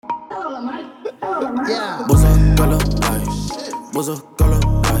Yeah. What's up, color? What's up, color?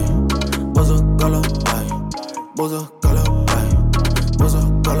 What's up, color? What's up, color? What's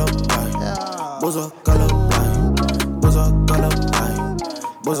up, color? What's up, color? What's up, color?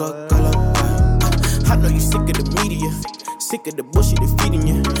 What's up, color? I know you sick of the media, sick of the bullshit they feeding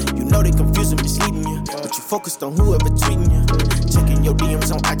you. You know they confusing, misleading you, but you focused on whoever tweeting you. Checking your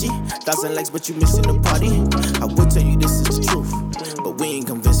DMs on IG, 1,000 likes, but you missing the party. I would tell you this is the truth, but we ain't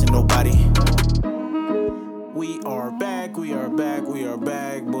convincing nobody. We are back.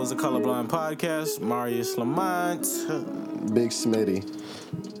 Bulls of Colorblind Podcast. Marius Lamont. Big Smitty.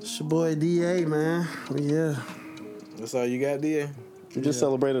 It's your boy DA, man. Yeah. That's all you got, DA? You just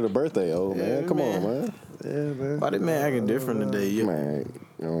celebrated a birthday, old man. Come on, man. Yeah, man. Why that man acting different today? Man,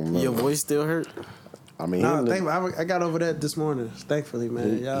 I don't know. Your voice still hurt? I mean, I got over that this morning, thankfully,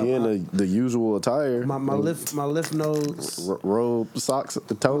 man. he in the usual attire. My lymph nodes, robe, socks,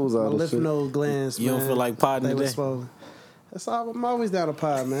 the toes my out of lymph shit. node glands, You man, don't feel like podding they were today? swollen. That's all, I'm always down to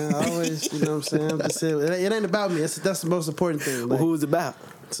pod, man. I always, you know what I'm saying? I'm just saying, it ain't about me. That's the most important thing. Well, Like, who's it about?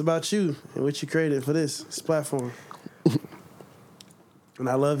 it's about you and what you created for this platform. And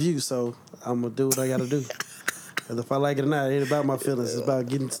I love you, so I'm going to do what I got to do. Because if I like it or not, it ain't about my feelings. It's about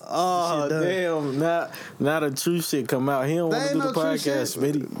getting Oh, shit done. damn. Now the true shit come out. He don't want to That do the ain't no true shit. podcast,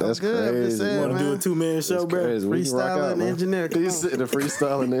 Smitty. That's Good, I'm just crazy. saying, You want to do a man. two-man show, bro? Crazy. We can rock Freestyling out, and man. engineer, come He's on. sitting the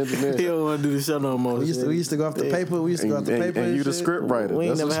freestyling He engineer. don't want to do the show no more. We used to go off the paper. We used to go off the paper. And you the shit. script writer. We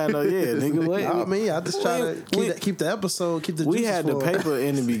ain't That's never what- had no, nigga. Wait. I mean, I just try to keep the episode, keep the We juices had the flowing. paper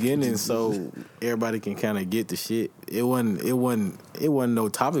in the beginning so everybody can kind of get the shit. It wasn't no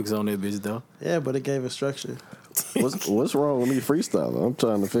topics on that bitch though. Yeah, but it gave a structure. What's wrong with me freestyling? I'm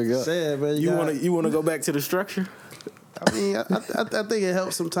trying to figure out. Sad, man. You want to go back to the structure? I mean, I think it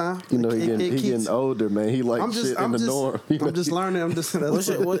helps sometimes. You know, he getting older, man. He like shit in the dorm. I'm just learning. I'm just.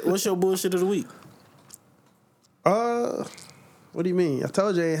 What's your bullshit of the week? What do you mean? I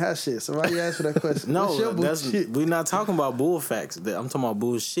told you I ain't had shit. So why you ask for that question? What's your No, bullshit? we're not talking about bull facts. I'm talking about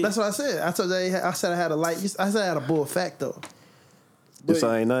bullshit. That's what I said. I told you I said I had a light. I said I had a bull fact though.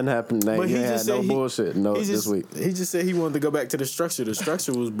 So ain't nothing happened. But You he had just no said bullshit. This week. He just said he wanted to go back to the structure. The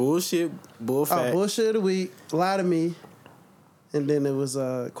structure was bullshit, bull fact. Bullshit of the week. Lie to me. And then it was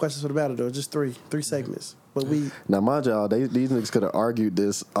questions for the battle though. Just three segments. But we. Now, mind y'all, these niggas could have argued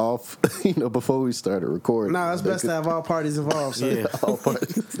this off, before we started recording. Nah, it's best to have all parties involved. So. Yeah, all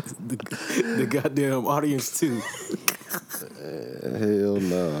parties. the goddamn audience too. Hell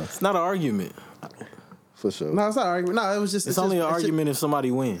no. It's not an argument. For sure. No, it's not an argument. No, it was just. It's only an argument if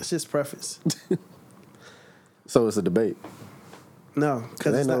somebody wins. It's just preface. So it's a debate. No,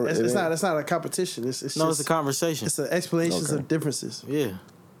 because It ain't it's not a competition. It's It's just a conversation. It's an explanations Okay. of differences. Yeah,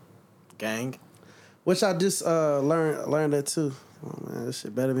 gang. Which I just learned that too. Oh man, this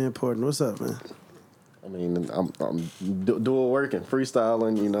shit better be important. What's up, man? I mean, I'm dual working,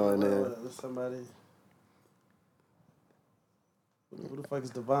 freestyling, and then Somebody. Who the fuck is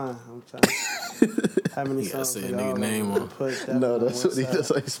Divine? I'm trying. How many You gotta songs? say they a nigga all name on. put that no, on that's one what that's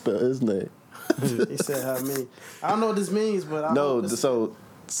side. how you spell his name. He said how many. I don't know what this means, but I know No, this,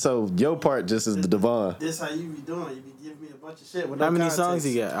 so your part just is the Devon. this how you be doing. You be giving me a bunch of shit with How no many context. songs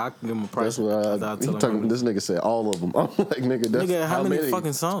he got? I can give him a price. That's what I'll tell him. this nigga said all of them. I'm like, nigga, that's Nigga, how many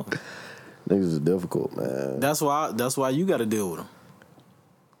fucking songs? niggas is difficult, man. That's why you got to deal with them.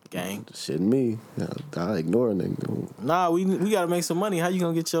 Gang. Shitting me. I ignore a nigga. Nah, we got to make some money. How you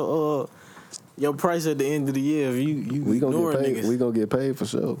gonna get your price at the end of the year if you We gonna ignore get paid. niggas? We gonna get paid for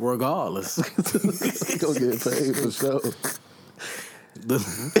sure. Regardless. We gonna get paid for sure.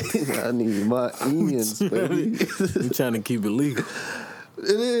 I need my onions, baby. We trying to keep it legal.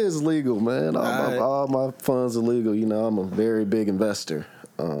 It is legal, man. Alright. All my funds are legal. I'm a very big investor.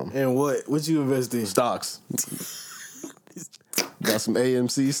 And what you invest in? Stocks. Got some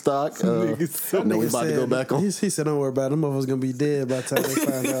AMC stock. And then we about to go back on. He said, "Don't worry about it. Them motherfuckers gonna be dead by the time they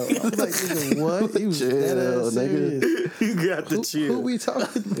find out." I was like, "Nigga, what? He was Chill, dead ass nigga. serious. You got to Who chill. we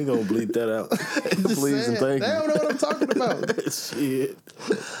talking? We gonna bleep that out. Please and thank They don't you. know what I'm talking about. Shit.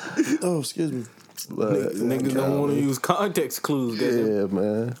 Oh, excuse me. But, Niggas don't want to use context clues. yeah,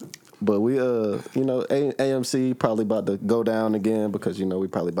 man. But we, AMC probably about to go down again because, we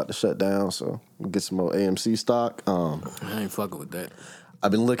probably about to shut down. So we'll get some more AMC stock. I ain't fucking with that. I've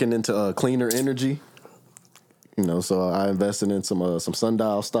been looking into cleaner energy. So I invested in some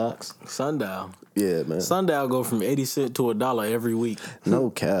Sundial stocks. Sundial. Yeah, man. Sundial go from 80 cents to $1 every week. No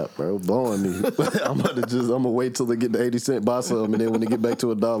cap, bro. Blowing me. I'm gonna wait till they get to 80 cents, buy some, and then when they get back to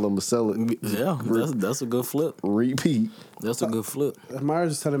 $1, I'm gonna sell it. Yeah, that's a good flip. Repeat. That's a good flip. Myers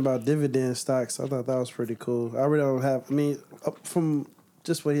was telling about dividend stocks. I thought that was pretty cool. I really don't have. I mean, from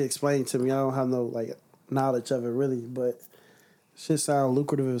just what he explained to me. I don't have no like knowledge of it really, but shit sound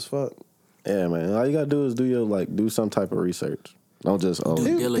lucrative as fuck. Yeah, man. All you gotta do is do some type of research. Don't just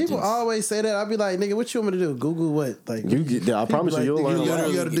People always say that. I be like, nigga, what you want me to do? Google what? Like I promise you, you'll learn.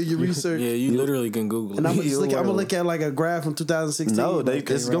 You gotta do your research. Yeah, you literally can Google. And I'm it. gonna look at like a graph from 2016. No,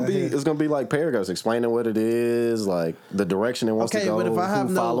 it's gonna be like paragraphs explaining what it is, like the direction it wants to go. Okay, but if I have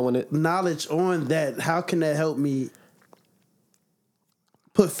no following it. knowledge on that, how can that help me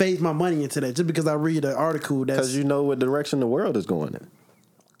put my money into that? Just because I read an article that's because you know what direction the world is going in.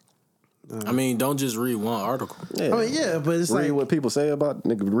 I mean, don't just read one article. Yeah. I mean, yeah, but it's read like what people say about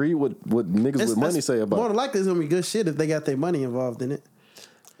nigga. Read what niggas with money say about. More than likely, it's gonna be good shit if they got their money involved in it.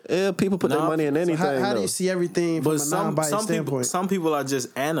 Yeah, people put their money in anything. So how do you see everything from a non-biased standpoint? Some people are just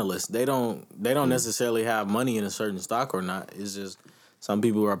analysts. They don't necessarily have money in a certain stock or not. It's just some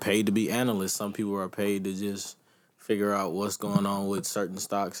people are paid to be analysts. Some people are paid to just figure out what's going on with certain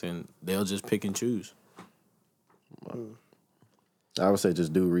stocks, and they'll just pick and choose. I would say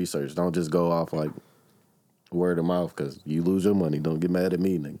just do research. Don't just go off like word of mouth because you lose your money. Don't get mad at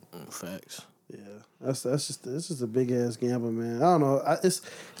me, nigga. Facts. Yeah, that's just a big ass gamble, man. I don't know.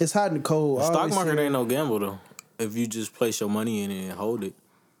 It's hot and cold. The stock market ain't no gamble though. If you just place your money in it and hold it.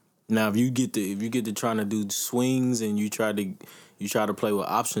 Now, if you get to trying to do swings and you try to play with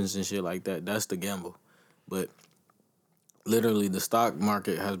options and shit like that, that's the gamble. But literally, the stock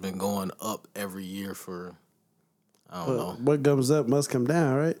market has been going up every year for. I don't know. What comes up must come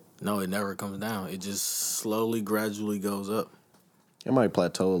down, right? No, it never comes down. It just slowly, gradually goes up. It might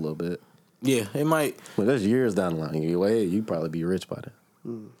plateau a little bit. Yeah, it might. Well, that's years down the line. You probably be rich by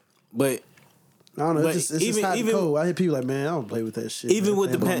then. But I don't know. It's just hot and cold. I hear people like, man, I don't play with that shit. Even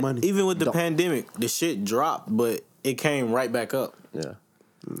with the Don't. pandemic, the shit dropped, but it came right back up. Yeah.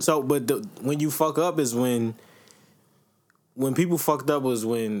 So, but when you fuck up is when people fucked up was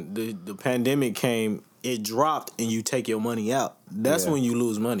when the pandemic came. It dropped and you take your money out. That's when you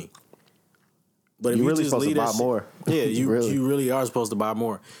lose money. But if you you really just supposed leave to buy that more. Yeah, you really. you really are supposed to buy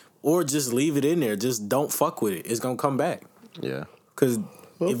more, or just leave it in there. Just don't fuck with it. It's gonna come back. Yeah. Because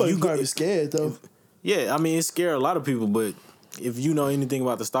if you gotta be scared though. Yeah, I mean it scared a lot of people. But if you know anything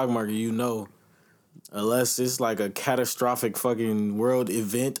about the stock market, you know, unless it's like a catastrophic fucking world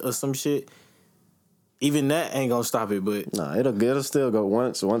event or some shit. Even that ain't gonna stop it, but nah, it'll still go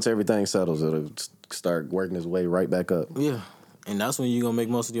once everything settles. It'll start working its way right back up. Yeah, and that's when you gonna make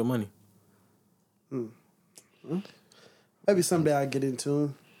most of your money. Maybe someday I get into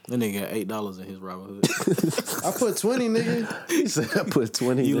him. That nigga got $8 in his Robinhood. I put 20, nigga. He said I put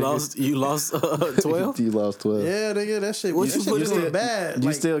 20. You nigga. lost 12. You lost 12. Yeah, nigga, that shit. What That you shit put was in? bad.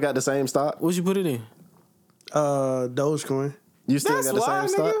 You still got the same stock? What'd you put it in? Dogecoin. You still got the same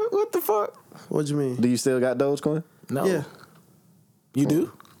stock? Nigga. What the fuck? What'd you mean? Do you still got Dogecoin? No. Yeah. You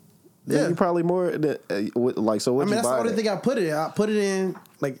do? Yeah. You probably more than like. So what I mean, you that's the buy? only thing I put it in. I put it in,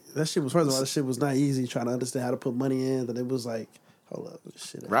 like, that shit was, first of all, that shit was not easy trying to understand how to put money in. Then it was like, hold up, this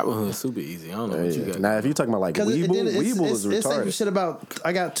shit. Robinhood is super easy. I don't know what you got. Now, if you talking about like Weeble is it's like retarded. shit about,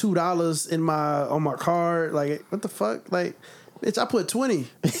 I got $2 on my card. Like, what the fuck? Like, bitch, I put 20.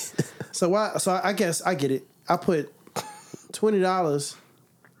 So I guess I get it. I put $20.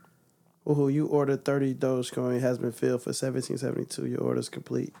 Oh, you ordered 30 Dogecoin, has been filled for 1772. Your order's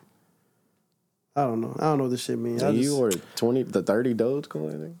complete. I don't know. I don't know what this shit means. You ordered 30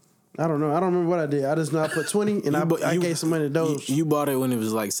 Dogecoin? I don't know. I don't remember what I did. I just know I put 20 and I gave some money to Doge. You bought it when it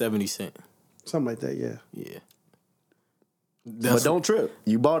was like 70 cents. Something like that, yeah. Yeah. But don't trip.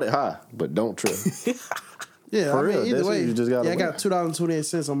 You bought it high, but don't trip. Yeah, For I mean, real, either that's way. what you just gotta I got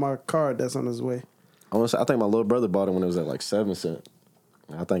 $2.28 on my card that's on its way. I think my little brother bought it when it was at like 7 cents.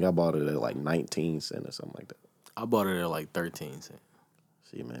 I think I bought it at like 19 cents or something like that. I bought it at like 13 cents.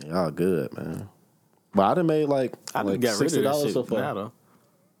 See, man, y'all good, man. But I done made like I like got rid of that $60 shit so far. now, though.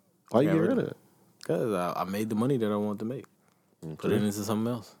 Why you Got get rid rid of of it? Because I made the money that I wanted to make. Put it into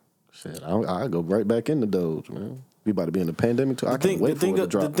something else. Shit, I go right back into Doge, man. We about to be in the pandemic too. I can't wait for it to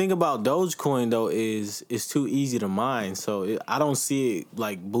drop. The thing about Dogecoin though is it's too easy to mine, so I don't see it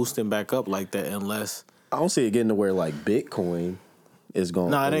like boosting back up like that unless. I don't see it getting to where like Bitcoin is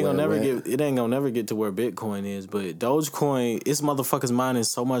going. No, it ain't gonna never get to where Bitcoin is. But Dogecoin, it's motherfuckers mining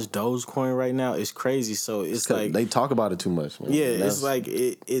so much Dogecoin right now. It's crazy. So it's like they talk about it too much, man. Yeah, it's like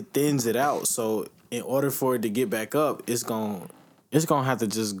it thins it out. So in order for it to get back up, it's gonna have to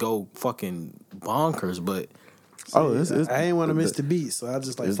just go fucking bonkers. But I ain't want to miss the beat, so I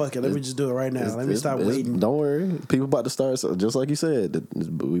just like, fuck it. Let me just do it right now. Let me stop waiting. Don't worry. People about to start, so just like you said,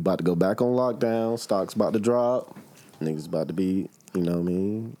 we about to go back on lockdown. Stocks about to drop. Niggas about to be, you know what I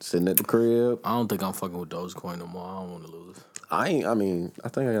mean, sitting at the crib. I don't think I'm fucking with Dogecoin no more. I don't want to lose. I think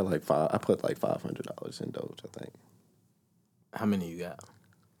I got like I put like $500 in Doge. I think. How many you got?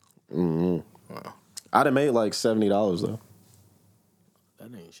 Wow. I'd have made like $70 though.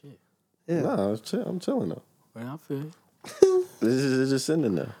 That ain't shit. Yeah. No, I'm chilling though. Man, I feel you. It's just sitting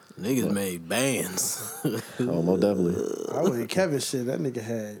in there. Niggas made bands. Oh, most definitely. I went Kevin shit. That nigga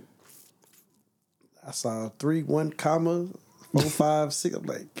had. I saw 3, 1 comma, 4, 5, 6. I'm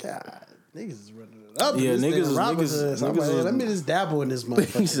like, God, niggas is running it up. Yeah, This niggas nigga is- Robin niggas- Hood. So I'm niggas like, is- let me just dabble in this He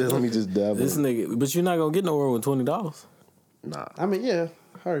motherfucker. said, "Let me just dabble." This nigga, but you're not gonna get nowhere with $20. Nah. I mean, yeah,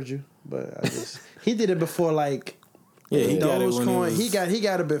 heard you, but I just he did it before like. Yeah, he got it when Dogecoin. it was, He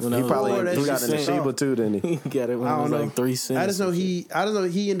got it before. when I He was probably like that he shit got into started. Shiba too, didn't he? he got it when I it don't was know. like 3 cents. I just know he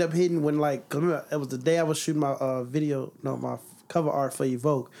ended up hitting when like, cause remember, it was the day I was shooting my my cover art for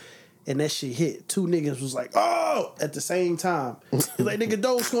Evoke, and that shit hit. 2 niggas was like, oh, at the same time. He's like, nigga,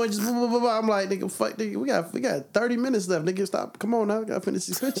 Dogecoin just blah, blah, blah, blah. I'm like, nigga, fuck, nigga, we got 30 minutes left. Nigga, stop. Come on now, we gotta finish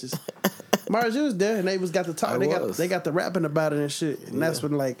these pictures. Mars, you was there, and they got the talk. They got the rapping about it and shit, and that's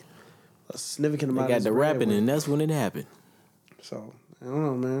when like a significant They amount. got of the his bread rapping, went. and that's when it happened. So I don't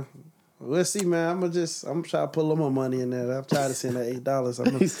know, man. We'll see, man. I'm trying to put a little more money in there. I'm tired of seeing that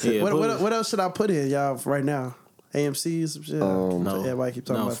 $8. Yeah, What else should I put in, y'all, for right now? AMC's some shit. No, Everybody keep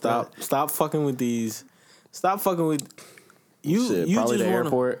talking about that. Stop fucking with these. Stop fucking with you. Shit, you probably just the wanna,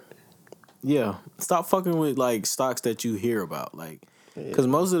 airport. Yeah, stop fucking with like stocks that you hear about, like, because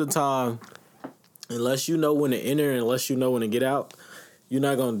most of the time, unless you know when to enter, unless you know when to get out, you're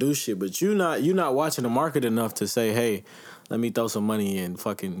not gonna do shit. But you're not watching the market enough to say, hey, let me throw some money in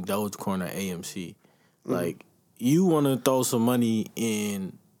fucking Dogecoin or AMC. Like, you want to throw some money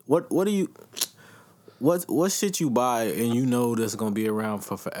in what do you? What shit you buy and you know that's gonna be around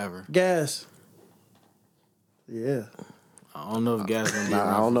for forever? Gas. Yeah. I don't know if gas gonna be around.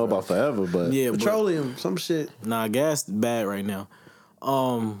 I don't know about forever, but Yeah, but Petroleum, some shit. nah, gas bad right now.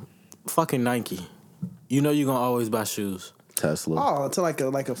 Fucking Nike. You know you're gonna always buy shoes. Tesla. Oh, to like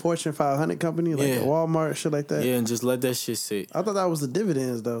a Fortune 500 company, like Yeah. a Walmart, shit like that. Yeah, and just let that shit sit. I thought that was the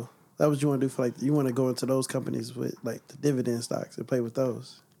dividends, though. That was what you want to do for like, you want to go into those companies with like the dividend stocks and play with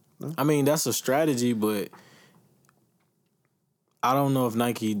those. I mean, that's a strategy, but I don't know if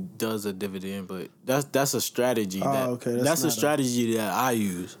Nike does a dividend, but that's a strategy. Okay, That's a not strategy that I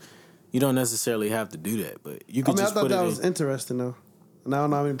use. You don't necessarily have to do that, but you I can mean, I just thought put it that in. was interesting, though. And I don't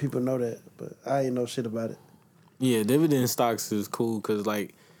know how many people know that, but I ain't know shit about it. Yeah, dividend stocks is cool because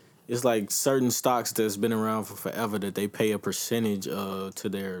like it's like certain stocks that's been around for forever that they pay a percentage to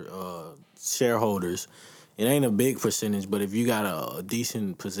their shareholders. It ain't a big percentage, but if you got a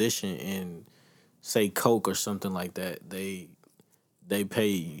decent position in, say, Coke or something like that, they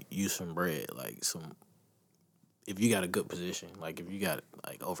pay you some bread, like some. If you got a good position, like if you got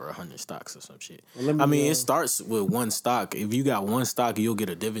like over 100 stocks or some shit. Well, I mean, it starts with one stock. If you got one stock, you'll get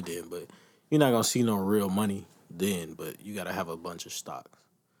a dividend, but you're not gonna see no real money then. But you gotta have a bunch of stocks,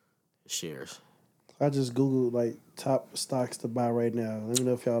 shares. I just Googled like top stocks to buy right now. Let me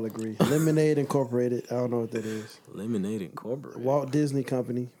know if y'all agree. Lemonade Incorporated. I don't know what that is. Lemonade Incorporated. Walt Disney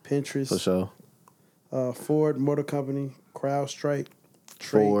Company. Pinterest. For sure. Ford Motor Company. CrowdStrike.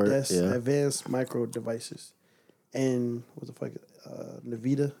 Trade Ford, Desk. yeah. Advanced Micro Devices. And what the fuck?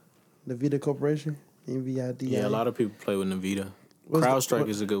 Nvidia Corporation. NVIDIA. Yeah, a lot of people play with Nvidia. What's the- CrowdStrike what-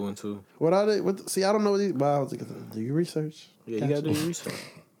 is a good one too. What are they? See, I don't know these. But I was like, do you research? Yeah, you gotta do your research.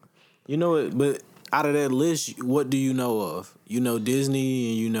 You know it, but out of that list, what do you know of? You know Disney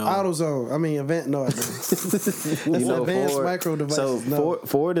and you know AutoZone. I mean, Event. No, I don't. That's Advanced Micro Devices. So no.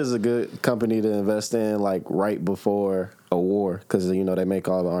 Ford is a good company to invest in, like right before a war, because you know they make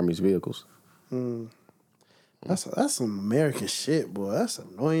all the Army's vehicles. That's some American shit, boy. That's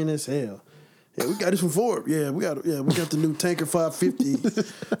annoying as hell. Yeah, we got this from Ford. Yeah, we got the new Tanker 550.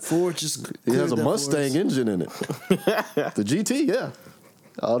 Ford just It has a cleared that for Mustang us. engine in it. The GT, yeah.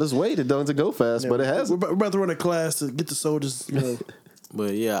 All this weight, it doesn't go fast, but it has. We're about to run a class to get the soldiers. You know,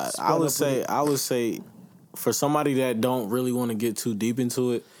 But yeah, I would say for somebody that don't really want to get too deep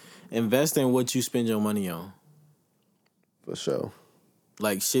into it, invest in what you spend your money on. For sure.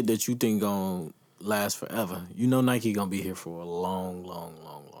 Like shit that you think gonna last forever. You know Nike gonna be here for a long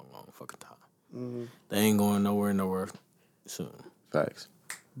fucking time. Mm-hmm. They ain't going nowhere soon. Facts.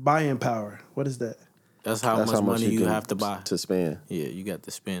 buying power. What is that? That's how That's much how much money you can have to buy. to spend. Yeah, you got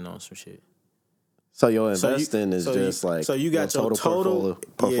to spend on some shit. So your investing is just like so you got your total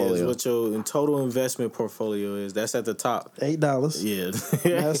portfolio. Yeah, what your total investment portfolio is. That's at the top. $8.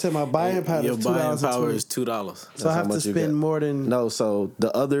 Yeah. I said my buying power Your is buying power $2.20. is $2. So I how have to much you spend get. more than No, so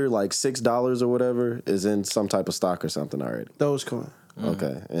the other like $6 or whatever is in some type of stock or something already. Dogecoin.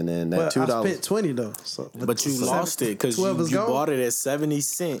 Okay, and then that But I $2. spent 20 though. So, But you lost it because 12 you is gone? bought it at 70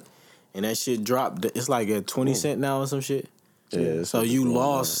 cents and that shit dropped. It's like at 20 cent now or some shit. Yeah, So you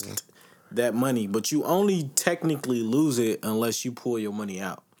lost that money, but you only technically lose it unless you pull your money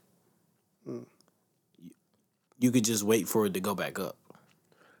out. You could just wait for it to go back up.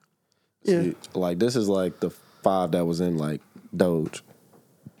 Yeah. See, like this is like the 5 that was in like Doge.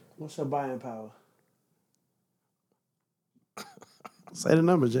 What's your buying power? Say the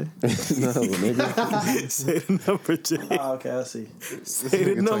number, Jay. No, nigga. Say the number, Jay. Oh, okay, I see. Say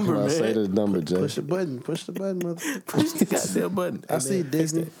the Nigga talking number, about man. Say the number, Jay. Push the button. Push the button, mother. Push the goddamn button. I see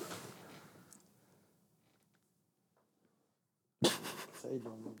Disney.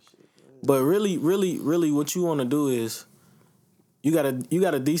 But really, what you want to do is, you got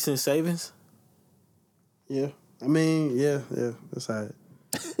a decent savings. Yeah. I mean, yeah. That's all right.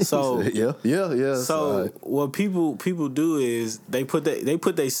 So yeah. So what people do is they put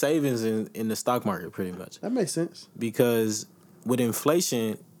their savings in the stock market pretty much, That makes sense. because with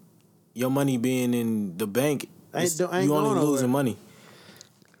inflation, your money being in the bank, Ain't you going only nowhere. losing money.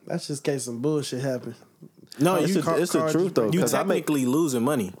 That's just in case some bullshit happen. No, it's you the truth though. you 'Cause I make technically losing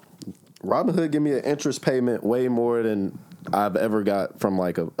money. Robinhood give me an interest payment way more than I've ever got from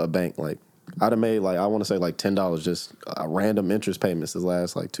like a bank. Like I'd have made like I want to say like $10 just random interest payments the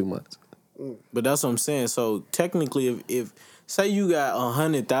last like 2 months. But that's what I'm saying. So technically, if say you got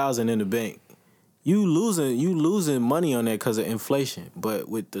 100,000 in the bank, you losing money on that because of inflation. But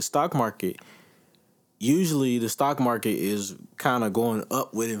with the stock market, usually the stock market is kind of going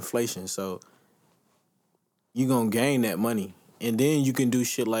up with inflation, so you gonna gain that money, and then you can do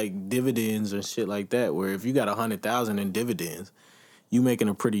shit like dividends or shit like that. Where if you got 100,000 in dividends, you making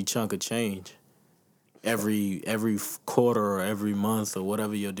a pretty chunk of change every quarter or every month or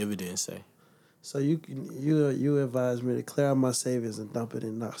whatever your dividends say. So you advise me to clear out my savings and dump it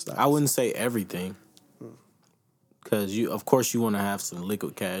in stocks. I wouldn't say everything, because of course you want to have some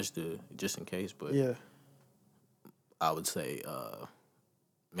liquid cash just in case. But Yeah. I would say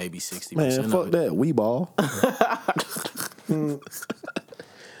maybe 60%. Man, fuck of it. that. We ball.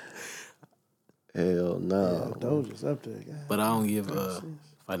 Hell no. Doge is up there. God. But I don't give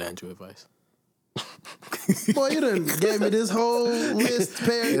financial advice. Boy, you done gave me this whole list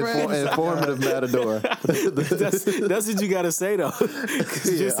paragraph. Informative Matador. That's what you gotta say though.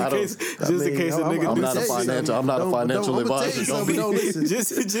 Just in case a nigga I'm do not a some shit. financial. I'm not a financial advisor. Don't be. Don't listen.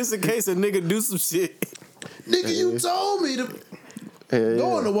 Just in case a nigga do some shit. Nigga, you told me to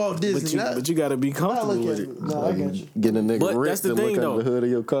go on to Walt Disney. But you gotta be I comfortable look with at it. it. No, I got you. Getting a nigga But ripped that's the and thing, look under though. the hood of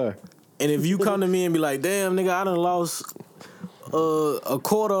your car. And if you come to me and be like, damn, nigga, I done lost a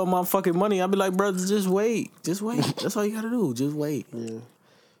quarter of my fucking money, I'll be like, brother, just wait. Just wait. That's all you gotta do. Just wait. Yeah.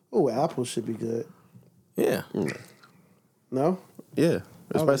 Oh, Apple should be good. Yeah. No? Yeah.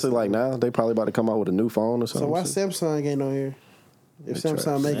 Especially like now, they probably about to come out with a new phone or something. So why shit. Samsung ain't on here? If They Samsung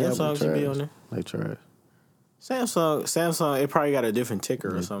trash. make Samsung Apple, should be on there. They trash. Samsung, it probably got a different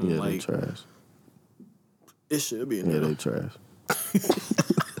ticker or something. Yeah, they Like trash. it should be in Yeah, there. they trash.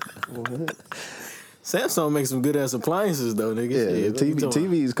 Samsung makes some good ass appliances though, nigga. Yeah, Shit, what you talking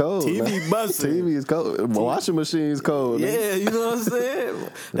TV is cold. TV man. busting. TV is cold. Washing machine's cold. about? nigga. Yeah, you know what I'm saying?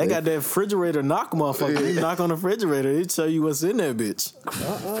 They got that refrigerator knock motherfucker. You knock on the refrigerator, it show you what's in that bitch.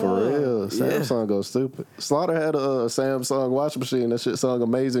 For real. Samsung goes stupid. Slaughter had a Samsung washing machine. That shit sung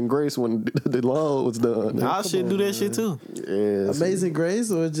Amazing Grace when the loan was done. Our shit do that shit too. Yeah, Amazing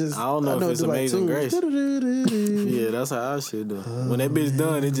Grace or just I don't know if it's do like Amazing two. Grace. Yeah, that's how our shit do. When that bitch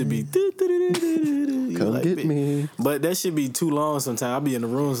done, it just be. You come like, get bitch. me. But that shit be too long sometimes. I be in the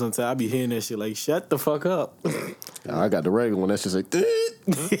room sometimes. I be hearing that shit like, shut the fuck up. I got the regular one. That shit like,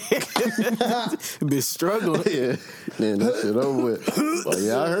 Bitch struggling. yeah. Then that shit over with. Like,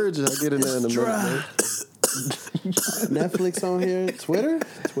 yeah, I heard you. I get in there in a minute. Man. Netflix on here. Twitter,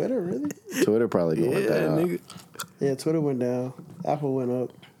 really? Twitter probably going Yeah, down. nigga. Yeah, Twitter went down. Apple went up.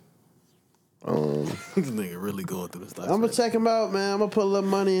 This nigga really going through this stuff. I'm gonna check them out, man. I'm gonna put a little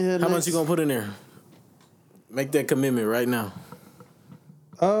money in here. How much you gonna put in there? Make that commitment right now.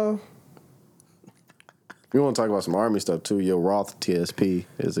 If you want to talk about some Army stuff too, your Roth TSP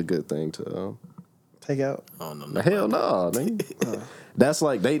is a good thing to. Take out. I don't know. Hell no, nigga. That's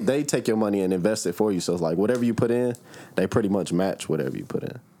like they take your money and invest it for you. So it's like whatever you put in, they pretty much match whatever you put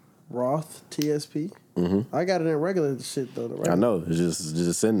in. Roth TSP. Mm-hmm. I got it in regular shit though. I know it's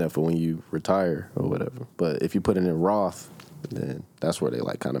just sitting there for when you retire or whatever. But if you put it in Roth, then that's where they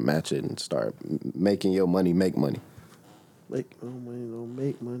like kind of match it and start making your money make money. Make no money, don't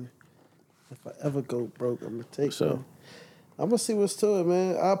make money. If I ever go broke, I'm gonna take So. some. I'm gonna see what's to it,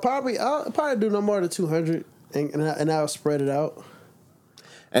 man. I'll probably do no more than 200, and I'll spread it out.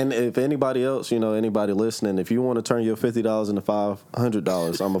 And if anybody else, anybody listening, if you want to turn your $50 into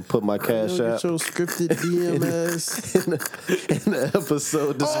 $500, I'm gonna put my cash Get app your scripted DM ass. in the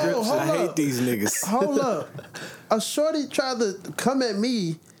episode description. hold I up. hate these niggas. Hold up. A shorty tried to come at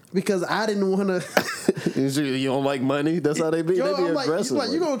me because I didn't want to. You don't like money? That's how they be. Yo, They be I'm like, aggressive.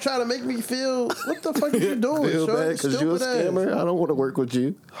 you going to try to make me feel, what the fuck are you doing? feel shorty? bad because you a Stupid ass. scammer. I don't want to work with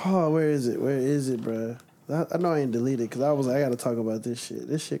you. Oh, where is it? Where is it, bro? I know I ain't deleted because I was like, I got to talk about this shit.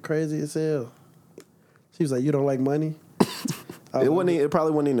 This shit crazy as hell. She was like, you don't like money? It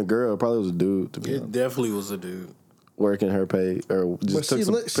probably wasn't even a girl. It probably was a dude. To be It honest. definitely was a dude. Working her pay or just But took she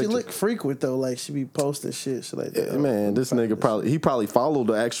some look pictures. frequent though. Like she be posting shit like that. Man, this nigga probably followed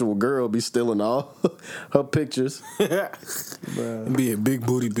the actual girl, be stealing all her pictures. Be a big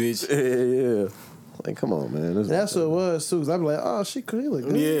booty bitch. Yeah. Like, come on, man. This- That's what it was too. 'Cause I'm like, oh, she could look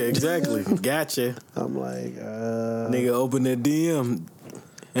good. Yeah, exactly. Gotcha. I'm like, Nigga, open that DM.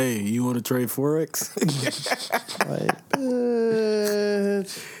 Hey, you want to trade Forex?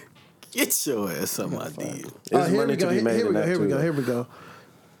 bitch. Get your ass on my DM. There's Here money we go. to be made Here we in go. that Here we too, go. though. Here we go.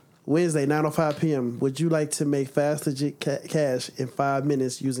 Wednesday, 9:05 p.m. Would you like to make fast legit cash in 5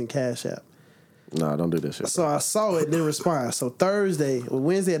 minutes using Cash App? Nah, don't do this shit. So I saw it, didn't respond. So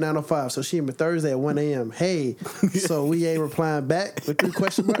Wednesday at 9:05. So she hit me Thursday at 1 a.m. Hey, so we ain't replying back with 3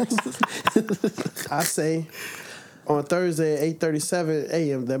 question marks. I say on Thursday at 8:37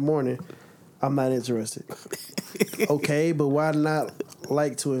 a.m. that morning, I'm not interested. Okay, but why not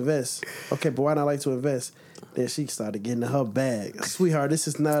like to invest? Then she started getting in her bag. Sweetheart, this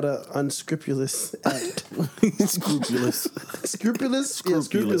is not an unscrupulous act. Scrupulous. Scrupulous? Yeah,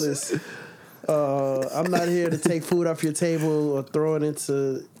 scrupulous. I'm not here to take food off your table or throw it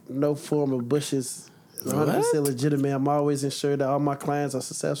into no form of bushes. It's 100% legitimate. I'm always ensured that all my clients are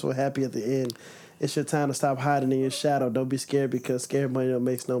successful, happy at the end. It's your time to stop hiding in your shadow. Don't be scared because scared money don't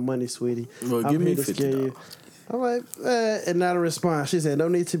makes no money, sweetie. Well, I'm give me here to scare you. I'm like, and not a response. She said, no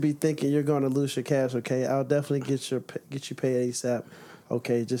need to be thinking you're going to lose your cash, okay? I'll definitely get you paid ASAP.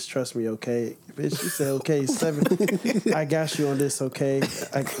 Okay, just trust me, okay? Bitch, she said, okay, 7. I got you on this, okay?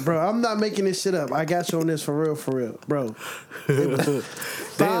 Bro, I'm not making this shit up. I got you on this for real, bro. Damn,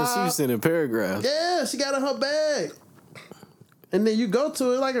 she was sending paragraphs. Yeah, she got in her bag. And then you go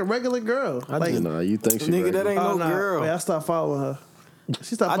to it like a regular girl. Like, Nah, you think she Nigga, that regular. ain't no girl. Wait, I stopped following her.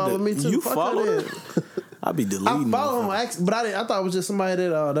 She stopped following me too. You Fuck follow her her? then. I be I deleting follow motherfuckers. him, but I thought it was just somebody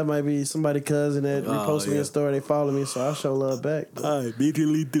that might be somebody cousin that reposted me yeah. a story. They follow me, so I show love back. I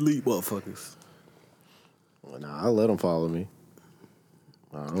immediately delete motherfuckers. Nah, I let them follow me.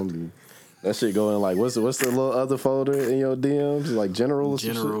 I don't be. That shit going like, what's the little other folder in your DMs? Like general or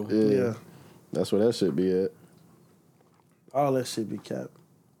some General. shit? Yeah. That's where that shit be at. All that shit be capped.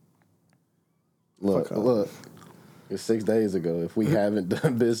 Look. It's 6 days ago. If we haven't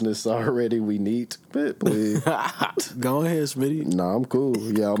done business already, we need to quit, please. Go ahead, Smitty. Nah, I'm cool.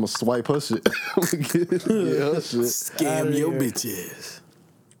 Yeah, I'm gonna swipe her shit. Yeah, her shit. Scam Outta your here. bitches.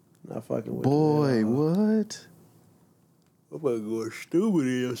 Not fucking with Boy, you. what? I'm about to go stupid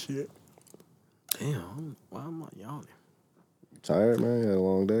in your shit. Damn, why am I yawning? Tired, man. Had a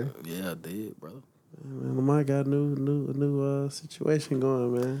long day. Yeah, I did, brother. Man, Lamar got a new situation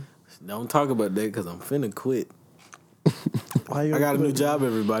going, man. Don't talk about that because I'm finna quit. Why you I got a new quit? job,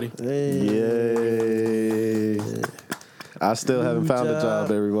 everybody. Hey. Yay. I still haven't found a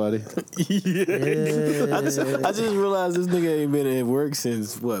job, everybody. Yeah. I just realized this nigga ain't been at work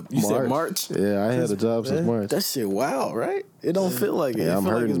since what? You said March? Yeah, I had a job since March. That shit wild, right? It don't feel like it. Yeah, It I'm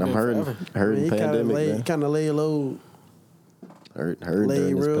feel like hurting. it's I'm been hurting. forever. Hurting He pandemic, kind of lay low. Hurting Lay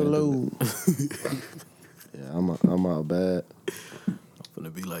during this real pandemic. low. Yeah, I'm out bad. I'm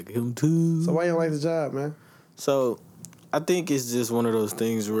finna be like him too. So why you don't like the job, man? So, I think it's just one of those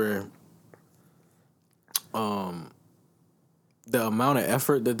things where, the amount of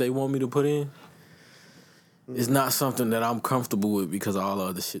effort that they want me to put in is not something that I'm comfortable with because of all the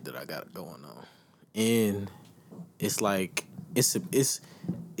other shit that I got going on, and it's like it's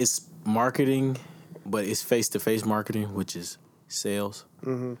marketing, but it's face-to-face marketing, which is sales,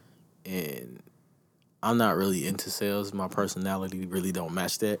 and I'm not really into sales. My personality really don't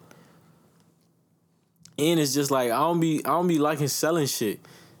match that. And it's just like I don't be liking selling shit,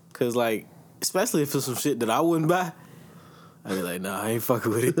 cause like especially if it's some shit that I wouldn't buy, I'd be like, nah, I ain't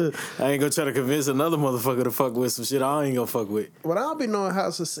fucking with it. I ain't gonna try to convince another motherfucker to fuck with some shit I ain't gonna fuck with. But I don't be knowing how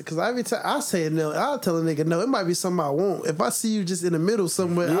to, because every time I say no, I'll tell a nigga no. It might be something I want. If I see you just in the middle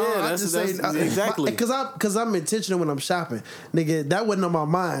somewhere, Yeah, I that's just say exactly. Because I'm intentional when I'm shopping, nigga. That wasn't on my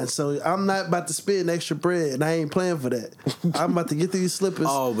mind, so I'm not about to spend extra bread, and I ain't playing for that. I'm about to get these slippers.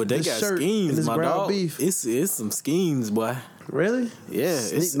 Oh, but they this got shirt, and schemes, this my ground dog. beef. It's some schemes, boy. Really? Yeah,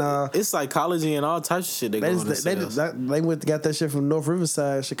 it's Nah. it's psychology and all types of shit. They They, go into just, they, sales. they went got that shit from North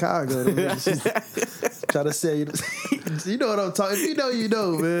Riverside, Chicago. Try to sell you. You know what I'm talking. If you know, you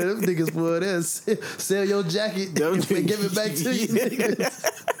know, man. Them niggas, boy, they'll sell your jacket and give it back to you.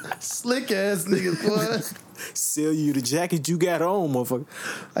 Niggas. Slick ass niggas, boy. Sell you the jacket you got on, motherfucker.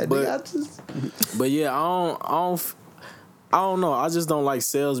 Like, But- nigga, I just But yeah, I don't know. I just don't like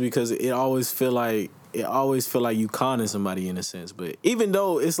sales because it always feel like you conning somebody in a sense. But even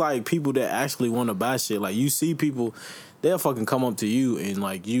though it's like people that actually want to buy shit, like you see people, they'll fucking come up to you and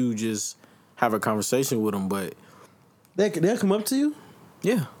like you just have a conversation with them. But they'll come up to you.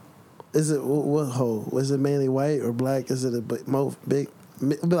 yeah, Is it what hole? Was it mainly white or black? Is it a big?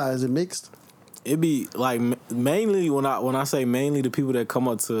 Is it mixed? it be like mainly when I say mainly the people that come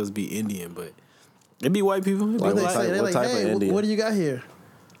up to us be Indian, but it be white people. It be Like They what say, type- they're what like, type of hey, Indian? what do you got here?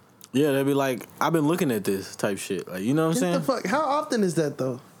 Yeah, they be like, I've been looking at this type shit. Like, you know what I'm Get the saying? fuck? How often is that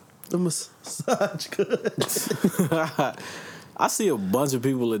though? The massage good. I see a bunch of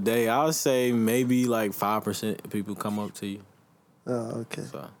people a day. I would say maybe like 5% of people come up to you. Oh, okay.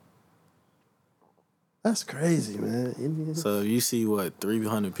 So, That's crazy, man. Indians. so you see what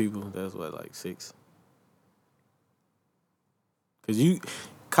 300 people? That's what like 6. Cause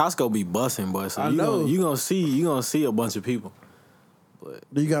Costco be busting, boy. So I you know. gonna see a bunch of people. But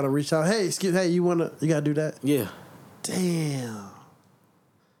Do you gotta reach out? Hey, you gotta do that? yeah, Damn.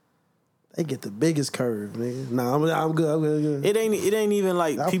 They get the biggest curve, nigga. Nah, I'm good. it ain't even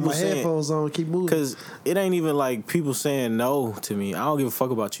like I'll put people my saying. headphones on, keep moving. Cause it ain't even like people saying no to me. I don't give a fuck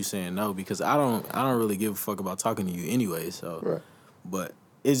about you saying no because I don't really give a fuck about talking to you anyway. So, Right. but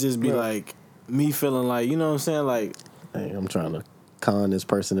it just be Right. like me feeling like, you know what I'm saying? Like, Hey, I'm trying to con this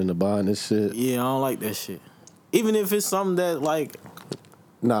person into buying this shit. yeah, I don't like that shit. Even if it's something that like,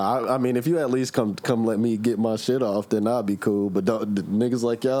 Nah, I mean, if you at least come let me get my shit off, then I'll be cool. But don't, niggas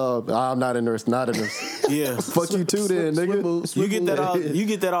like y'all, I'm not interested. Not interested. yeah, Fuck you too, then, nigga. you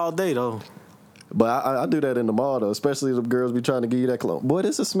get that all day though. But I do that in the mall though, especially the girls be trying to give you that cologne. Boy,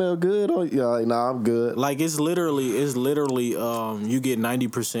 this will smell good. Oh, yeah, like, nah, I'm good. Like it's literally, you get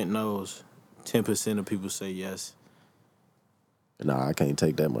 90% no's, 10% of people say yes. Nah, I can't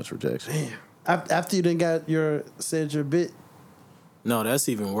take that much rejection. After you done got said your bit, Oh, No, that's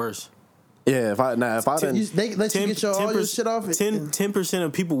even worse. Yeah, if I didn't, they let you get all your shit off. 10%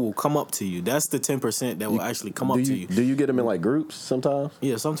 of people will come up to you. That's the 10% that will actually come up to you. do you get them in like groups sometimes?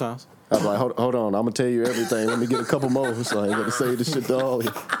 Yeah, sometimes. I'm like, hold on, I'm gonna tell you everything. Let me get a couple more, so I ain't gonna say this shit to all of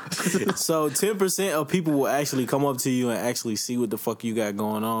you. So 10% of people will actually come up to you and actually see what the fuck you got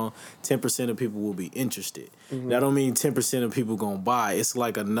going on. 10% of people will be interested. That don't mean 10% of people gonna buy. It's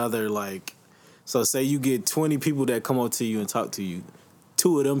like another like. So say you get 20 people that come up to you and talk to you.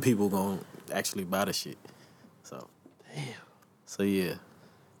 2 of them people gonna actually buy the shit. So damn. So yeah,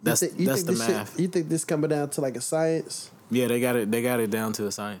 that's the math. You think this coming down to like a science? Yeah, they got it down to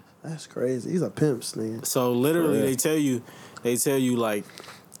a science. That's crazy. These are pimps, nigga. So literally, Yeah. they tell you like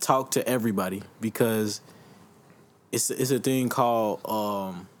talk to everybody because it's a thing called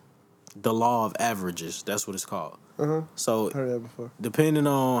the law of averages. That's what it's called. So Heard that before. depending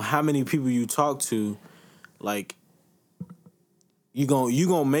on how many people you talk to, like you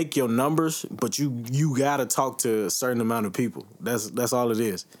gonna make your numbers, but you gotta talk to a certain amount of people. That's all it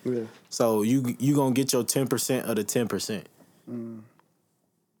is. Yeah. So you gonna get your 10% of the 10%.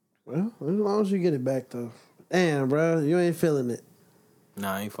 Well, as long as you get it back though. Damn, bro, you ain't feeling it.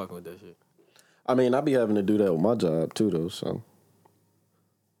 Nah, I ain't fucking with that shit. I mean, I be having to do that with my job too, though. So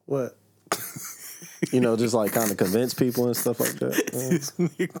What? just like kind of convince people and stuff like that. This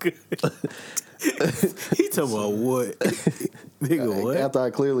nigga. He talking about what? Nigga, what? After I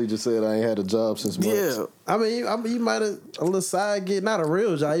clearly just said I ain't had a job since March. Yeah. I mean, you might have a little side gig, not a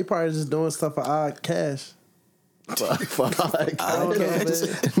real job. You probably just doing stuff for odd cash. Fuck. don't know,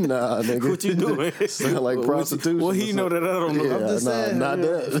 man. Nah, nigga. What you doing? Sound like prostitution. Well, he know that I don't know. Yeah, I'm just nah, saying, not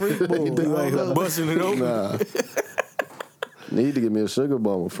that. Freak boy. He be like busting it open. Nah. Need to give me a sugar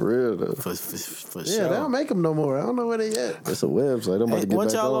bomber for real though. For Yeah, sure. they don't make them no more. I don't know where they at. It's a website. I'm about Hey, to get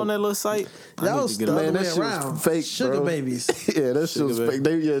once back y'all on on that little site, I Y'all need was to get the on. other Man, way that shit was around. fake, Sugar bro. babies. Yeah, that shit was Sugar fake.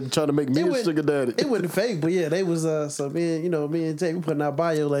 They trying to make me a sugar daddy. It wasn't fake, but yeah, they was so me and Jay, we putting our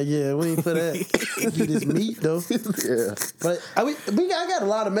bio like, yeah, we ain't for that. You this meat though. Yeah, But I got a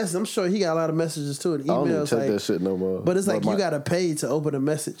lot of messages. I'm sure he got a lot of messages too and I don't even emails check like, that shit no more. but it's like my- you gotta pay to open a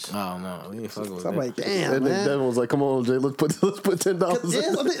message. Oh no, we ain't fucking with So I'm that. like, damn, And then man. Devin was like, "Come on, Jay, let's put $10." Yeah,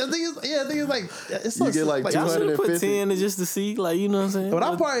 I think it's like it's You get like Y'all should have put 250. 10 just to see, like, you know what I'm saying? But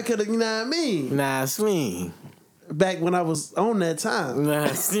I probably could have, you know what I mean? Nah, it's me. back when I was on that time.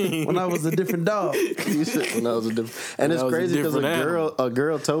 When I was a different dog. When I was a different, and it's That was a crazy because different a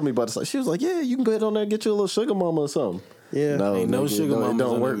girl told me about it. She was like, "Yeah, you can go ahead on there and get you a little sugar mama or something." Yeah. Ain't no sugar It mamas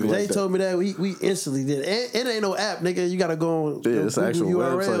don't on work that like They that. told me that we instantly did. It ain't no app, nigga. You gotta go on Yeah, it's Google actual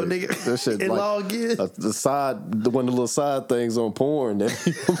URL, website. nigga. That shit and like log in. the side, one of the little side things on porn. That's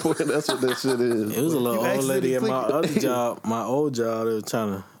what that shit is. It was a little You old lady at accidentally my click- other job, my old job. They were trying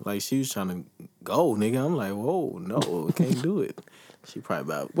to, like, she was trying to go, nigga. I'm like, whoa, no, I can't do it. She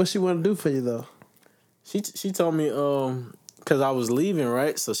probably about. What she want to do for you though? She told me, cause I was leaving,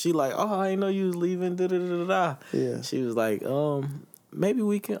 right? So she like, oh, I didn't know you was leaving. Da da da da. Yeah. She was like, maybe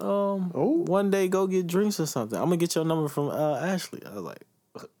we can one day go get drinks or something. I'm gonna get your number from Ashley. I was like,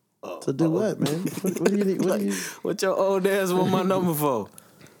 To do what, man? What do you need? What do you? what your old ass want my number for?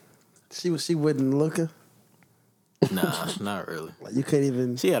 She wouldn't look her. Nah, not really. Like you can't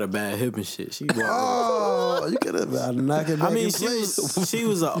even. She had a bad hip and shit. She walked. Oh, you could have knocked it back I mean, in she place.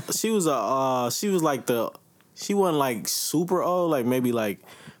 was like she wasn't like super old, like maybe like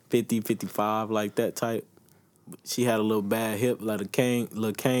 50, 55, like that type. She had a little bad hip, like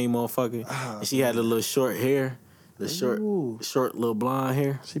little cane motherfucker. And she had a little short hair, Ooh. short little blonde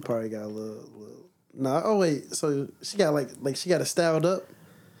hair. She probably got a little. Nah. Oh wait. So she got like she got it styled up.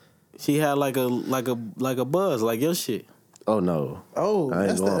 She had like a buzz, like your shit. Oh no! Oh, I ain't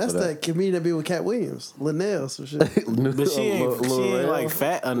that's going that for that. that comedian that be with Cat Williams, Linnell, some shit. But she ain't Lorraine like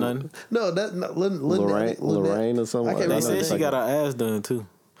fat or nothing. No, that no, Lorraine or something. I can't like They that. said remember she got her ass done too.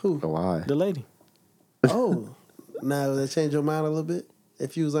 Who? Why? The lady. Oh, now would that change your mind a little bit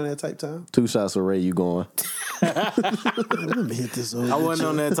if you was on that type time? 2 shots of Ray, you going? Let me hit this over. I wasn't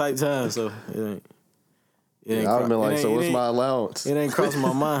on that type time, so it ain't. I've been like, so what's my allowance? It ain't crossed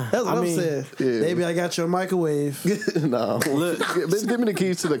my mind. That's what I'm saying. yeah. Baby, I got your microwave. No, Look, bitch, give me the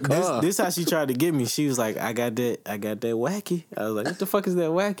keys to the car. This how she tried to get me. She was like, I got that wacky. I was like, what the fuck is that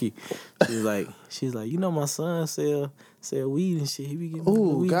wacky? She's like, you know my son sell weed and shit. He be getting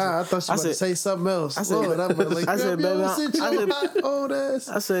Oh weed. God, I thought she was about to say something else. I said- Lord, I'm like, I said, girl, baby, you sit I your said- hot old ass.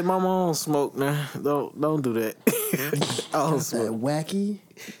 I said, Mama, I don't smoke now. Don't do that. I don't That smoke. wacky.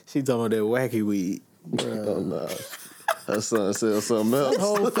 She talking about that wacky weed. Oh no. Her son sells something else.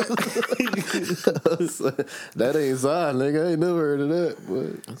 That ain't Zion, nigga. I ain't never heard of that.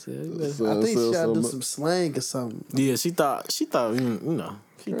 But I said, I think she got to do some slang or something. yeah, she thought, she thought a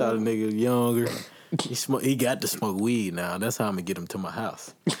nigga younger. He got to smoke weed now. That's how I'm gonna get him to my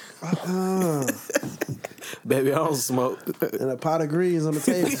house. Baby, I don't smoke. And a pot of greens on the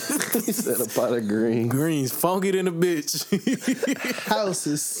table. he said a pot of green. Greens, funky than a bitch.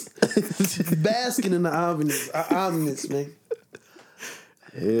 Houses. Basking in the ominous, man.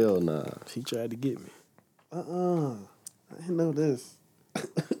 Hell nah. She tried to get me. I didn't know this.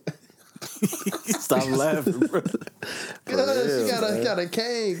 Stop laughing, bro. Good, she got a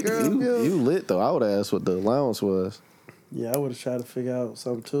cane, girl. You lit though. I would have asked what the allowance was. Yeah, I would have tried to figure out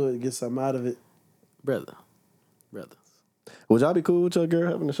something to it, get something out of it. Brother. Would y'all be cool with your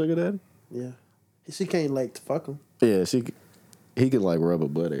girl having a sugar daddy? Yeah. She can't like to fuck him. Yeah, he could like rub her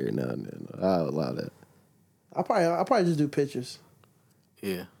butt every now and then. I'll allow that. I'll probably just do pictures.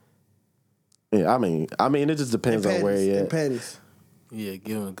 Yeah. Yeah, I mean, it just depends on where he And at. panties. Yeah,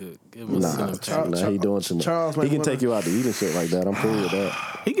 give him a Nah, center panty. he doing too much. Charles He might can wanna- take you out to eat and shit like that. I'm cool with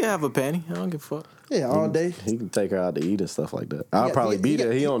that. He can have a panty. I don't give a fuck. Yeah, all day. He can take her out to eat and stuff like that. I'll got- probably he be got-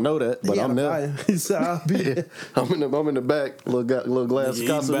 there. He don't know that, but He I'm gotta there. buy it. He said, I'll be there. I'm in the back, little glass of He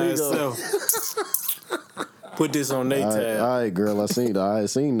eating by Casamigo. himself. Put this on their All tab. right, girl, I seen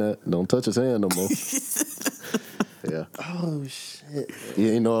that. Don't touch his hand no more. Yeah, Oh, shit.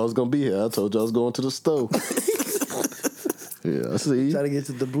 you ain't know I was gonna be here. I told you I was going to the store. Yeah, I see. Try to get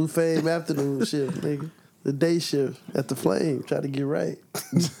to the Blue Fame afternoon shift, nigga. The day shift at the Flame. Try to get right.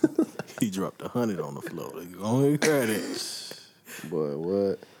 He dropped 100 on the floor. Go ahead, grab it. Boy,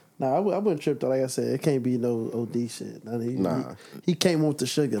 what? Nah, I wouldn't trip though. Like I said, it can't be no OD shit. Nah. He can't want the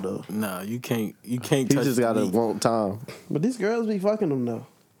sugar though. Nah, you can't He touch just the gotta meat. want time But these girls be fucking them though.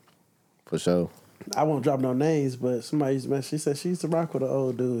 for sure. I won't drop no names, but somebody used to mention, she said she used to rock with an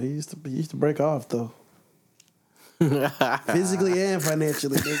old dude. He used to break off though. Physically and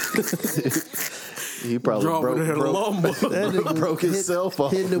financially. Nigga. He probably Dropping that lumber. That nigga broke hit- himself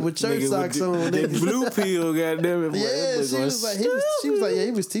off. Hitting it with church Nigga socks with on. that nigga. blue pill, goddamn it. boy. Yeah, That she boy was like, going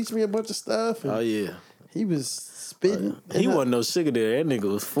he was teaching me a bunch of stuff. And Oh yeah. he was spitting. He wasn't no sugar daddy. That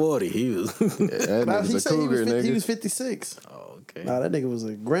nigga was 40. He was. That Nah, he nigga's a said he was, cougar, 50, he nigga. was 56. Oh, okay. Nah, that nigga was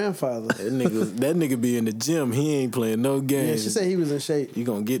a grandfather. That nigga be in the gym. He ain't playing no Yeah, games. she said he was in shape. You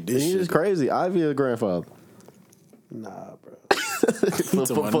gonna get this He shit. is crazy. Ivy a grandfather. Nah, bro.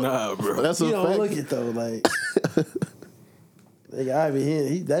 Nah, bro. That's a You don't fact. look it though, like. Nigga, Ivy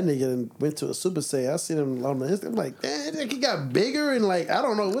he that nigga done went to a Super Saiyan. I seen him on the Instagram. I'm like, damn, he got bigger and like I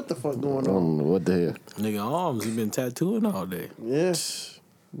don't know what the fuck going I on. don't know what the hell. Nigga arms, he been tattooing all day. Yeah.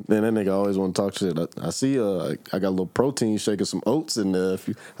 Man, that nigga always want to talk shit. I see, I got a little protein shake and some oats in there.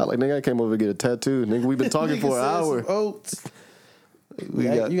 I like, nigga, I came over to get a tattoo. Nigga, we been talking Nigga for an said hour. some oats. We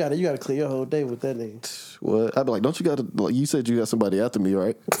Yeah, got, you gotta clear your whole day with that nigga. what? I'd be like, don't you got to, like, you said you got somebody after me,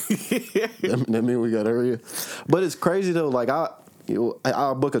 right? that mean we got to hurry up. But it's crazy, though. Like,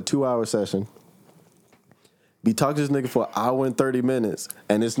 I'll book a 2-hour session. Be talking to this nigga for an hour and 30 minutes,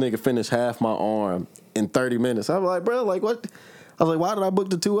 and this nigga finish half my arm in 30 minutes. I'm like, bro, like, what? I was like, why did I book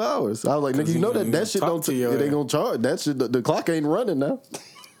the 2 hours? I was like, nigga, you know that shit don't, to your it ain't ass. gonna charge. That shit, the clock ain't running now.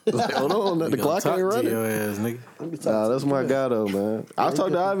 Like, hold on, the clock ain't running. Your ass, nigga. Nah, that's my guy though, man. I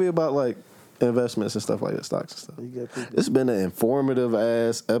talked to Ivy about like investments and stuff like that, stocks and stuff. You got people. It's been an informative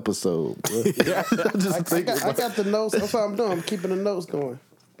ass episode. Bro. I got the notes. That's what I'm doing. I'm keeping the notes going.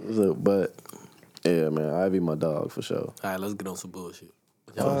 But yeah, man, Ivy my dog for sure. All right, let's get on some bullshit.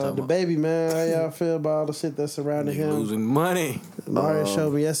 What y'all talking The about? baby, man, how y'all feel about all the shit that's surrounding Nigga him? losing money. Mario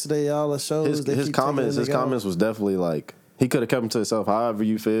showed me yesterday all the shows. His comments was definitely like he could have kept them to himself. However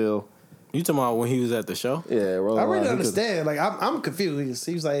you feel. You talking about when he was at the show? Yeah, bro. I really understand. Like I'm confused.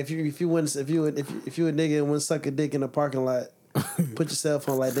 He was like, if you a nigga and wouldn't suck a dick in a parking lot, put yourself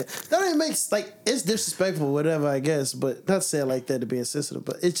on like that. That ain't makes like it's disrespectful, whatever I guess. But not said like that to be insensitive.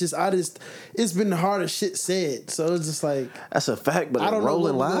 But it's just it's been the hardest shit said. So it's just like that's a fact. But I don't know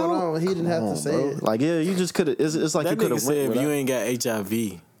rolling what was loud. going on. He didn't have to say bro. it. Like yeah, you just could have. It's like That you could nigga have said went. if without- you ain't got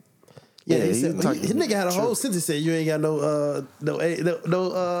HIV. Yeah, Yeah, he he said talking- his nigga had a whole sentence said you ain't got no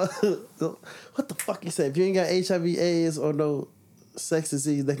what the fuck he said, if you ain't got HIV AIDS or no sex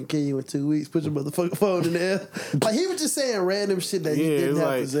disease that can kill you in 2 weeks, put your motherfucking phone in the air. Like he was just saying random shit that he Yeah, didn't it's have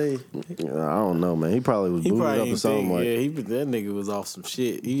like- to say. I don't know, man. He probably was He booted probably up or ain't something think, like. that nigga was off some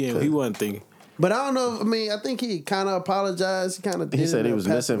shit. He wasn't thinking. But I don't know. I mean, I think he kind of apologized. He kind of He said he was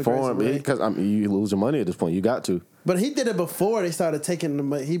misinformed because you lose your money at this point. You got to. But he did it before they started taking the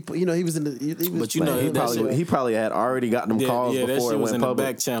money. He was in the. He was, But you know, he that probably shit- he probably had already gotten them calls that before shit it was went in public. the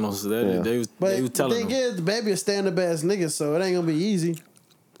back channels. That, Yeah. they was But telling the thing him. is, the baby a stand-up ass nigga, so it ain't gonna be easy.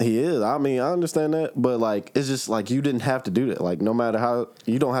 He is. I mean, I understand that, but like, it's just like you didn't have to do that. Like, no matter how,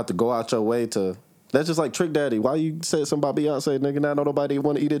 you don't have to go out your way to. That's just like Trick Daddy. Why you said something about Beyonce, nigga? Now nobody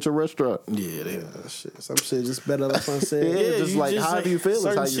want to eat at your restaurant. Yeah, they, Some shit just better left unsaid. Yeah, just like, how do you feel is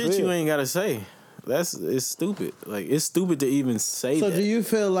Certain how you shit feel. you ain't gotta say. It's stupid. Like it's stupid to even say So that. do you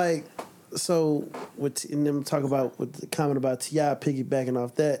feel like and them talk about with the comment about T.I. piggybacking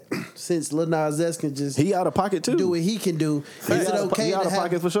off that, since Lil Nas X can just He out of pocket too. do what he can do, is He it out of- okay he out to of have,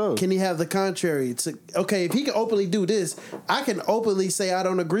 pocket for sure. Can he have the contrary? Okay, if he can openly do this, I can openly say I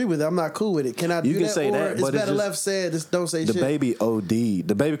don't agree with it. I'm not cool with it. Can I do You can that? say or that, it's but it's better just- left said, just don't say The shit. baby OD.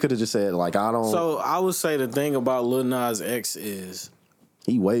 The baby could have just said like, I don't. So I would say the thing about Lil Nas X is,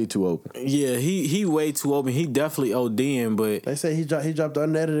 he way too open. yeah, he way too open. He definitely ODing, but They say he dropped the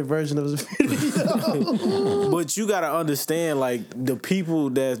unedited version of his video. but you gotta understand, like the people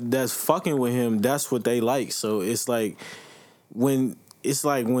that's fucking with him, that's what they like. So it's like when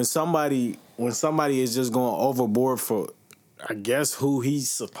somebody is just going overboard for, I guess, who he's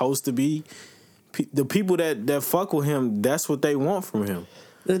supposed to be. The people that fuck with him, that's what they want from him.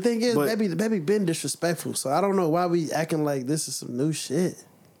 The thing is, But- the baby been disrespectful, so I don't know why we acting like this is some new shit.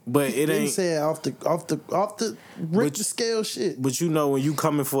 But it Didn't ain't. say off the Richter scale shit. But you know, when you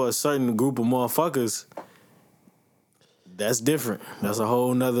coming for a certain group of motherfuckers, that's different. That's a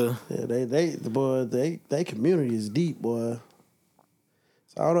whole nother. Yeah, they community is deep, boy.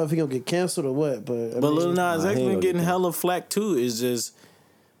 So I don't know if he gonna get canceled or what, but But Lil Nas I X ain't been gonna getting get hella flack too. It's just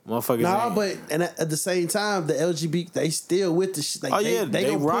motherfuckers. nah, ain't- but and at the same time, the LGBT they still with the shit. Like, Oh, yeah, they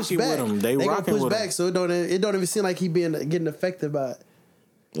gonna push rocking with back. him. They gonna rocking push with back, him. so it don't even seem like he getting affected by it.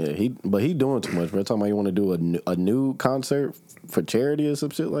 Yeah, he doing too much. We're talking about you want to do a new concert for charity or some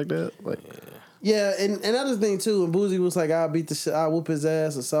shit like that. Like, Yeah, and another thing too, and Boozy was like, I'll beat the shit, I'll whoop his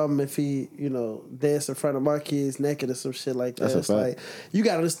ass or something if he, dance in front of my kids naked or some shit like that. That's a It's fact. like, you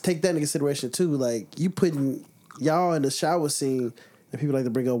gotta just take that into consideration too. Like, you putting y'all in the shower scene, and people like to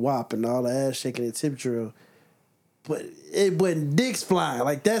bring up WAP and all the ass shaking and tip drill. But it wasn't dicks flying.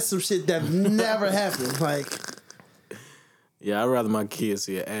 Like, that's some shit that never happened. Like, Yeah, I'd rather my kids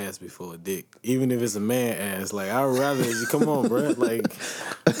see an ass before a dick, even if it's a man ass. Like I'd rather, come on, bro. Like,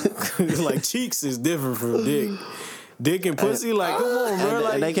 like cheeks is different from dick. dick and pussy. Like, come on, bro. And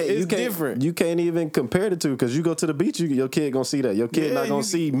Like, they can't, it's different. You can't even compare the two because you go to the beach, your kid gonna see that. Your kid not gonna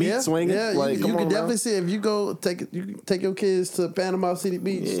see meat swinging. Yeah, like, you come can on definitely now. see if you go take your kids to Panama City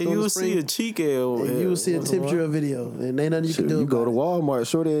Beach. Yeah, go you to will spring, see a cheek L. and you will see a Tip Drill video, and ain't nothing you can do. You go to about Walmart,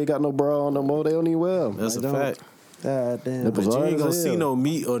 sure they ain't got no bra on no more. They don't even wear them. That's a don't. fact. it. God damn. Nipples But you hard ain't as gonna see hell. no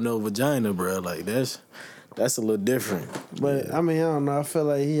meat or no vagina, bro. Like that's a little different. But I mean, I don't know. I feel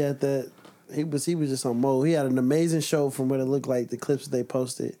like he had that. He was just on mode. He had an amazing show from what it looked like. The clips they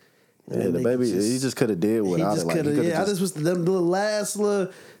posted. Yeah, the baby, he just could have did He without just it. Like, could have. I just was the last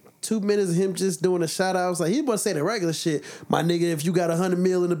little 2 minutes of him just doing a shout out. I was like, he was saying the regular shit. My nigga, if you got 100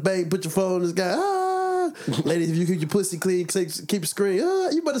 mil in the bank, put your phone in this guy. Ladies, if you keep your pussy clean, keep screaming.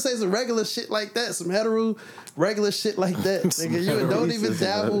 You better say some regular shit like that. Some hetero regular shit like that. Nigga, you don't even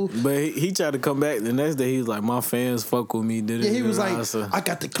dabble. But he tried to come back the next day. He was like, "My fans fuck with me." Did it? Yeah, he was like, So, I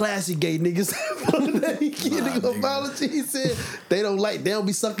got the classy gay niggas. He gave an apology. He said they don't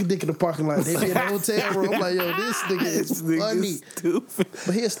be sucking dick in the parking lot. They be in the hotel room. I'm like, yo, this nigga is funny. stupid.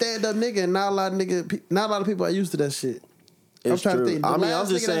 But he a stand up nigga, and not a lot of people are used to that shit. I'm It's trying true. to think. The I mean, last I'm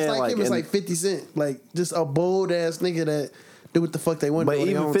just nigga that's saying, like like, him is in- like 50 Cent, like just a bold ass nigga that do what the fuck they want. But to do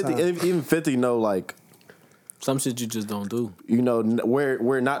even on their own 50, time. even 50 know, like, Some shit you just don't do. you know,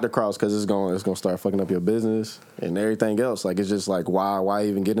 we're not the cross because it's gonna start fucking up your business and everything else. Like, it's just like, why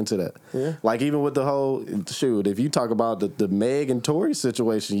even get into that? Yeah. Like, even with the whole shoot, if you talk about the Meg and Tory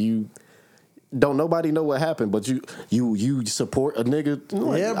situation, you don't nobody know what happened, but you support a nigga.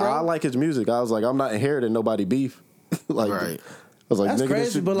 Like, Yeah, bro. I like his music. I was like, I'm not inheriting nobody beef. Like, Right. I was like, That's nigga, this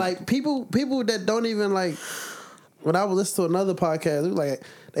crazy, shit- but like people that don't even like. When I was listening to another podcast, it was like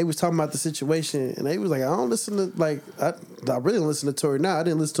they was talking about the situation, and they was like, I don't listen to like I really don't listen to Tory now. I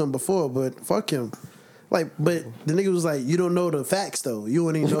didn't listen to him before, but fuck him. Like, but the nigga was like, you don't know the facts though. You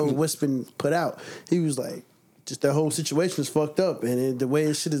don't even know what's been put out. He was like, just that whole situation is fucked up, and the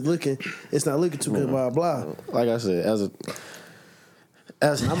way shit is looking, it's not looking too good. Blah blah. like I said, as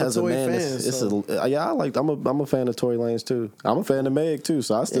I'm a a Tory man, fan, it's yeah. I'm a fan of Tory Lanez too. I'm a fan of Meg too,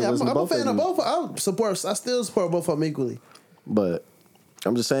 so I still Yeah, listen I'm to a both fan of of them. both. I still support both of them equally. But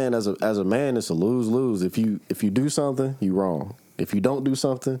I'm just saying, as a man, it's a lose. If you do something, you wrong. If you don't do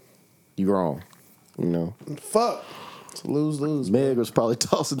something, you wrong. You know, Fuck, it's a lose. Meg was probably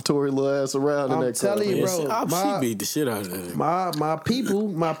tossing Tory little ass around in I'm that car. telling you, Yeah, bro. she beat the shit out of him. My people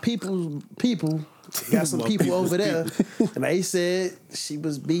got some people over there, and they said she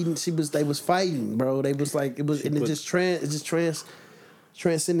was beating. They was fighting, bro. They was like it was, and it just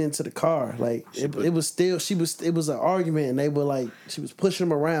transcended into the car. Like it was still it was an argument, and they were like she was pushing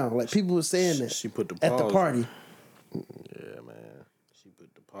him around. Like people were saying that She put the at the paws party. Yeah, man. She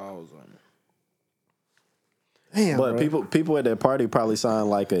put the paws on him. Damn, But bro. people at that party probably signed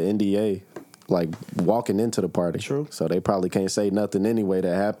like an NDA, like walking into the party. True. So they probably can't say nothing anyway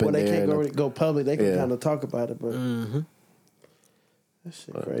that happened. Well, they there can't and go public. They can Yeah. kind of talk about it, but that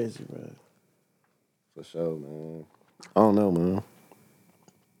shit crazy, bro. for sure, man. I don't know, man.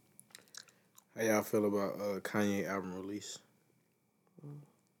 How y'all feel about Kanye album release?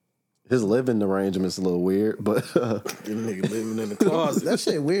 His living arrangement's a little weird, but This nigga living in the closet. That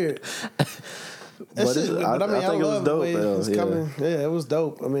shit weird. That But shit, it- but I mean, I think it was love the dope, way though, it's yeah. coming. Yeah, it was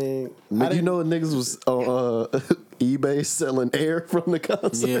dope. I mean, you know, niggas was on eBay selling air from the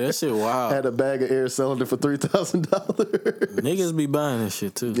concert. Yeah, that shit wild. Had a bag of air selling it for $3,000. Niggas be buying this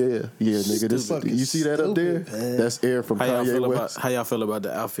shit too. Yeah, nigga. This, Stupid. you see that up there? Stupid, man. That's air from How Kanye y'all West. feel about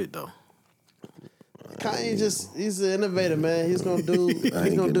the outfit though? Kanye he's an innovator, man. He's gonna do ain't what he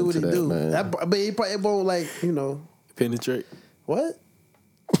getting into that, do. man. But he probably won't like Penetrate. what?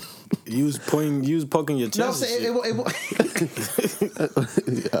 You was poking your chest. No, I'm and saying shit. it won't.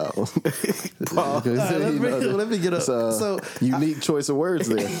 Let me get up. It's a So unique choice of words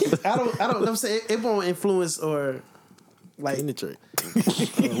there. I don't. I'm saying it won't influence or like Penetrate.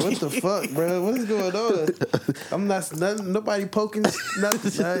 what the fuck, bro? What is going on? I'm not nobody poking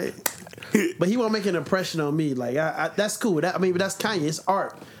nothing. Right? But he won't make an impression on me. Like that's cool. But that's Kanye. It's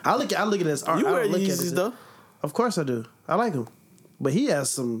art. I look at it as art. You I wear don't look at Yeezys it. though? Of course I do. I like him. But he has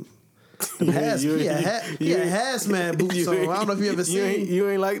some. He a hazmat boots on. I don't know if you ever seen. You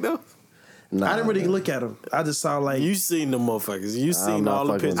ain't like though. Nah, I didn't really man. look at him. I just saw like. You seen the motherfuckers. You seen not all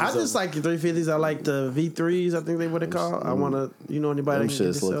the fucking- pictures. I of just them. like the 350s. I like the V3s. I think they what they call. I want to. You know anybody Them that can get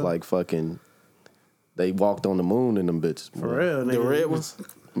shits this look up? like fucking. They walked on the moon in them bitches. For real, the nigga. red ones.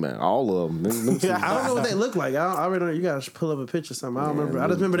 Man, all of them. Them shits- I don't know what they look like. I already know. You gotta pull up a picture or something. I don't remember. I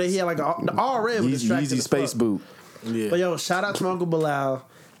just remember he had like the all red was distracted Yeezy as space fuck. boot. Yeah. But yo, shout out to my Uncle Bilal.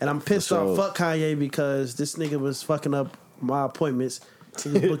 And I'm pissed For off. sure. Fuck Kanye because this nigga was fucking up my appointments. He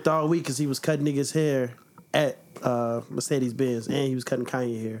was booked all week because he was cutting niggas' hair at Mercedes Benz, and he was cutting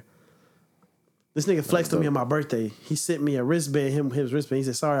Kanye hair. This nigga flexed on me on my birthday. He sent me a wristband, his wristband. He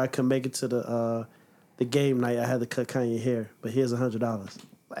said, "Sorry, I couldn't make it to the game night. I had to cut Kanye hair, but here's $100."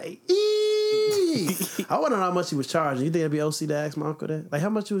 Like, I wonder how much he was charging. You think it'd be OC to ask my uncle that? Like, how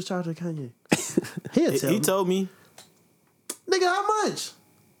much he was charging Kanye? He told me. Nigga, how much?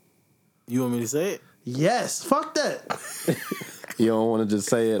 You want me to say it? Yes. Fuck that. You don't want to just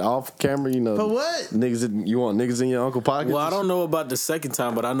say it off camera, you know? For what? Niggas, you want niggas in your uncle pocket? Well, I don't know about the second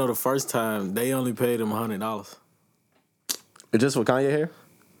time, but I know the first time they only paid him $100. It's just for Kanye hair?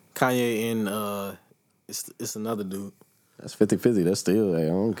 Kanye and it's another dude. That's 50-50. That's still, hey, I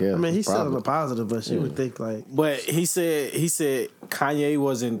don't care. I mean, he's Probably. still on the positive, but you would think like. But he said Kanye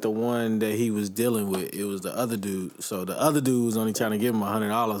wasn't the one that he was dealing with. It was the other dude. So the other dude was only trying to give him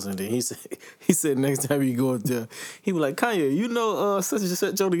 $100, and then he said next time you go up there, he was like, Kanye, you know, such and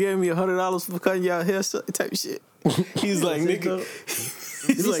such only gave me $100 for cutting y'all hair type shit. He's like, nigga.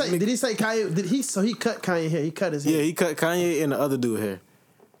 Did he say Kanye? So he cut Kanye hair. He cut his hair. Yeah, he cut Kanye and the other dude hair.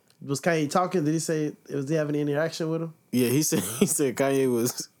 Was Kanye talking? Did he say? Was he having any interaction with him? Yeah, he said Kanye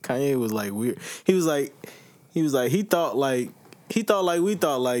was like weird. He was like he thought like we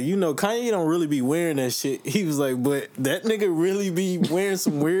thought, like, you know, Kanye don't really be wearing that shit. He was like, but that nigga really be wearing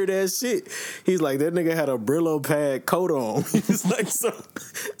some weird ass shit. He's like, that nigga had a Brillo pad coat on. He was like,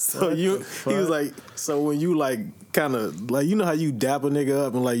 he was like, so when you like kind of like, you know how you dap a nigga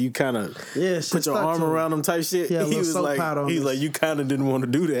up and like you kind of put your arm around him type shit. Yeah, he was like, you kind of didn't want to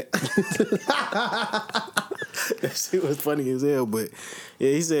do that. That shit was funny as hell, but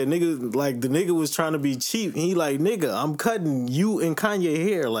yeah, he said nigga, like the nigga was trying to be cheap. And he like, nigga, I'm cutting you and Kanye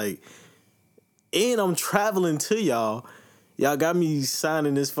hair, like, and I'm traveling to y'all. Y'all got me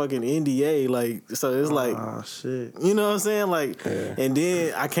signing this fucking NDA, like, so it's like, oh shit, you know what I'm saying, like, and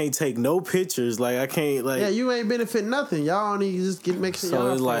then I can't take no pictures, like, I can't, like, yeah, you ain't benefit nothing. Y'all only just make sure. So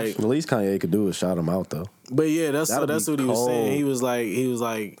y'all it's like, at least Kanye could do is shout him out though. But yeah, that's what he was saying. He was cold.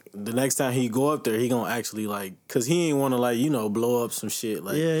 like, the next time he go up there, he gonna actually like, cause he ain't want to like, you know, blow up some shit.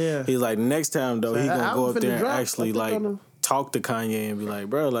 Like, yeah. He's like, next time though, he gonna go up there and actually like talk to Kanye and be like,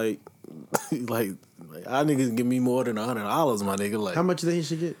 bro, like, like I niggas give me more than $100, my nigga. Like, how much do you think he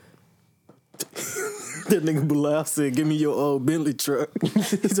should get? That nigga Bilal said, give me your old Bentley truck. He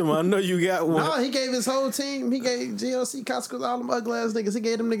said, I know you got one. No, he gave his whole team. He gave GLC, Costco, all them ugly ass niggas. He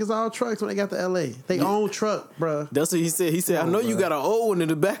gave them niggas all trucks when they got to LA. They own truck, bro. That's what he said. He said, I know you got an old one in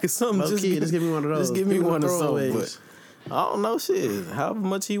the back or something. Just give me one of those. Just give me one of something. But I don't know shit. How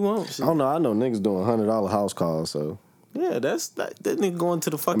much he wants. I don't know. I know niggas doing $100 house calls, so. Yeah, that nigga going to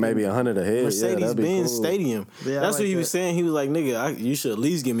the fucking maybe 100 a head. Mercedes-Benz cool. Stadium. Yeah, that's like what he was that. saying. He was like, nigga, you should at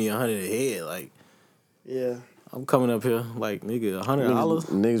least give me 100 a head. Like, yeah. I'm coming up here like, nigga, $100.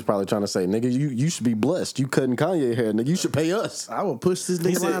 Niggas probably trying to say, nigga, you should be blessed. You cutting Kanye hair, nigga. You should pay us. I will push this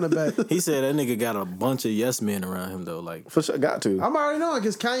nigga line back. He said that nigga got a bunch of yes men around him though. Like, For sure, got to. I'm already knowing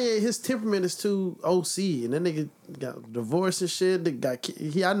because Kanye, his temperament is too OC, and that nigga got divorced and shit.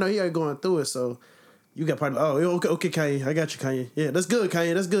 I know he ain't going through it, so you got part of. Okay, Kanye, I got you, Kanye. Yeah, that's good,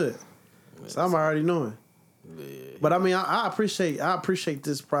 Kanye. That's good. So I'm already knowing. yeah. But I mean, I appreciate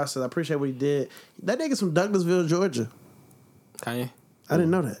this process. I appreciate what he did. That nigga's from Douglasville, Georgia. Kanye? I didn't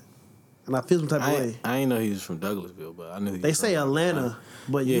know that, and I feel some type of way. I ain't know he was from Douglasville, but I knew he They was say from Atlanta,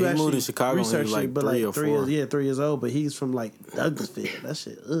 but yeah, you he actually moved to Chicago when he was research like it, but 3 or 4. 3 years old. But he's from like Douglasville. That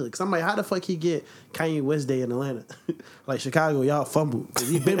shit, ugh. Cause I'm like, how the fuck he get Kanye West Day in Atlanta? Like Chicago, y'all fumbled. Cause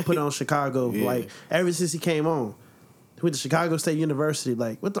he been put on Chicago Yeah. like ever since he came on. He went to Chicago State University.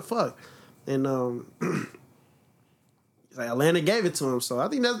 Like what the fuck? And like Atlanta gave it to him. So I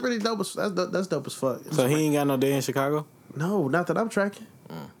think that's pretty dope. That's dope as fuck. So he ain't got no day in Chicago? No, not that I'm tracking.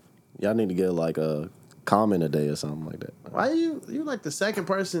 Y'all need to get like a comment a day or something like that. Why you like the second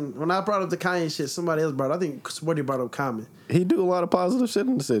person? When I brought up the Kanye shit, somebody else brought it. I think Sporty brought up Common. He do a lot of positive shit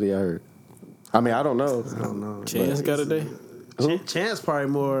in the city, I heard. I mean, I don't know. I don't know. Chance got a day? Chance probably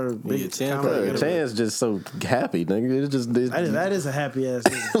more big. Yeah, Chance Common. probably got a Chance just so happy, nigga. It's just That is a happy ass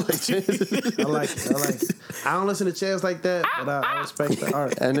nigga. I like it. I don't listen to Chance like that, but I respect the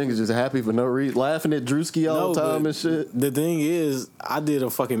art. that nigga just happy for no reason, laughing at Drewski all the time but and shit. The thing is, I did a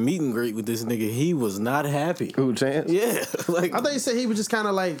fucking meet and greet with this nigga. He was not happy. Who, Chance? Yeah. Like, I thought you said he was just kind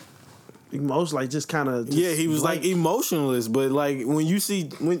of like emotional, like just kind of. yeah, he was like emotionless, but like when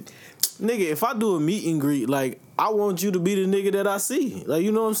nigga, if I do a meet and greet, like I want you to be the nigga that I see. Like,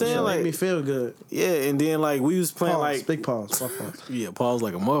 you know what I'm saying? It Like, made me feel good. yeah, and then like we was playing Pause, like big pause. My fault. yeah, Paul's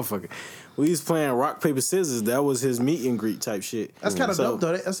like a motherfucker. We was playing rock paper scissors. That was his meet and greet type shit. That's kind of So, dope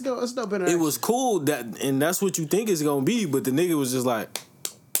though. That's dope interaction. It was cool and that's what you think it's gonna be, but the nigga was just like,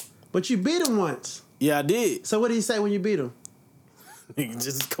 but you beat him once. Yeah, I did. So what did he say when you beat him? Nigga,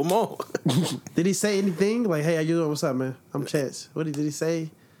 just come on. Did he say anything like, "Hey, how you doing? What's up, man? I'm Chance." Did he say?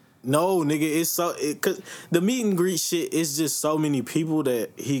 No, nigga, it's cause the meet and greet shit is just so many people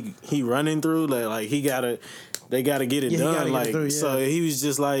that he running through that like they gotta get it done. Like, so he was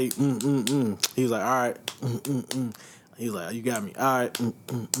just like, He was like, all right, He was like, you got me. All right.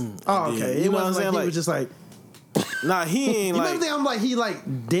 Oh, okay. It wasn't like he was just like. Nah, he ain't you like. You know, I'm like he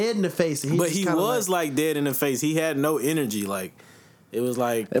like dead in the face. And but he was like dead in the face. He had no energy. Like it was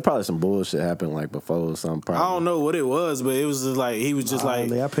like there probably some bullshit happened like before or something. Probably. I don't know what it was, but it was just like he was just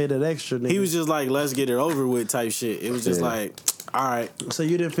like I paid that extra. Nigga. He was just like let's get it over with type shit. It was just like all right. So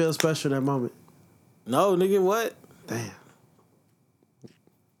you didn't feel special in that moment? No, nigga, what? Damn.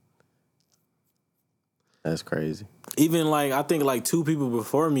 That's crazy. Even like I think like 2 people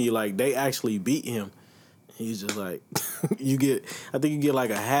before me, like they actually beat him. He's just like I think you get like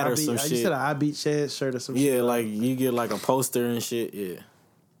a hat or some shit. You said I beat Chad shirt or some shit. Yeah, like you get like a poster and shit. Yeah.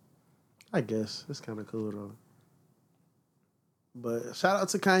 I guess it's kind of cool though. But shout out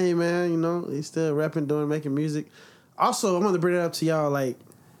to Kanye, man. You know he's still rapping, making music. Also, I'm gonna bring it up to y'all. Like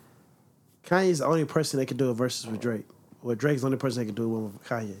Kanye's the only person that can do a versus with Drake. Well, Drake's the only person that can do one with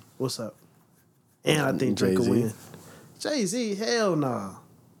Kanye. What's up? And I think Drake will win. Jay-Z, hell nah.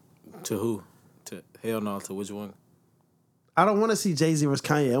 To who? To hell no. To which one? I don't want to see Jay-Z versus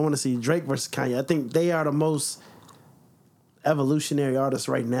Kanye. I want to see Drake versus Kanye. I think they are the most evolutionary artists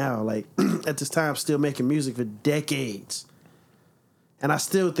right now. Like at this time, still making music for decades. And I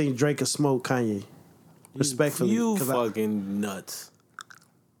still think Drake could smoke Kanye. Respectfully, you fucking nuts.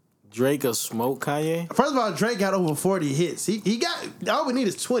 Drake will smoke Kanye? First of all, Drake got over 40 hits. He got, all we need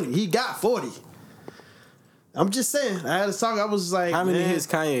is 20. He got 40. I'm just saying. I had a song, I was like, how many hits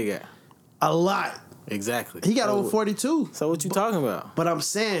Kanye got? A lot. Exactly. He got over 42. So what you talking about? But I'm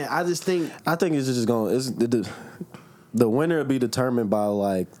saying, I think it's just going, the winner will be determined by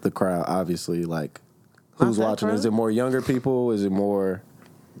like the crowd, obviously. Like who's watching? Is it more younger people? Is it more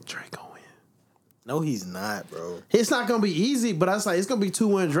Drake gonna win? No, he's not, bro. It's not gonna be easy, but I was like, it's gonna be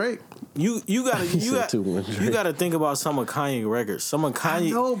 2-1 Drake. You gotta think about some of Kanye records. Some of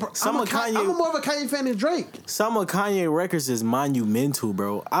Kanye. No, bro. I'm more of a Kanye fan than Drake. Some of Kanye records is monumental,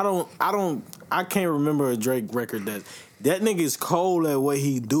 bro. I can't remember a Drake record that nigga is cold at what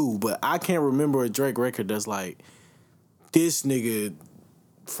he do, but I can't remember a Drake record that's like this nigga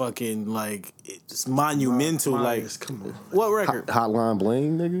fucking like it's monumental. Myers, like come on. What record? Hotline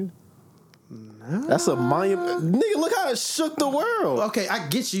Bling, nigga. No. That's a monument, nigga. Look how it shook the world. Okay, I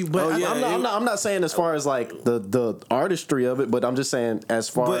get you, but I'm not saying as far as like the artistry of it, but I'm just saying as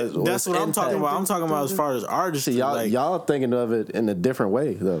far as that's what I'm talking about. I'm talking about as far as artistry. Y'all thinking of it in a different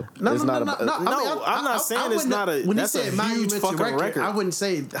way though. I'm not saying it's not a. When that's he said a huge fucking record, I wouldn't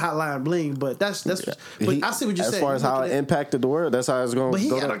say Hotline Bling, but that's. But I see what you said. As far as how it impacted the world, that's how it's going. But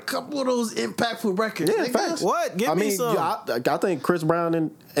he got a couple of those impactful records. Yeah, facts. What? Give me some. I think Chris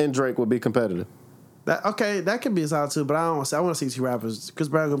Brown and Drake would be competitive. That could be solid too, but I want to see 2 rappers. Chris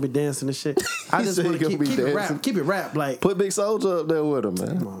Brown gonna be dancing and shit. I just want to keep it rap. Like put Big Soulja up there with him,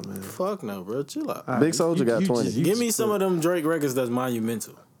 man. Come on, man. Fuck no, bro. Chill out. Right, Big Soulja got 20. Give me some of them Drake records that's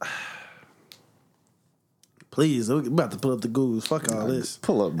monumental. Please, we're about to pull up the Googles. Fuck all this.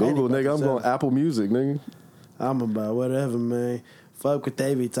 Pull up Google, nigga. I'm going Apple Music, nigga. I'm about whatever, man. Fuck what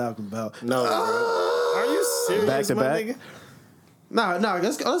they be talking about. No, bro. Are you serious, back to back? Nigga? No,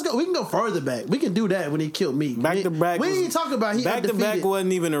 let's go. We can go further back. We can do that when he killed me. Back to back. We ain't talking about he Back to back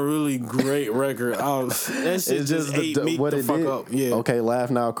wasn't even a really great record. That shit just ate me the fuck up. Yeah. Okay, laugh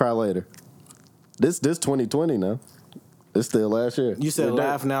now, cry later. This 2020 now. It's still last year. You said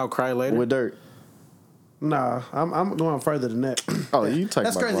laugh now, cry later with Dirt. Nah, I'm going further than that. Oh, you talking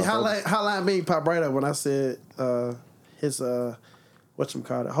That's crazy. Hotline Bling popped right up when I said his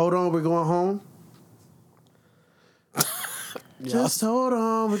whatchamacallit. Hold on, we're going home. Just hold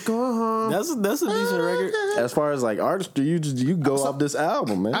on, we're going home. That's a decent record. As far as like artistry, you go off this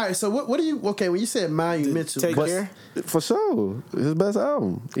album, man. All right, so what do you? Okay, when you said monumental, Take Care, for sure, his best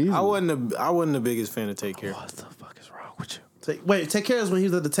album. Easy. I wasn't the biggest fan of Take Care. What the fuck is wrong with you? Take Care is when he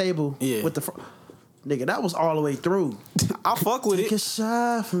was at the table. Yeah. With the nigga, that was all the way through. I fuck with Take it. a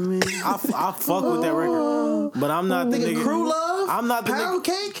shot for me. I fuck with that record, but I'm not the nigga. Crew Love. I'm not the Pound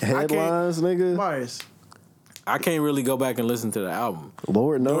nigga. Cake. Headlines, nigga. Mars. I can't really go back and listen to the album.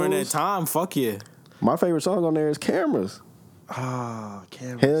 Lord knows. During that time, fuck yeah. My favorite song on there is Cameras. Ah,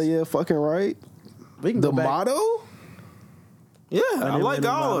 Cameras. Hell yeah, fucking right. We can The go back. Motto? Yeah, I like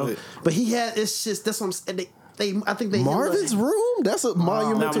all of it. But he had, it's just, that's what I'm saying. I think they Marvin's Room? That's a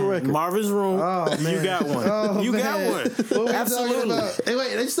monumental record. Marvin's Room. Oh, man. You got one. Oh, you man. got one. What we talking Absolutely. about? Hey,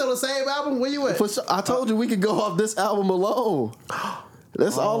 wait, they still the same album? Where you at? For sure, I told you we could go off this album alone.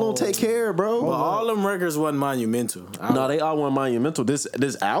 That's all on Take Care, bro. But all them records wasn't monumental. No, they all were monumental. This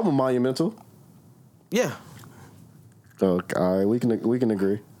album monumental. Yeah. So, all right, we can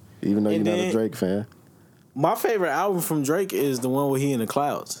agree. Even though And you're not a then- Drake fan. My favorite album from Drake is the one with He in the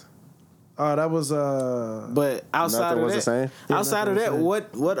Clouds. Oh, that was But outside Nothing of was that, the same? Yeah, outside Nothing of that, was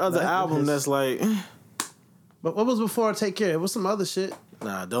the what other That album was- that's like, But what was before Take Care? It was some other shit.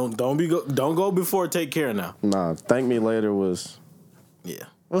 nah, don't go before Take Care now. Nah, Thank Me Later was Yeah,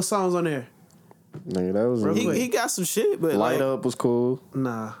 What songs on there? nigga, that was he got some shit, but Light like, Up was cool.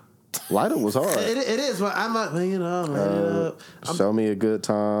 Nah. Light Up was hard. It is, but I'm not light it up. Show Me a Good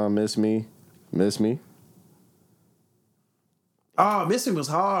Time, Miss Me. Oh, Missing was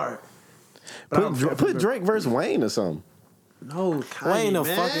hard. But Put Drake versus Wayne or something. No, Kanye, Wayne to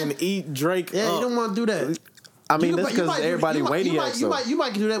man. fucking eat Drake. Yeah, up. you don't want to do that. I mean, You that's might- you because might do- everybody you might- Wayniacs. you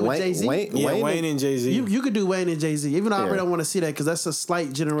might do that with Jay-Z. Wayne and Jay Z. You could do Wayne and Jay Z. Even though I really Yeah. don't want to see that because that's a slight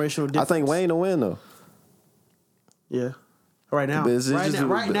generational difference. I think Wayne will win though. Yeah. Right now. But it's Right just-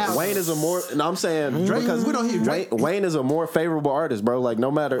 now. Wayne is a more. No, I'm saying Drake, because we don't hear Drake. Wayne is a more favorable artist, bro. Like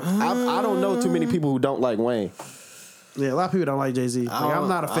no matter, I don't know too many people who don't like Wayne. Yeah, a lot of people don't like Jay Z. Like, I'm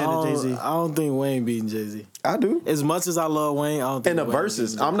not a fan of Jay Z. I don't think Wayne beating Jay Z. I do. As much as I love Wayne, I don't think In the Wayne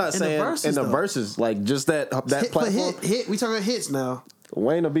verses, beating I'm not In the saying verses, in the though. verses, like just that Hit, platform. we talking about hits now.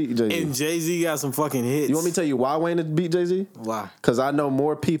 Wayne will beat Jay And Z. Jay Z got some fucking hits. You want me to tell you why Wayne would beat Jay Z? Why? Because I know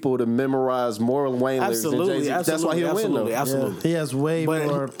more people to memorize more Wayne lyrics than Jay Absolutely, Z. That's why he'll win though. absolutely, absolutely. Yeah, he has way But-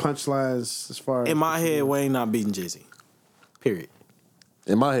 more punchlines as far as In my head, Wayne not beating Jay Z. Period.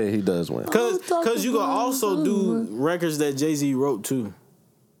 In my head, he does win. Cause you can also do records that Jay Z wrote too.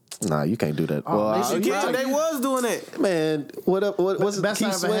 Nah, you can't do that. yes, you can. They was doing it. Man, what up? What's the Best I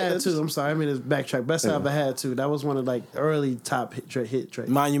Keith ever Sweat? had too. I'm sorry, I mean it's backtrack. Best I ever had too. That was one of like early top hit Drake.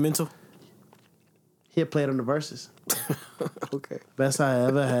 Monumental. He had played on the verses. Okay. Best I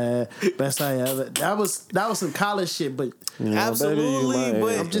ever had. Best I ever. That was some college shit, but Absolutely, baby, you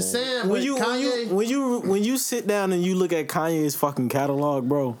but might. I'm just saying. when but you Kanye, when you sit down and you look at Kanye's fucking catalog,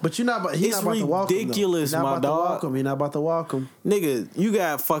 bro, but you're not. He's It's not about to walk him. ridiculous, You're not my about dog. to walk him. You're not about to walk him. nigga, you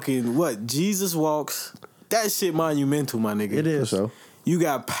got fucking what? Jesus Walks. That shit monumental, my nigga. It is. So You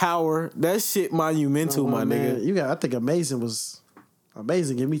got Power. That shit monumental, my Man, nigga. you got. I think Amazing was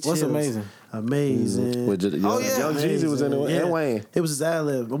amazing. Give me chills. What's Amazing? Amazing. with Young Jeezy was in it, Amazing. and Wayne. It was his ad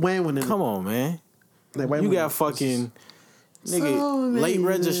lib. Wayne went in. Come on, man. Like, Wayne You went got in. fucking So nigga late amazing.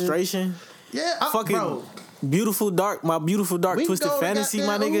 registration. Yeah, Fucking bro. beautiful dark, my beautiful dark We twisted go fantasy,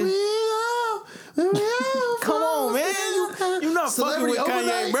 my goddamn- nigga. Come on, man. You not fucking with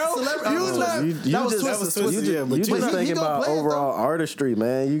Kanye, bro. You not. You That was just Twisted. Yeah, but you you just he thinking gonna about play it, overall artistry,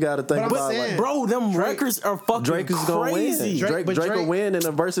 man. You got to think But I'm about saying- like Bro, them records are fucking Drake is gonna crazy. win. Drake will win in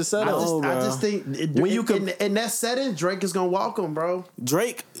a versus setup. I bro. just think When you in that setting, Drake is gonna walk him, bro.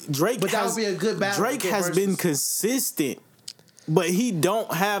 Drake But that has would be a good battle Drake to get has versus. been consistent, but he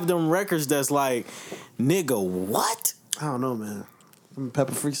don't have them records that's like, nigga, what? I don't know, man.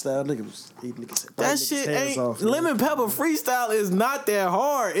 Pepper freestyle nigga was eating niggas. That shit ain't Lemon Pepper freestyle is not that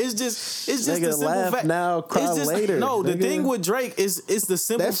hard. It's just Nigga, the simple laugh fact. now, cry it's just, later, No, the nigga. thing with Drake is it's the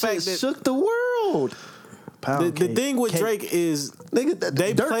simple That fact shit that shook the world. the thing with Drake is Nigga,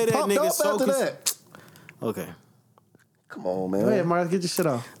 they Dirk play that popped nigga up so after cons- that. okay. Come on, Go ahead, man. Mark. Get your shit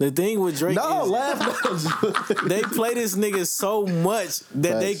off. The thing with Drake No, is laugh. they play this nigga so much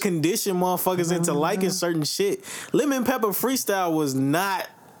that they Facts. condition motherfuckers into liking certain shit. Lemon Pepper freestyle was not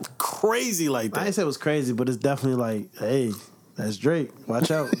crazy like I that. ain't say it was crazy, but it's definitely like, hey, that's Drake.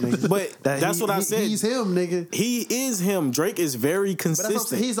 Watch out, nigga. But that's what I said. He's him, nigga. He is him. Drake is very But that's what I'm saying.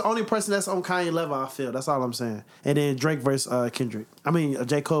 consistent. He's the only person that's on Kanye level, I feel. That's all I'm saying. And then Drake versus Kendrick. I mean,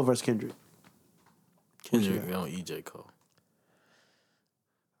 J. Cole versus Kendrick. Kendrick don't eat J. Cole.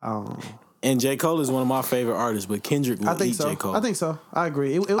 I don't know. And J. Cole is one of my favorite artists, but Kendrick will I think eat so. J. Cole. I think so. I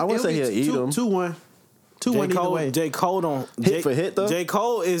agree. I wouldn't say he'll eat him. 2-1. 2-1 J. either Cole, way. J. Cole don't Hit for hit, though? J.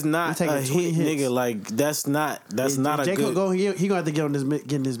 Cole is not He taking a 20 hit hits. nigga. Like that's not a J. Cole good. go, he gonna have to get on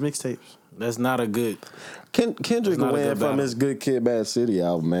getting his mixtapes. That's not a good. Kendrick not a win good from battle. his Good Kid, Bad City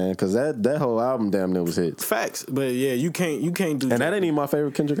album, man, because that whole album damn near was hits. Facts, but yeah, you can't do. And that ain't even my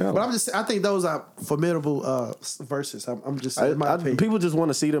favorite Kendrick album. But I think those are formidable verses. I'm just saying, in my opinion. People just want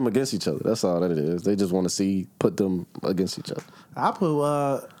to see them against each other. That's all that it is. They just want to put them against each other. I put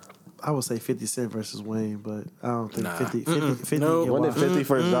I would say 50 Cent versus Wayne, but I don't think Nah. 50 No. get Wasn't it washed. 50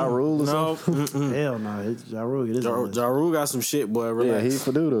 for Ja Rule or No, something? Hell no, Ja Rule get his Ja list. Rule got some shit, boy. Yeah, Relax. he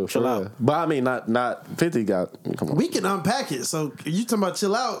for doodle. Chill out. But I mean, not 50 got. Come on. We can unpack it. So you talking about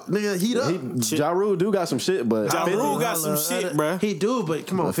chill out, nigga? Heat up. Ja Rule do got some shit, but Ja 50, Rule got some shit, bruh. He do, but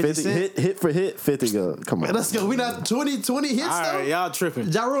come on, 50 Cent. hit for hit, 50 go. Come on. Let's go. We not 20 hits All though. right, y'all tripping.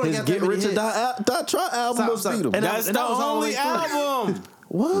 Ja Rule ain't His got that Get many Rich or hits. Die Try album must Stop. beat him. And That's that the was all the only way through. album.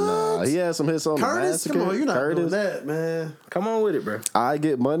 What? Nah, he had some hits on Curtis? the Come on, you're not Curtis. doing that, man. Come on with it, bro. I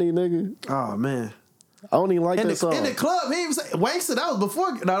Get Money, nigga. Oh man. I don't even like In that song. the club, he even say Wankster. That was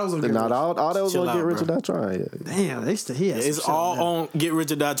before. No, that was on. Nah, all that was Chill on Get out, Rich or bro. Die Trying. Yeah. Damn, they still he has It's some shit all there. on Get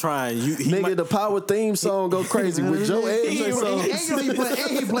Rich or Die Trying. Nigga, the Power theme song go crazy with Joe Edgerton song. And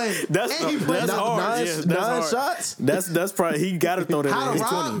he playing. That's and he playing. that's hard. Nine, Yeah, that's nine hard. shots. That's probably he got to throw that How in to his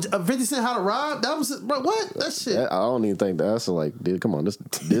rob? 20. 50 Cent How to Rob? That was bro. What? That shit. I don't even think that's like, dude, come on, this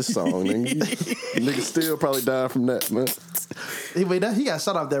song, nigga. Nigga still probably dying from that, man. He got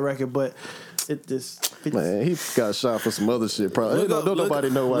shot off that record, but it just. 50 Man, he got shot for some other shit. Probably don't nobody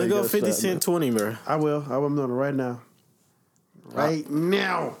know why he Look got up 50 shot, Cent 20, bro. I will. I'm doing it right now. Right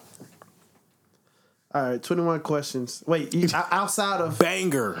now. All right, 21 questions. Wait, outside of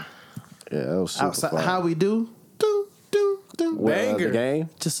Banger. man. Yeah, that was super outside fire. how we do? What, Banger. the game?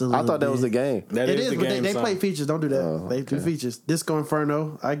 Just a I little thought that was bit. the game. That It is is, the but game they song. play features. Don't do that. Oh, They do okay. features. Disco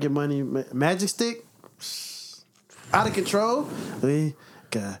Inferno. I Get Money. Magic Stick. Out of Control. We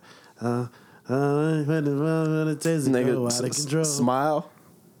got. Nigga, out of control. Smile.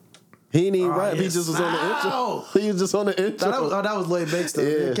 He ain't even rap. He yeah, just was on the Smile. intro. He was just on the intro. That was Lloyd Banks though.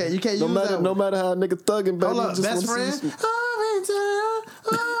 Yeah. You can't no use matter, that No one. matter how a nigga thugging, baby. Hold you up, just best wanna see friend. some-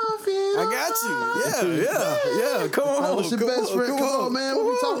 I got you. Yeah. Come on. What's your best friend? Come on, man. What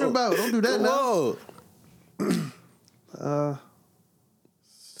we talking about? Don't do that now.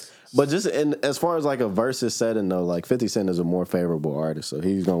 But just as far as like a versus setting though, like 50 Cent is a more favorable artist, so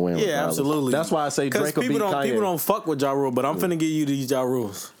he's gonna win. Yeah, regardless. absolutely. That's why I say Drake will beat Kanye. People don't fuck with Ja Rule, but I'm finna give you these Ja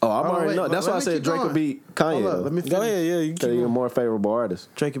Rules. Oh, I'm Oh, already wait, know. That's let why I me said keep Drake will going. beat Kanye. Hold up, though. let me Go finish. ahead, yeah. You Because keep he's a more favorable artist.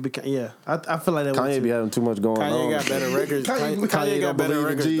 Drake could be. Yeah, I feel like that. Kanye be having too much going on. Kanye got better records. Kanye Kanye got don't better believe in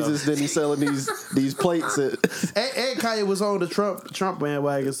records. Jesus, then he's selling these plates. At, And Kanye was on the Trump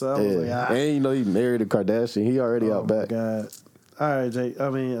bandwagon, so I was like, yeah. And you know he married a Kardashian. He already oh out my back. god. All right, Jake. I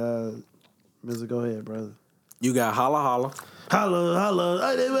mean, Mr. Go ahead, brother. You got Holla Holla. Holla,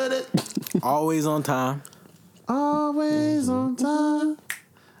 I did with it. Always on Time. Always on time.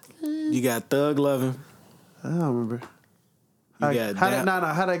 You got Thug Lovin'. I don't remember. You got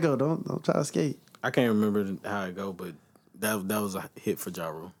How'd that go? Don't try to skate. I can't remember how it go, but that was a hit for Ja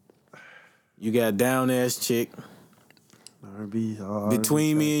Rule. You got Down Ass Chick. R&B.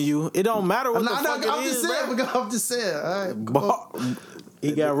 Between Me and You. It don't matter what the fuck I'm it is, just saying. bro. I'm just saying. All right, go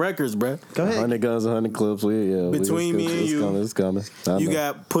He got records, bro. ahead. 100 guns, 100 clips. Between me and you. It's coming. I You know.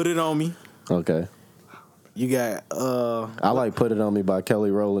 got Put It On Me. Okay. You got I like Put It On Me by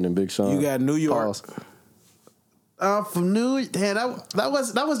Kelly Rowland and Big Sean. You got New York. Pause. From New. Damn, that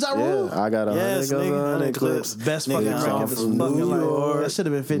was Ja Rule. Yeah, I got 100 Yes, guns, nigga, 100 clips. Best Nigga, fucking I'm record of his from fucking New life. York. That should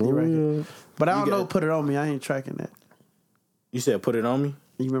have been 50 New record. York. But I don't You know. got- Put It On Me. I ain't tracking that. You said Put It On Me.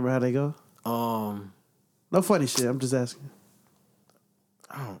 You remember how they go? No funny shit. I'm just asking.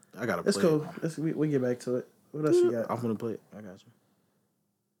 I gotta It's play cool. We get back to it. What else you got? I'm gonna play it. I got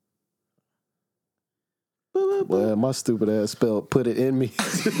you. Well, my stupid ass spelled Put It In Me.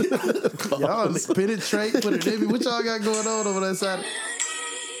 Y'all penetrate, put it in me. What y'all got going on over that side?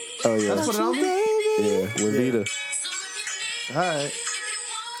 Oh, yeah. That's Put It On Me? Yeah, with Vita. All right.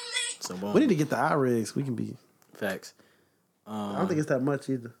 So boom. We need to get the iRigs. We can be. Facts. I don't think it's that much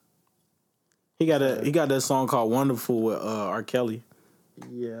either. He got that song called Wonderful with R. Kelly.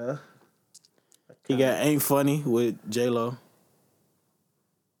 Yeah. He got Ain't Funny with J Lo.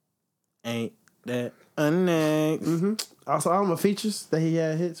 Ain't that a name? Also, all my features that he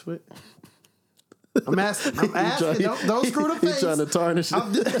had hits with. I'm asking. Don't screw the face. He trying to tarnish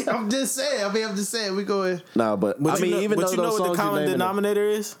it. I'm just saying. I'm just saying. We going. Nah, but But I mean, even though you know those what the songs you common naming denominator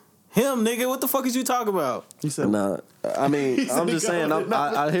is? Him, nigga. What the fuck is you talking about? You said. Nah, I mean, I'm just he saying. going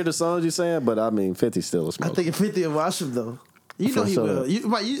I hear the songs you're saying, but I mean, 50 still a I smoke. think if 50 will watch him though. You know For he sure.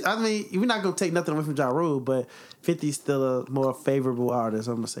 will. I mean, we're not gonna take nothing away from Ja Rule, but 50's still a more favorable artist.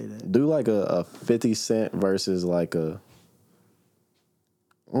 I'm gonna say that. Do like a 50 Cent versus like a.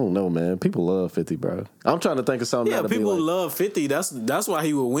 I don't know, man. People love 50, bro. I'm trying to think of something Yeah, that'll be people like, love 50. That's why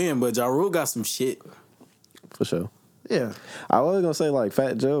he would win. But Ja Rule got some shit. for sure. Yeah. I was gonna say like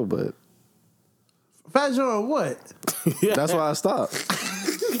Fat Joe, but Fat Joe or what? that's why I stopped.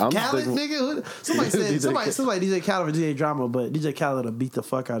 I'm Khaled, thinking- nigga. Somebody said somebody DJ Khaled or DJ Drama, but DJ Khaled will beat the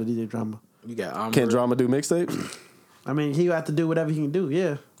fuck out of DJ Drama. You got Ombre. Can Drama do mixtapes? I mean, he have to do whatever he can do.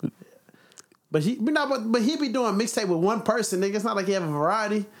 Yeah. But he be doing mixtape with one person, nigga. It's not like he have a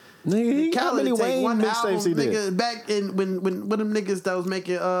variety. Nigga, how many Khaled take Wayne one album, mixtapes he did? nigga. Back in when them niggas that was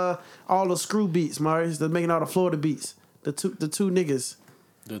making all the screw beats, Marius, that making all the Florida beats. The two niggas.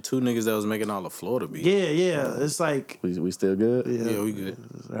 The two niggas that was making all the Florida beats. Yeah. It's like We still good? Yeah, we good.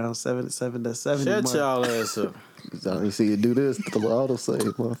 around 7 to 70. Shut mark. y'all ass up. You see you do this, the auto save,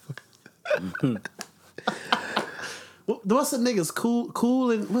 motherfucker. What's the niggas?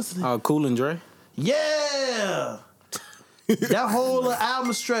 Cool and what's the Cool and Dre. Yeah. That whole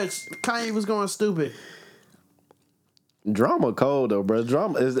album stretch, Kanye was going stupid. Drama cold though, bro.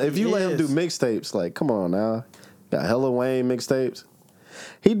 Drama is if you let him do mixtapes, like, come on now. Got hella Wayne mixtapes.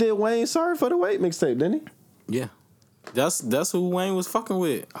 He did Wayne Sorry for the Wait mixtape, didn't he? Yeah. That's who Wayne was fucking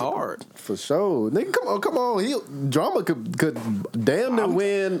with hard. For sure. Nigga, come on. Drama could damn near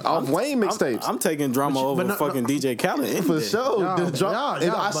win off Wayne mixtapes. I'm taking Drama over fucking DJ Khaled. any For day. sure.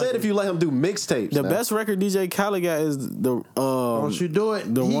 I said if you let him do mixtapes. The best record DJ Khaled got is the Don't you do it?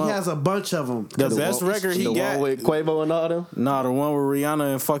 He has a bunch of them. The best record he the got. one with Quavo and all them. Nah, the one with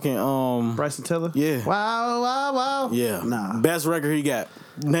Rihanna and fucking Bryson Tiller? Yeah. Wow. Yeah. Nah. Best record he got.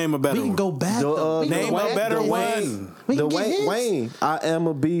 Name a better We can one. go back, though. We can Name go a back better to one. We The can get hits. Wayne. I am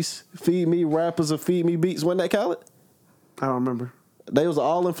a beast. Feed me rappers or feed me beats. Wasn't that Khaled? I don't remember. They was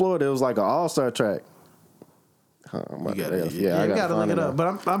all in Florida. It was like an all-star track. You gotta- I Yeah, we gotta look find it up.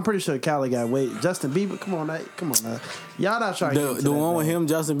 But I'm pretty sure Khaled got weight. Justin Bieber, come on now. Y'all not trying to get into The that, one with bro. him,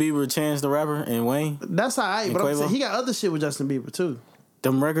 Justin Bieber, Chance the Rapper, and Wayne. That's all right, And but I'm Quavo? saying he got other shit with Justin Bieber too.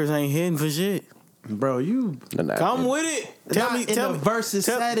 Them records ain't hitting for shit. Bro, you Come with it. Not in the versus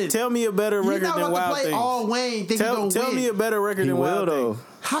setting. Tell me a better you record not than about to Wild play Thing. all Wayne. Think Tell he gonna me a win. better record He than will Wild though. Thing.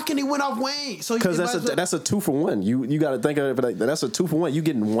 How can he win off Wayne? So Because that's a 2-for-1. You got to think of it like that. That's a 2-for-1. You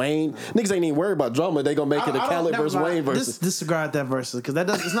getting Wayne. Niggas ain't even worried about drama. They gonna make it a Khaled versus Wayne versus. Disregard that versus because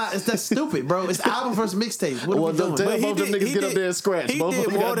that's stupid, bro. It's album versus mixtape. What are we doing? Tell But he both them did- niggas he get up did- there and scratch. he Both did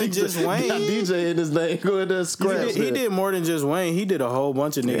of them more got than DJ, just Wayne. Got DJ in his name. Go ahead and scratch. He did more than just Wayne. He did a whole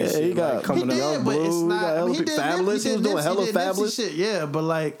bunch of niggas. Yeah, shit, he got- like, coming He up. did, but it's Blue, not. got hella He did Fabulous. He was doing hella Nipsey Fabulous. shit. Yeah, but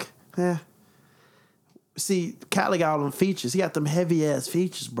like, see, Khaled got all them features. He got them heavy ass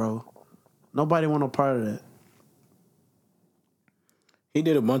features, bro. Nobody want no part of that. He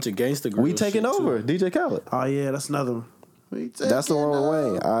did a bunch of gangster girl We taking shit, over. too. DJ Khaled. Oh yeah, that's another one. That's the one with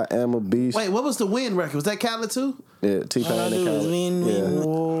Wayne. I am a beast. Wait, what was the Win record? Was that Khaled too? Yeah, T-Pain All I and do is Khaled. win, win, Yeah.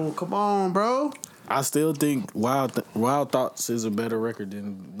 Oh, come on, bro. I still think Wild Thoughts is a better record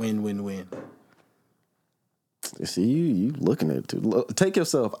than Win. See, you looking at it too. Look, take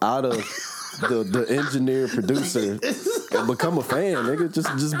yourself out of the engineer producer and become a fan, nigga.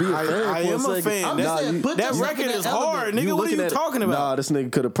 Just be a fan. I for am a second. fan. I'm That- just saying, put that yourself record in that is hard, element. nigga. What are looking you at it- talking about? Nah, this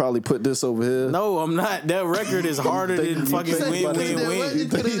nigga could have probably put this over here. No, I'm not. That record is harder Think- than you fucking think Win. about it. You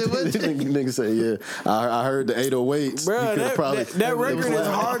could have did what? Nigga say, yeah. I heard the 808s. Bro, You coulda that record is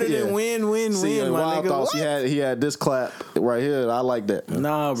harder than Win, See, in my Wild nigga. Thoughts, What? he had this clap right here. I like that.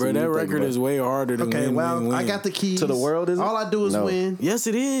 Nah, bro, See, that you think record about is it. way harder than Okay, Win. well, I got the keys To the world, is it? All I do is No. win, Yes,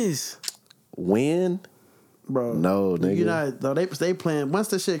 it is. Win. bro. No, nigga. You know, though they playing once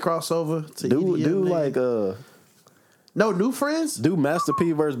this shit cross over to Do EDM, like no new friends, do Master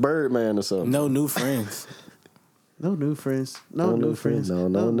P versus Birdman or something. No new friends. no new friends, no No new new friends. friends, No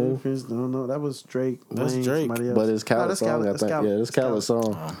new new. friends, no. That was Drake. That's Wayne, Drake. somebody else. But it's Khaled that's song, Khaled, I that's think. Khaled, Yeah, it's that's Khaled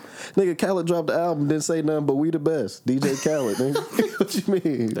song. Nigga, Khaled dropped the album, didn't say nothing but we the best. DJ Khaled, nigga. What you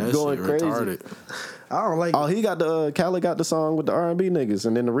mean? That Going shit crazy. retarded. I don't like Oh, he got the Khaled got the song with the R&B niggas,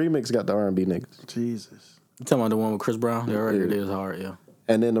 and then the remix got the R&B niggas, Jesus. You talking about the one with Chris Brown? That record is hard, yeah.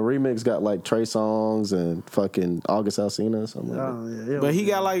 and then the remix got like Trey Songz and fucking August Alsina or something. Like that. Oh, yeah, But he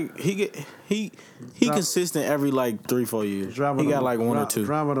got like he consistent every like 3-4 years. Drama He got don't- like one or Dra- two.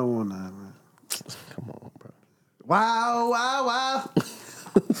 Drama don't want that, man. Come on, bro. Wow.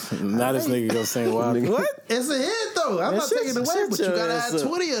 Now this nigga gonna sing wild. What? It's a hit though. I'm not shut- taking it away, shut but you your gotta ass have up.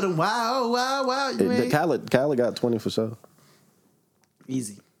 20 of them. Wow. You The ain't Khaled got 20 for sure.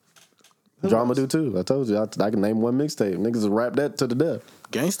 easy. Drama do too. I told you I can name one mixtape. Niggas will rap that to the death.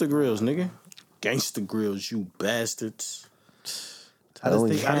 Gangsta Grills, nigga. Gangsta Grills, you bastards. I just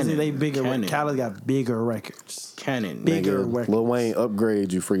think they bigger. Cannon. Khaled got bigger records. Cannon. Bigger Nigga, records. Lil Wayne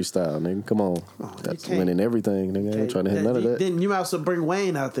upgrade you freestyle, nigga. Come on. That's can't- winning everything, nigga. I ain't trying to hit none of that. Then you might also bring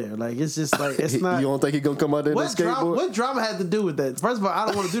Wayne out there. Like it's just like it's not. You don't think he gonna come out there in a skateboard? What drama had to do with that? First of all, I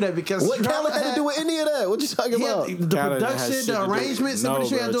don't want to do that because What drama Khaled had to do with any of that? What you talking he had about? the Khaled has production, shit to the do- arrangements. No, Somebody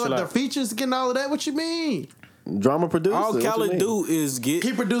should bro, have doing chill the out. features, getting all of that. What you mean? Drama producer. All what you Khaled mean? do is get.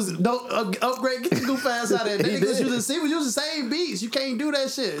 He produced. Don't upgrade. Get your goof ass out of there. That He nigga was did. using. He was using the same beats. You can't do that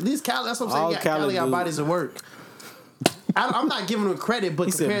shit. These Khaled. That's what I'm saying. All Khaled Khaled got do- bodies of work. I'm not giving him credit, but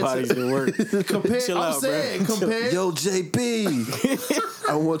He said compared bodies to at work. compared, Chill I'm out, saying bro. compared. Yo, JB,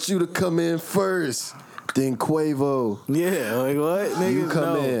 I want you to come in first. Then Quavo, Yeah, like what? Nigga, you come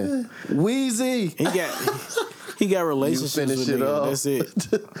no. in. Wheezy. He got relationships finish with it niggas. off. That's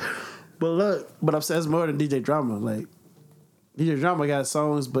it. But look, but I'm saying it's more than DJ Drama. Like DJ Drama got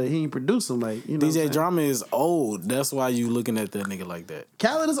songs, but he ain't produce them. Like you know, what I'm DJ saying? Drama is old. That's why you looking at that nigga like that.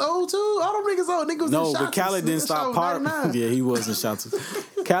 Khaled is old too. All them niggas old. Niggas was No, in but Shots. Khaled didn't That stop shit was popping. 99. Yeah, he was in shots.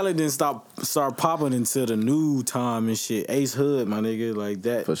 Khaled didn't start popping until the new time and shit. Ace Hood, my nigga, like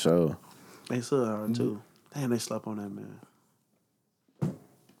that. For sure. They still hard too. Damn, they slept on that man.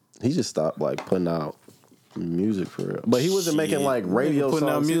 He just stopped like putting out music for real. But he wasn't making Shit. like radio Nigga putting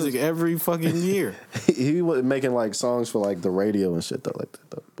songs. out He was- music every fucking year. He wasn't making like songs for like the radio and shit though, like that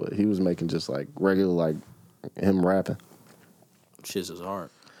though. But he was making just like regular like him rapping Shit's is hard.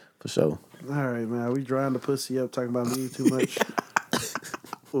 for sure. All right, man. We drying the pussy up talking about me too much.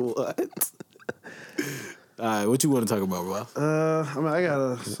 What? All right, what you want to talk about, bro? I mean, I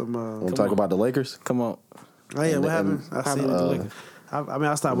got some. Want to talk about the Lakers? Come on. Oh yeah, And- what happened? and- I seen it. I mean,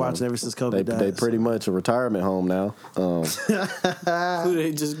 I stopped watching ever since COVID died. They pretty much a retirement home now. Who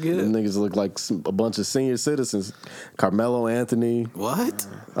they just get? Them niggas look like a bunch of senior citizens. Carmelo Anthony, What?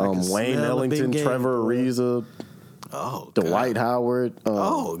 Wayne smell the Ellington, big game, Trevor boy. Ariza, Oh, Dwight Howard.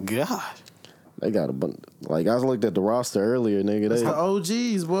 Oh God. They got a bunch. Like I looked at the roster earlier, nigga. It's They, the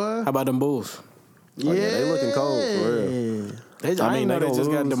OGs, boy. How about them Bulls? yeah, they looking cold for real. I mean, ain't know they they just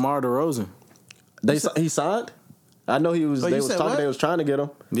gonna got lose. DeMar DeRozan. He signed. I know he was. Oh, they you was said talking. what? They was trying to get him.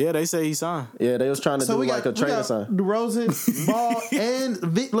 Yeah, they say he signed. Yeah, they was trying to So do we like got a trader sign. DeRozan, Ball,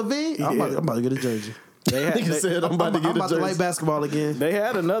 and Levine. I'm about to get a jersey. They had, Nigga they, said I'm about to I'm get a about to like jersey. basketball again. they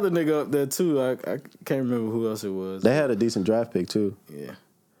had another nigga up there too. I can't remember who else it was. They had a decent draft pick too. Yeah.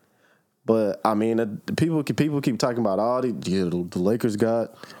 But I mean, people keep talking about all the Lakers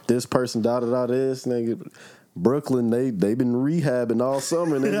got this person, this nigga. Brooklyn, they been rehabbing all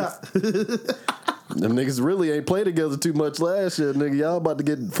summer, nigga. Them niggas really ain't played together too much last year, nigga. Y'all about to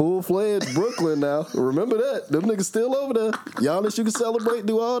get full-fledged Brooklyn now. Remember that? Them niggas still over there. Giannis, you can celebrate,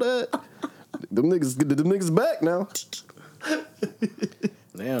 do all that. Them niggas back now.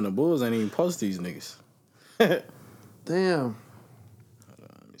 Damn, the Bulls ain't even post these niggas. Damn.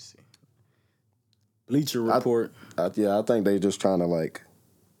 Let me see. Bleacher Report. I think they just trying to like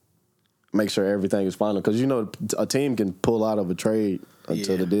make sure everything is final because you know a team can pull out of a trade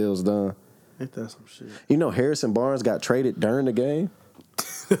until the deal's done. Ain't that some shit? You know Harrison Barnes got traded during the game.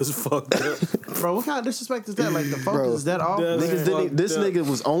 That's fucked up. Bro, what kind of disrespect is that? Like, the focus Bro, is that off? that's- Niggas didn't. This fucked up. nigga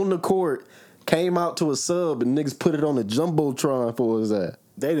was on the court, came out to a sub, and niggas put it on the jumbotron for his ass.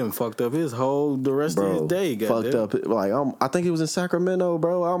 They done fucked up the rest of Bro, his day. fucked up. Like I think he was in Sacramento,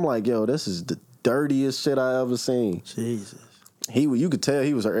 bro. I'm like, yo, this is the dirtiest shit I ever seen. Jesus. You could tell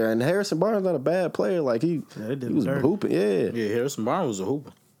he was. And Harrison Barnes not a bad player. Like he they did was dirty. hooping. Yeah. Yeah, Harrison Barnes was a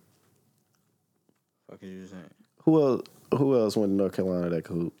hooper. Fuck is you saying? Who else went to North Carolina that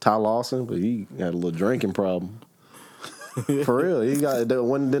could hoop? Ty Lawson, but he had a little drinking problem. For real, he got that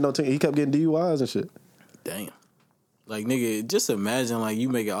one. Didn't no team. He kept getting DUIs and shit. Damn. Like, nigga, just imagine, like, you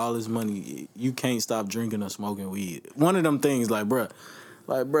making all this money, you can't stop drinking or smoking weed. One of them things, like, bruh,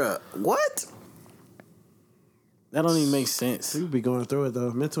 what? That don't even make sense. We be going through it,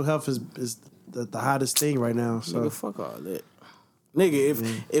 though. Mental health is the hottest thing right now. So Nigga, fuck all that.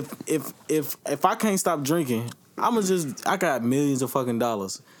 Nigga, if I can't stop drinking, I got millions of fucking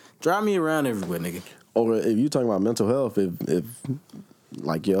dollars. Drive me around everywhere, nigga. Or if you talking about mental health, if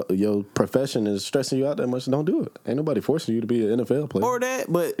like your profession is stressing you out that much, don't do it. Ain't nobody forcing you to be an NFL player. Or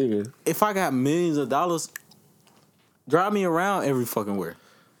that, but Yeah. if I got millions of dollars, drive me around every fucking where.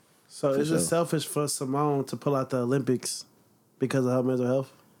 So it's just sure. selfish for Simone to pull out the Olympics because of her mental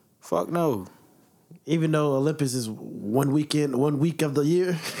health. Fuck no. Even though Olympics is 1 week of the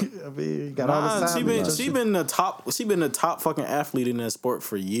year. I mean, you got all Nah, this time. she been the top fucking athlete in that sport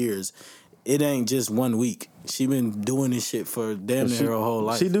for years. It ain't just 1 week. She been doing this shit for damn near her whole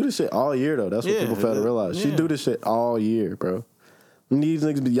life. She do this shit all year though. That's what Yeah, people fail to realize. She yeah. do this shit all year, bro. And these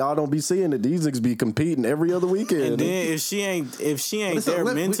niggas, y'all don't be seeing it. These niggas be competing every other weekend. and then if she ain't there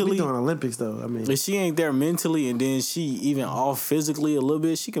We mentally, doing Olympics though. I mean, if she ain't there mentally, and then she even off physically a little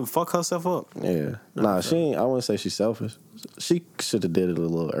bit, she can fuck herself up. yeah, nah, she ain't. I wouldn't say she's selfish. She should have did it a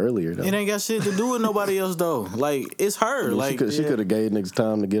little earlier though. It ain't got shit to do with nobody else though. Like it's her. I mean, like she could have gave niggas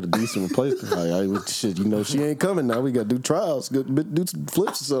time to get a decent replacement. Shit, she ain't coming now. We got to do trials, do some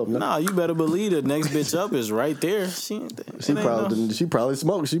flips or something. Nah, you better believe the next bitch up is right there. She probably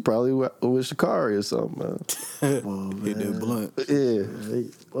smoked. She probably with Sha'Carri or something. Man. Hit that blunt. Yeah, Hey,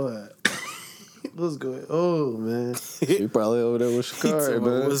 what? What's going? Oh man, she probably over there with Sha'Carri,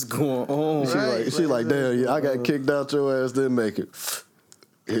 man. What's going on? She like, damn, I got kicked out your ass, didn't make it.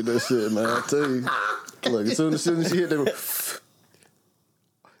 Hit that shit, man. I tell you. Look, as soon as she hit that,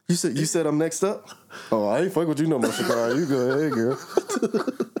 you said I'm next up. Oh, I ain't fuck with you no more, Sha'Carri. You go ahead, girl.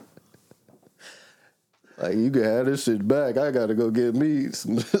 Like you can have this shit back. I gotta go get me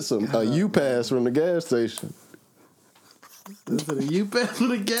some U-Pass from the gas station. You pass for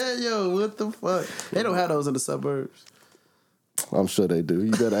the gas, yo. What the fuck? They don't have those in the suburbs. I'm sure they do.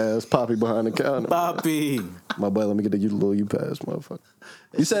 You gotta ask Poppy behind the counter. Poppy. My boy, let me get the little U-Pass, motherfucker.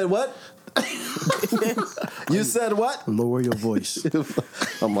 You said what? You said what? Lower your voice.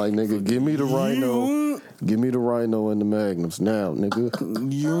 I'm like, nigga, give me the Rhino. Give me the Rhino and the Magnums now, nigga.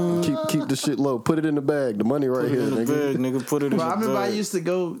 Keep the shit low. Put it in the bag. The money right here, nigga. Bag, nigga. Put it in the I remember bag. I used to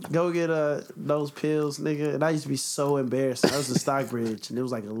go get those pills, nigga, and I used to be so embarrassed. I was in Stockbridge, and it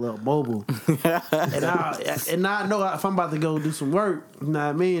was like a little mobile. and I know if I'm about to go do some work, you know what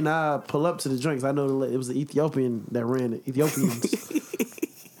I mean? I pull up to the drinks. I know it was the Ethiopian that ran it. Ethiopians.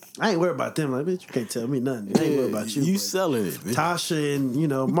 I ain't worried about them. Like, bitch, you can't tell me nothing. I ain't worried about you. You selling it, bitch. Tasha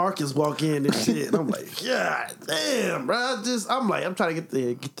and Marcus walk in and shit. And I'm like, God damn, bro. I'm trying to get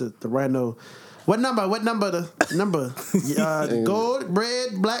the Rhino. What number? The gold,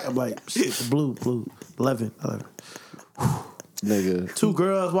 red, black. I'm like, shit, the blue, 11. Nigga. Two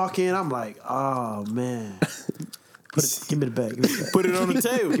girls walk in. I'm like, oh man. Give me the bag. Put it on the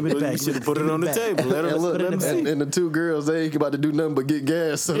table. Give me the bag. You should have put it on the table. Let her And look, put it in the bag. and the two girls, they ain't about to do nothing but get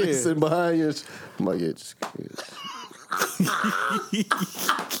gas, so they sitting behind you. I'm like, yeah, just.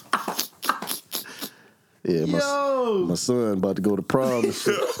 Yeah, my son about to go to prom and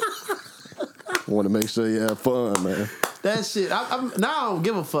shit. Want to make sure you have fun, man. That shit. Now I don't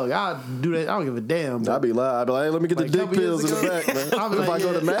give a fuck. I'll do that. I don't give a damn. I'll be like, hey, let me get the Like, dick couple years pills in the ago. back, man. I'll be If like, I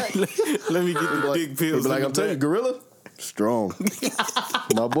go to yeah. Mac, Let me get the big pills. be like, in I'm the telling you, back. Gorilla, strong.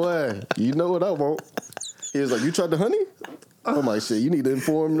 My boy, you know what I want. He was like, you tried the honey? I'm like, shit, you need to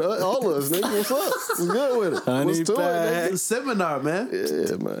inform all of us, nigga. What's up? What's good with it? Honey What's to it, nigga? It's a seminar, man.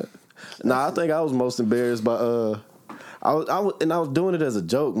 Yeah, man. Nah, I think I was most embarrassed by I was doing it as a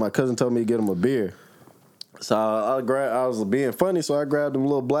joke. My cousin told me to get him a beer. So I was being funny, so I grabbed him a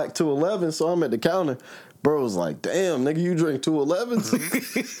little black 211. So I'm at the counter. Bro was like, damn, nigga, you drink 211s?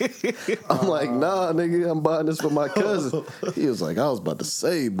 I'm like, nah, nigga, I'm buying this for my cousin. He was like, I was about to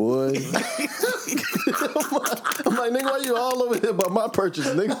say, boy. I'm like, nigga, why you all over here about my purchase,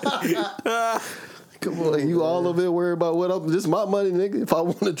 nigga? Come on, you all over here worried about what this is my money, nigga. If I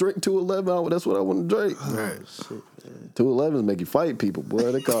want to drink 211, that's what I want to drink. Right. 211s make you fight people,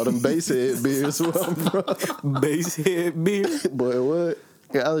 boy. They call them basehead beers where I'm from. Basehead beer. Boy, what?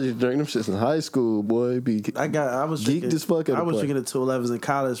 Yeah, I was just drinking them shits in high school, boy. I was geeked drinking, as fuck at I the was place. drinking the 211s in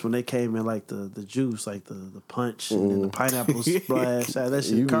college when they came in like the juice, like the punch and then the pineapple splash. That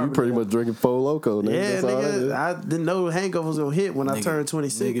shit. You pretty much drinking Four Loko, nigga. Yeah, That's all that is. nigga. I didn't know hangover was gonna hit when I turned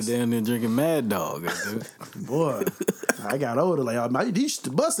 26. Nigga down there drinking Mad Dog. Dude. Boy, I got older. Like, I used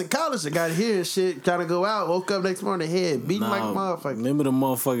to bust in college. I got here and shit. Trying to go out. Woke up next morning, head beating like a motherfucker. Remember the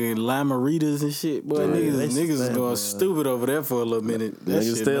motherfucking Lamaritas and shit? Boy, niggas is going stupid over there for a little minute. That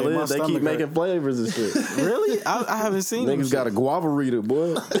Niggas shit still made my is. They keep stomach making hurt. flavors and shit. Really? I haven't seen them. Niggas got a guava reader,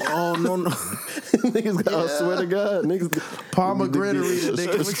 boy. Oh, no. Niggas got, I swear to God, niggas. Pomegranate reader,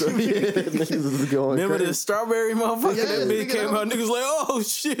 nigga. Yeah, niggas is going Remember crazy. the strawberry motherfucker? Yeah, that big nigga, came out. Niggas like, oh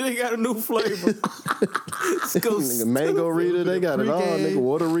shit, they got a new flavor. Let's go. Nigga, mango reader, they got it all. Pre-K. Nigga,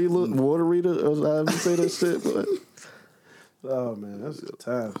 water reader. I haven't say that shit, but Oh man, that's good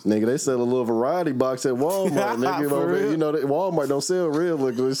times. nigga, they sell a little variety box at Walmart. Nigga, For real? you know, Walmart don't sell real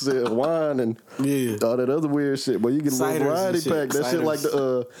liquor. They sell wine and Yeah. all that other weird shit. But you get a Ciders little variety and shit. pack. That shit like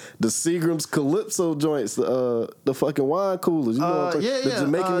the Seagram's Calypso joints, the fucking wine coolers. You know what I'm talking? The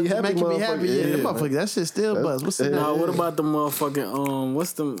Jamaican Me Happy Making me happy. motherfucker. Yeah, Yeah, that motherfucker. That shit still buzz. What's the name? Nah, what about the motherfucking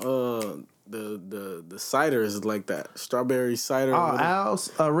what's them the ciders like that strawberry cider? Oh, whatever. Owls,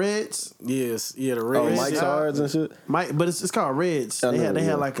 Reds. Yes, yeah, the red. Oh, Mike's shit. Hards and shit. But it's called Reds. I They know, had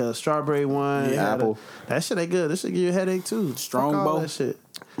yeah. like a strawberry one. They had Apple. that shit ain't good. That shit give you a headache too. Strongbow? Fuck all that shit.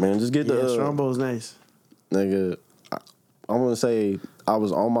 Man, just get Yeah, the Strombow's nice. nigga. I want to say I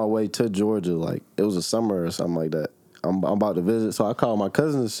was on my way to Georgia, like it was a summer or something like that. I'm about to visit, so I called my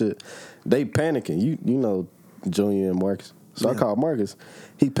cousins and shit. They panicking. You know, Junior and Marcus. So I called Marcus.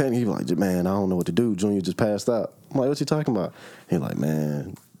 He panicked. He was like, man, I don't know what to do. Junior just passed out. I'm like, what you talking about? He like,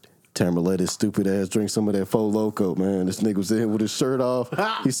 man, Tamara let his stupid ass drink some of that Four Loko, man. This nigga was in with his shirt off.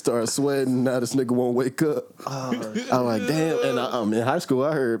 He started sweating. Now this nigga won't wake up. I'm like, damn. And in high school,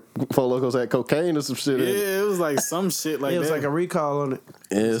 I heard Four Lokos had cocaine or some shit in it. Yeah, it was like some shit like that. It was like a recall on it.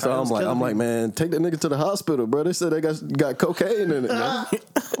 Yeah, so I'm like, man, take that nigga to the hospital, bro. They said they got cocaine in it, man.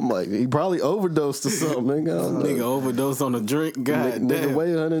 I'm like, he probably overdosed or something, nigga. Nigga overdosed on a drink. God damn. Nigga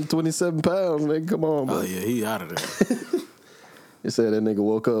weigh 127 pounds, nigga. Come on, bro. Oh, yeah, he out of there. He said that nigga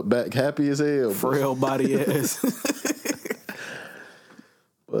woke up back happy as hell. Frail body ass.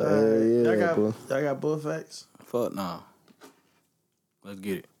 But, yeah, bro. Y'all got bull facts? Fuck nah. Let's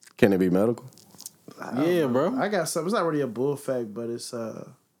get it. Can it be medical? Yeah, bro. I got something. It's not really a bull fact, but it's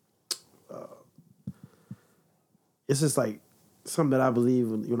just like something that I believe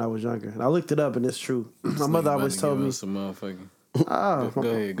when I was younger. And I looked it up, and it's true. My mother always told me. Some motherfucking. Go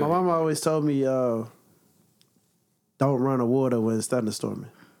ahead. My mama always told me, don't run a water when it's thunderstorming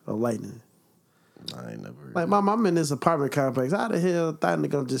or lightning. I ain't never. Like, Mom, I'm in this apartment complex. How the hell thought they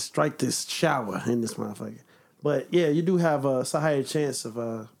gonna just strike this shower in this motherfucker? But yeah, you do have a higher chance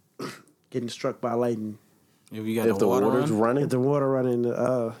of getting struck by lightning. If you got If the water's running, If the water running,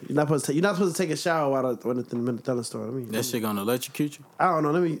 you're not supposed to take a shower when it's in the middle of the thunderstorm. that shit gonna electrocute you? I don't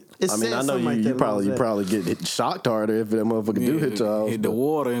know. I know you probably get shocked harder if that motherfucker do hit your house. Hit the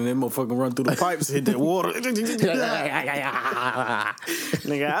water and that motherfucker run through the pipes. Hit that water.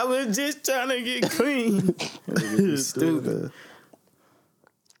 Nigga, I was just trying to get clean. Stupid.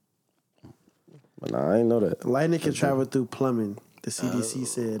 Nah, I ain't know that. Lightning can travel through plumbing. The CDC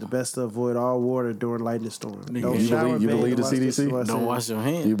said the best to avoid all water during lightning storm. Don't shower. You believe the CDC? Don't wash your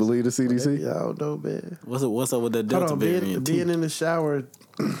hands. You believe the CDC? Yeah, I don't know, man. What's up with that Delta variant? Being in the shower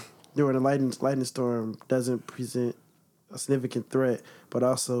during a lightning storm doesn't present a significant threat, but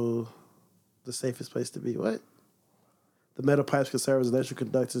also the safest place to be. What? The metal pipes can serve as electrical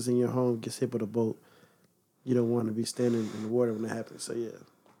conductors in your home. Gets hit with a bolt. You don't want to be standing in the water when that happens. So yeah.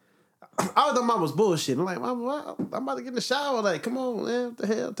 I thought mom was bullshit. I'm like, Mom, I'm about to get in the shower. Like, come on, man. What the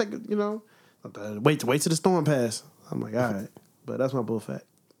hell? Take it, Wait till the storm pass. I'm like, all right. But that's my bull fact.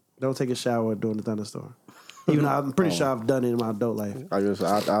 Don't take a shower during the thunderstorm. Even though I'm pretty sure I've done it in my adult life.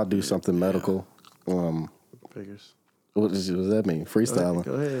 I'll do something medical. Figures. What does that mean? Freestyling.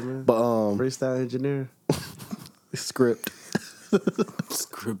 Go ahead, man. But freestyle engineer. Scripted.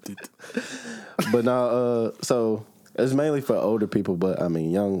 But now, so it's mainly for older people. But I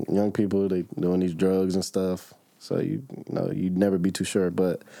mean, young people, they doing these drugs and stuff. So you'd never be too sure.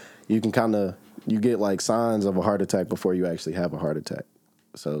 But you can you get like signs of a heart attack before you actually have a heart attack.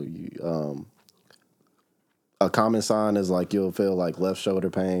 So a common sign is like you'll feel like left shoulder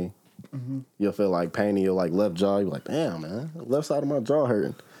pain. Mm-hmm. You'll feel like pain in your like left jaw. You're like, damn, man, left side of my jaw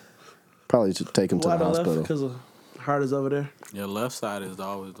hurting. Probably should take him to the hospital. Because the heart is over there. Your left side is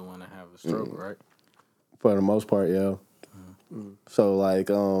always the one that have a stroke, right? For the most part, yeah. Mm-hmm. So like,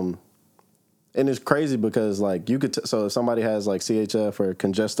 and it's crazy because like you could. So if somebody has like CHF or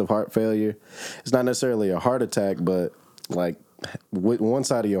congestive heart failure, it's not necessarily a heart attack, but like one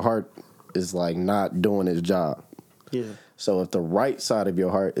side of your heart is like not doing its job. Yeah. So if the right side of your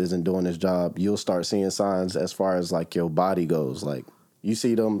heart isn't doing its job, you'll start seeing signs as far as like your body goes. Like you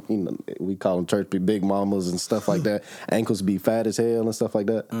see them, we call them church big mamas and stuff like that. Ankles be fat as hell and stuff like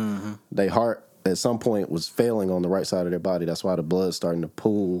that. Mm-hmm. They heart at some point was failing on the right side of their body. That's why the blood's starting to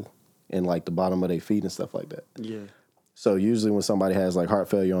pool in like the bottom of their feet and stuff like that. Yeah. So usually when somebody has like heart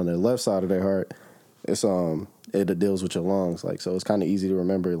failure on their left side of their heart, it's it deals with your lungs. Like so it's kind of easy to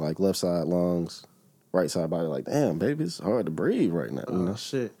remember like left side lungs, right side body. Like damn, baby, it's hard to breathe right now. Oh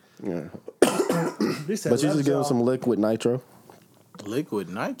shit. Yeah. But you just give them some liquid nitro. Liquid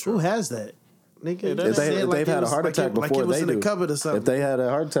nitro. Who has that? Nigga, if they've had a heart attack before they do. If they had a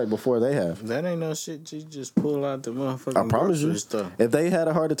heart attack before they have. That ain't no shit you just pull out the motherfucking I promise you. Stuff. If they had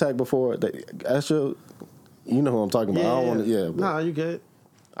a heart attack before, that's your, you know who I'm talking about. Yeah, I don't want to, Nah, you good.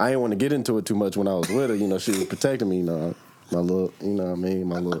 I didn't want to get into it too much when I was with her. She was protecting me, my little, what I mean,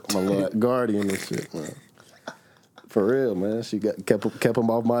 my little guardian and shit, man. For real, man. She kept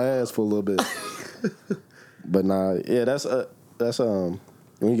him off my ass for a little bit. But nah, yeah, that's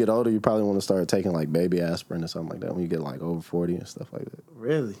when you get older, you probably want to start taking like baby aspirin or something like that. When you get like over 40 and stuff like that.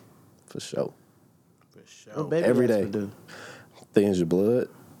 Really? For sure. What baby every day. Do? Thins your blood.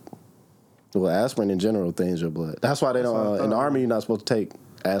 Well, aspirin in general thins your blood. That's why they don't. In the Army, you're not supposed to take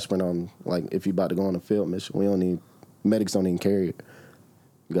aspirin on like if you're about to go on a field mission. Medics don't even carry it.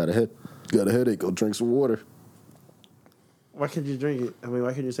 You got a headache? Go drink some water. Why can't you drink it? I mean,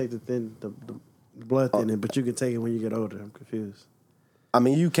 why can't you take the blood thinning, but you can take it when you get older. I'm confused. I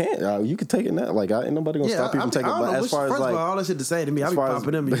mean, you can't. You can take it now. Like, ain't nobody gonna stop you from taking it. But as far as first like, of all that shit to say to me, I be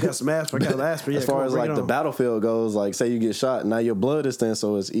popping them. You got some aspirin, I got aspirin. as far as like the battlefield goes, like say you get shot, now your blood is thin,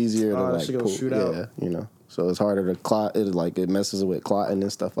 so it's easier to like go shoot out. Yeah, you know, so it's harder to clot. It messes with clotting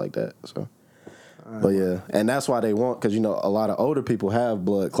and stuff like that. So, but yeah, and that's why they want, because you know a lot of older people have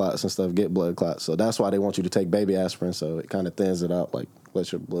blood clots and stuff, get blood clots. So that's why they want you to take baby aspirin, so it kind of thins it out, like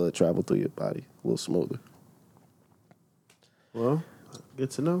lets your blood travel through your body a little smoother. Well. Good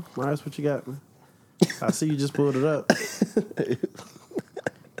to know. Myers, what you got, man? I see you just pulled it up.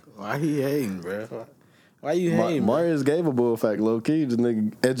 Why he hating, bro? Why you hating? Myers gave a bull fact, low key. This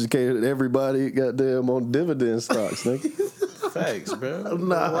nigga educated everybody goddamn on dividend stocks, nigga. Facts, bro.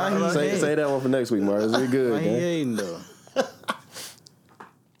 Nah, why he Say that one for next week, Myers. We good, Why he man. hating though?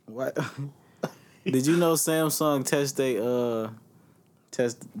 What? Did you know Samsung test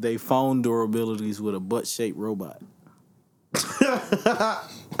they phone durabilities with a butt-shaped robot?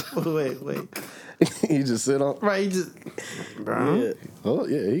 Wait. He just sit on. Right, he just. Yeah. Oh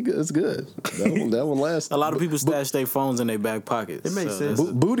yeah, he good. It's good. That one lasts. A lot of people stash their phones in their back pockets. It makes sense.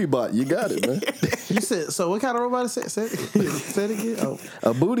 Booty bot, you got it, man. You said so. What kind of robot is it? Say it again. Oh,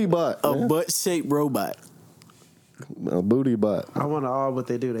 A booty bot. A man. butt-shaped robot. A booty bot. I wonder all what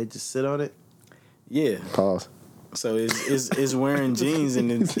they do. They just sit on it. Yeah. Pause. So it's wearing jeans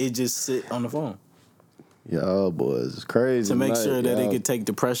and it just sit on the phone Y'all boys, it's crazy. to make sure that y'all. it could take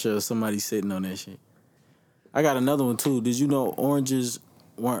the pressure of somebody sitting on that shit. I got another one too. Did you know oranges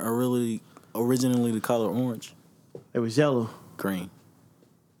weren't originally the color orange? It was yellow. Green.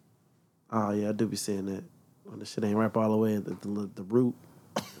 Oh yeah, I do be saying that. When the shit ain't wrapped all the way, the root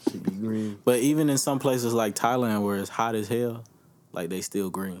should be green. But even in some places like Thailand where it's hot as hell, like they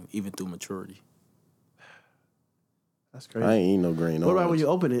still green even through maturity. That's crazy. I ain't eating no green. What about when you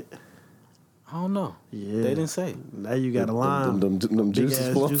open it? I don't know. Yeah, They didn't say. Now you got a lime. Them Big juices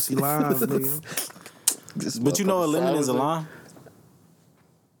ass flow. juicy limes, nigga. But you know a lemon is a Sour. lime?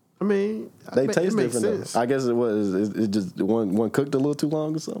 I mean, They it taste makes different. sense. Though. I guess it was. It just one cooked a little too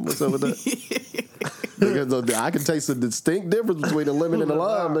long or something. What's up with that? Because I can taste a distinct difference between a lemon and a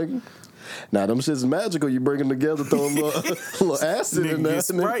lime, nigga. Now them shit's magical. You bring them together, throw a little acid in there. Get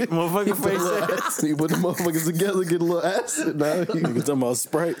Sprite, motherfucking face. You put the motherfuckers together, get a little acid. Now you Talking about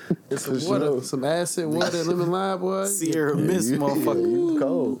Sprite. Some water, some acid, water, lemon lime, boy. Sierra Mist, motherfucker. You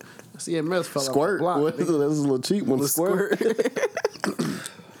cold. CMS fell Squirt. off the What block. is it? That's a little cheap one. Squirt.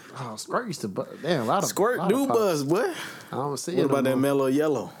 Oh, Squirt used to damn a lot of Squirt lot do of pop. buzz, boy. I don't see What it. about no that more. mellow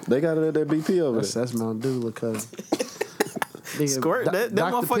yellow? They got it at that BP over there. That's Mount Dew, cuz. Squirt that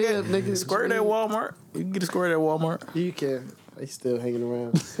Dr. motherfucker. Pibb, nigga. Squirt at Walmart. You can get a squirt at Walmart. You can. They still hanging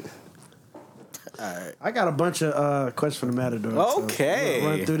around. All right. I got a bunch of questions from the Matador. so Okay. I'm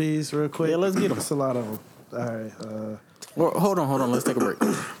gonna run through these real quick. Yeah, let's get 'em. It's a lot of them. All right. Well, hold on. Let's take a break.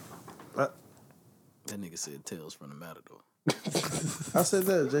 That nigga said Tales from the Matador. I said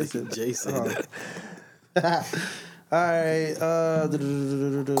that. Jay said. Jay said that. All right.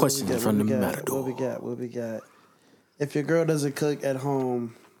 Question from the Matador. Matador. What we got? If your girl doesn't cook at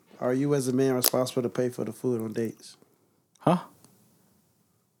home, are you as a man responsible to pay for the food on dates? Huh?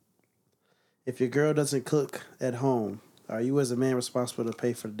 If your girl doesn't cook at home, are you as a man responsible to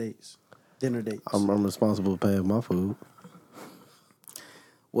pay for the dates? Dinner dates. I'm responsible for paying my food.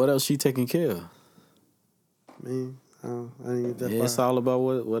 What else she taking care of? Man, I didn't get that Yeah, it's far. all about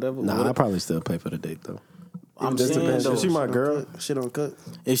whatever. Nah, I probably still pay for the date though. I'm Just saying depends. though, If she my don't girl, cook. She don't cook.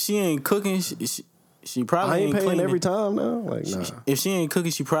 if she ain't cooking, she probably I ain't paying cleaning. every time now. Like, nah, If she ain't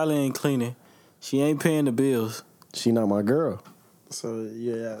cooking, she probably ain't cleaning. She ain't paying the bills. she not my girl. So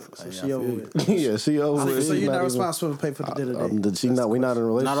yeah, so Yeah, she I over feel with. Yeah, she over. it. So She you're not even- responsible to pay for the dinner date. She not. We not in a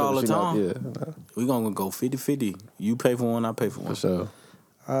relationship. Not all the She time. yeah, We gonna go 50-50. You pay for one, I pay for one. for sure.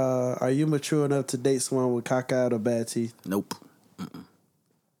 Are you mature enough to date someone with cockeyed or bad teeth? Nope. Mm-mm.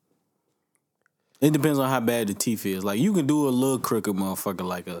 It depends on how bad the teeth is. Like you can do a little crooked motherfucker,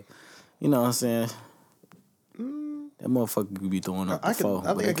 like a, you know what I'm saying. That motherfucker could be throwing up the phone,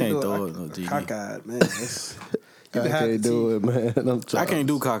 but I can't throw it no GD. Cockeyed, man. It's- you I can hide can't the do it, man. I'm childish. I can't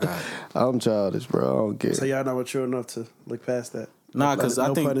do cockeyed. I'm childish, bro. I don't care. So y'all not mature enough to look past that. Nah, because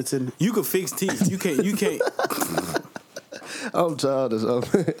No I think pun intended. you could fix teeth. You can't. I'm childish.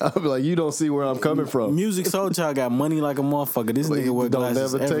 I'll be like, you don't see where I'm coming from. Music Soul Child got money like a motherfucker. This nigga wear Don't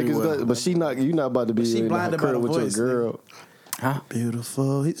glasses never take his everywhere. glasses. But she not. You not about to be she in the blinded by crib the with voice, your girl. Huh?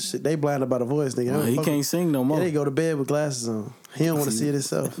 Beautiful. Shit, they blinded by the voice, nigga. Well, he can't sing no more. Yeah, they go to bed with glasses on. He don't want to see it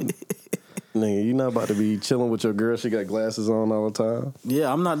himself. Nigga, you not about to be chilling with your girl. She got glasses on all the time.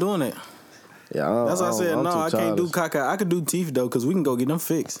 Yeah, I'm not doing it. Yeah, That's why I said I'm no. too I can't do childish. cockeyed. I could do teeth though, because we can go get them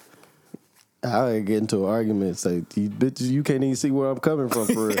fixed. I ain't get into an argument. Say, you bitches, you can't even see where I'm coming from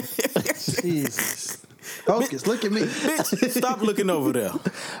for real. Jesus. Focus, look at me. Bitch, stop looking over there.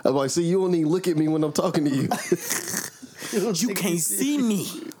 I'm like, see, you don't even look at me when I'm talking to you. You can't see me.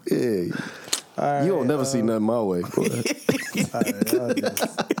 Yeah. Right, you don't never see nothing my way.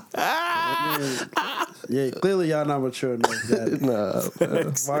 Yeah, clearly y'all not mature enough. That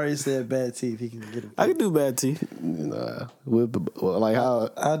Nah, Mari said bad teeth. He can get it. I can do bad teeth. nah. Like how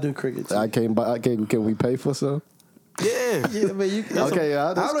I'll do cricket teeth. I can't buy. Can we pay for some? Yeah. Yeah, but you. Okay,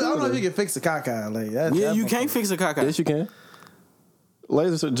 I don't know if you can fix a caca. Like that. Yeah, that you can't fix a caca. Yes, you can.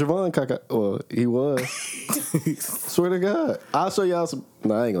 Laser Javon Kaka. Well, he was. Swear to God, I'll show y'all some.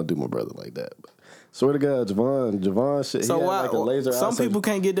 No, I ain't gonna do my brother like that. But swear to God, Javon shit. So he had why? like a laser Some eye surgery. people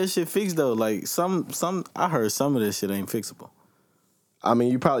can't get that shit fixed though. Like some. I heard some of this shit ain't fixable. I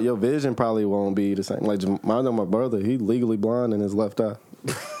mean, your vision probably won't be the same. Like I know my brother, he legally blind in his left eye.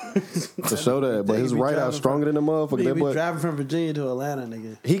 To show that, but his right eye stronger than the motherfucker. He That be boy, driving from Virginia to Atlanta,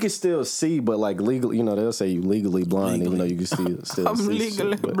 nigga. he can still see, but like legally, they'll say you legally blind, even though you can still I'm see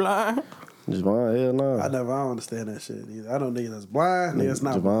legally shit, but blind. Javon, hell no. I don't understand that shit either. I know niggas that's blind, niggas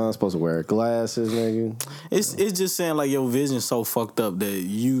not. Javon's supposed to wear glasses, nigga. It's just saying like your vision's so fucked up that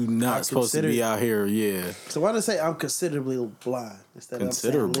you not supposed to be out here. Yeah. So why not say I'm considerably blind instead of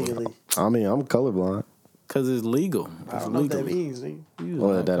saying Considerable. legally? I mean, I'm colorblind. Cause it's legal. I It's don't know what that legal. means, nigga.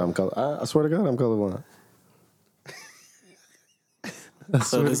 Well, that I'm color. I swear to God, I'm colorblind.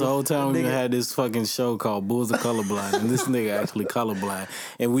 So this whole time we had this fucking show called Bulls of Colorblind, and this nigga actually colorblind,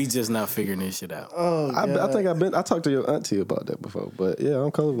 and we just not figuring this shit out. Oh, I think I talked to your auntie about that before, but yeah,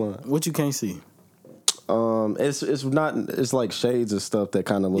 I'm colorblind. What you can't see? It's not. It's like shades of stuff that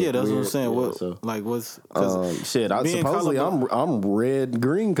kind of look. Yeah, that's weird. what I'm saying. Yeah, What so, like what's 'cause shit. I being supposedly colorblind- I'm red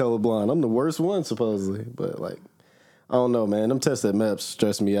green colorblind. I'm the worst one supposedly, but like I don't know, man. Them tested maps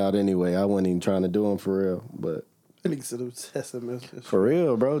stress me out anyway. I wasn't even trying to do them for real, but. nigga said it was testing. For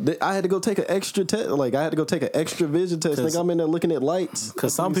real, bro. I had to go take an extra test. Like, I had to go take an extra vision test. Think I'm in there looking at lights.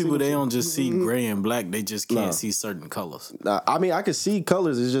 Cause some people they don't just see gray and black; they just can't No. see certain colors. I mean, I could see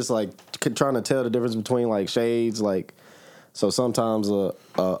colors. It's just like trying to tell the difference between like shades. Like, so sometimes a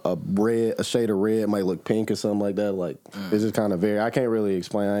shade of red might look pink or something like that. Like, it's just kind of I can't really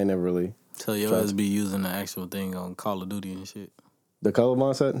explain. I ain't never really. So your ass be using the actual thing on Call of Duty and shit. The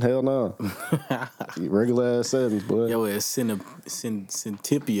colorblind setting? Hell no. Regular ass settings, boy. Yo, it's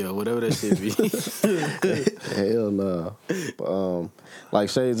Centipia, whatever that shit be. Hell no. But, like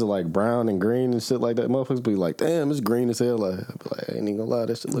shades of like brown and green and shit like that. Motherfuckers be like, damn, it's green as hell. Like, I be like, I ain't even gonna lie,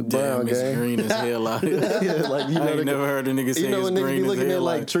 that shit look Damn, brown, it's gang. green as hell out here. Yeah, like you know, I ain't never heard a nigga say you know it's when niggas green be as looking hell. at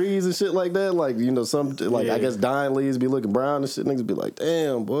like trees and shit like that. Like, you know, some like Yeah. I guess dying leaves be looking brown and shit. Niggas be like,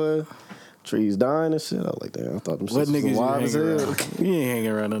 damn, boy, trees dying and shit. I was like, damn, I thought them What shit was niggas you wild as hanging hell. around? You ain't hanging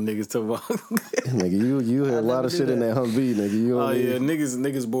around them niggas too long. Nigga, you had a lot of do shit in that Humvee, nigga. You know Oh what I yeah, mean?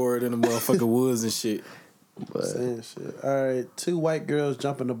 niggas bored in the motherfucking woods and shit. Saying shit. All right, 2 white girls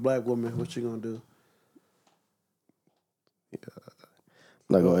jumping a black woman. What you gonna do?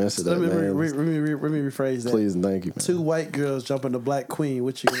 I'm not gonna answer that, Let me man. rephrase that. Please and thank you, man. 2 white girls jumping the black queen.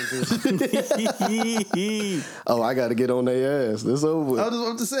 What you gonna do? Oh, I got to get on their ass. This over.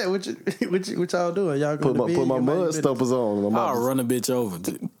 I'm just saying. What y'all doing? Y'all going Put my mud stumpers on. I'm I'll about to- run a bitch over.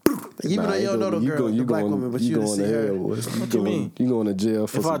 Even though you don't know the girl, the black woman, but you going see to her. hell. Boy. What you mean? You going to jail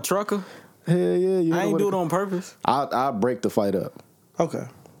for If I some, truck her, hell yeah. You I know ain't what do it on purpose. I'll break the fight up. Okay.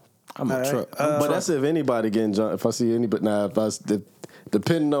 I'm a All right. truck. But that's if anybody getting jumped. If I see anybody,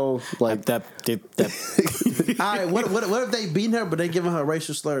 depending on like that. All right. What if they beating her, but they giving her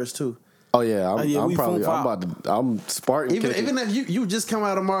racial slurs too? oh yeah, yeah, I'm we probably phone I'm Spartan. Even if you just come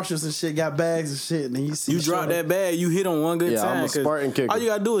out of Marshalls and shit, got bags and shit, and then you see You drop that bag, you hit on one good Yeah, time. I'm a 'cause Spartan kicker. All you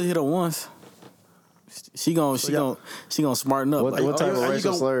gotta do is hit her once. She gonna smarten up. What type of are you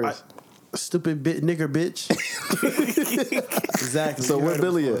racial gonna- slurs? Stupid nigger bitch. Exactly. So You where heard it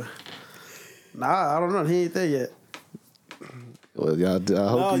Billy before. at? Nah, I don't know. He ain't there yet. Well, yeah, I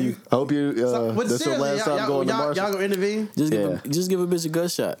hope you. But This your seriously, last time going to y'all Marshall. gonna intervene? Just give a bitch a gut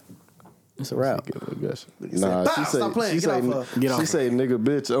shot. It's a wrap. Nah, "Pow, she say stop playing, she get say off her." Get off she her. say nigga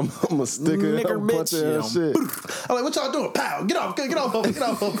bitch. I'm a sticker. Nigger I'm punching bitch, her yeah. shit. I'm like, what y'all doing? Pow! Get off! Get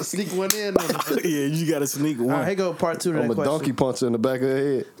off! Sneak one in. Yeah, you gotta sneak one. All right, here go part 2 to I'm that a question. donkey puncher in the back of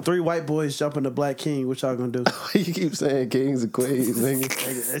the 3 white boys jumping the black king. What y'all gonna do? head. You keep saying kings and queens,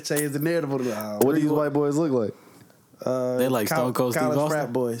 nigga. That changed the narrative. What do these white boys look like? They like Stone Cold Steve college Austin.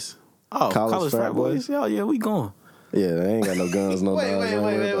 frat boys. Oh, college frat boys. Yeah, we going. Yeah, they ain't got no guns, no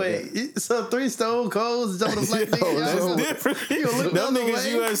knives. Wait. So 3 Stone Colds jumping a black nigga. That's different. Them niggas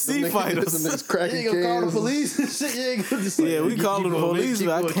UFC fighters. Them niggas You cracking ain't gonna call the cans. police and shit. You ain't gonna just Yeah, we call them the police,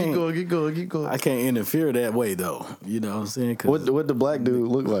 but I can't. Keep going. I can't interfere that way though. You know what I'm saying? 'Cause What the black dude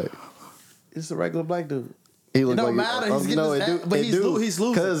look like? It's a regular black dude. He look It don't like matter. He's getting his ass- but he's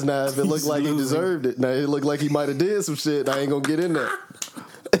losing. Cause now if it looked like he losing. deserved it, now it looked like he might have did some shit. I ain't gonna get in there.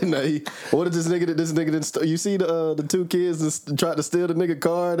 Now what did this nigga didn't you see the 2 kids that tried to steal the nigga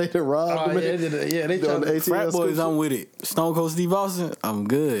car? They done robbed him. They on the ATL Frat boys, scoop. I'm with it. Stone Cold Steve Austin, I'm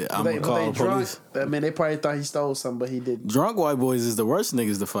good. I'm gonna call the police. I mean, they probably thought he stole something, but he didn't. Drunk white boys is the worst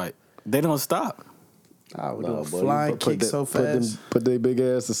niggas to fight. They don't stop. I would do Nah, a boy, flying you kick so fast. Put their big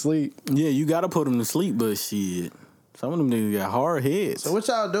ass to sleep. Yeah, you gotta put them to sleep, but shit. Some of them niggas got hard heads. So what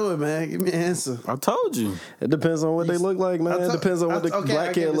y'all doing, man? Give me an answer. I told you. It depends on what they look like, man. It depends on what the Okay, I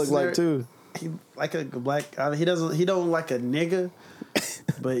black get kid the look like too. He like a black. He don't like a nigga,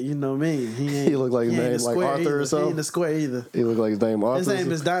 but you know me. He look like his name like Arthur or He something. ain't the square either. He look like his name Arthur. His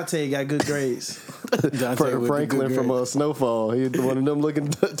name is Dante. Got good grades. Dante with the Franklin good from grades. Snowfall. He one of them looking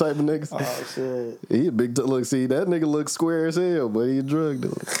type of niggas. Oh shit. He a big look. See that nigga look square as hell, but he a drug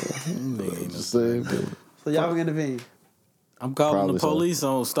dealer. Nigga ain't no Just saying. So y'all gonna intervene? I'm calling Probably the so. police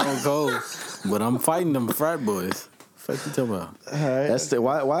on Stone Cold, but I'm fighting them frat boys. Fuck you talking about? All right. That's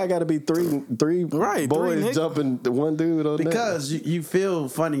why I got to be three Right, boys three niggas. jumping the one dude on that. Because you feel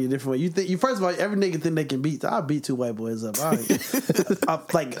funny a different way. You think first of all, every nigga think they can beat. I'll beat 2 white boys up. All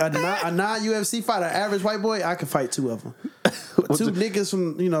right. Like a non UFC fighter, average white boy, I can fight 2 of them. But 2 niggas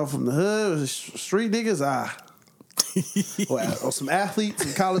from the hood, street niggas, or some athletes,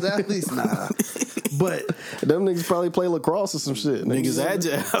 some college athletes, nah. But them niggas probably play lacrosse or some shit. Niggas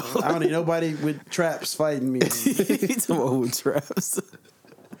agile. I don't need nobody with traps fighting me. He talking about with traps.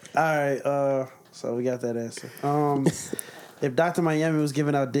 All right, so we got that answer. If Dr. Miami was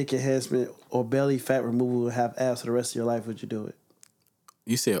giving out dick enhancement or belly fat removal to have abs for the rest of your life, would you do it?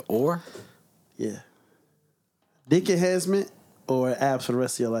 You said or? Yeah. Dick enhancement or abs for the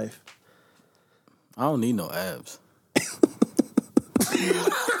rest of your life? I don't need no abs.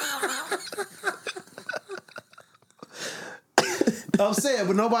 I'm saying,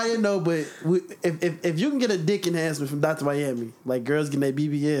 but nobody know. But if you can get a dick enhancement from Dr. Miami, like girls getting their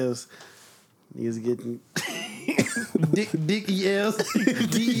BBLs, niggas getting dick ELs,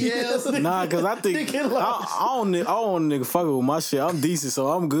 DELs. Nah, cause I think Dick and I don't want a nigga fucking with my shit. I'm decent, so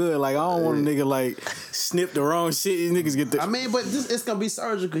I'm good. Like I don't want a nigga like snip the wrong shit. These niggas get the. I mean, but it's gonna be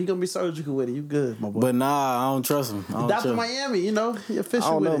surgical. He gonna be surgical with it. You good, my boy? But nah, I don't trust him. Dr. Miami, he I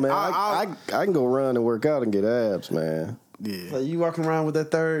official don't with know, it. man. I can go run and work out and get abs, man. Yeah. Like you walking around with that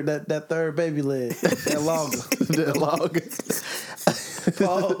third baby leg, that longer. That long.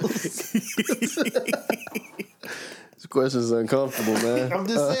 This question is uncomfortable, man. I'm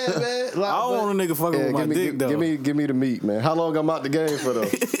just saying, man. Like, I don't want a nigga fucking with my dick though. Give me the meat, man. How long I'm out the game for though?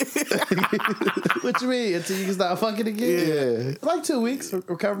 What you mean? Until you can start fucking again? Yeah. Like 2 weeks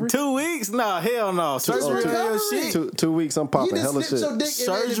recovery. 2 weeks? Nah, hell no. Surgery on your shit. 2 weeks, I'm popping You hella just shit. slipped your dick in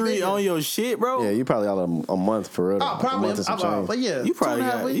there and Surgery bigger. on your shit, bro. Yeah, you probably out a month for real. Oh, A probably. month and some change. But yeah, You probably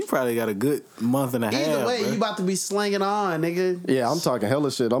 2.5 got weeks. a good month and a half. Either way, bro. you about to be slinging on, nigga. Yeah, I'm talking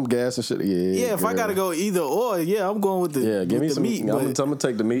hella shit. I'm gassing shit. Yeah, if I gotta go either or, yeah, I'm going with the Yeah, give me the some meat. I'm But gonna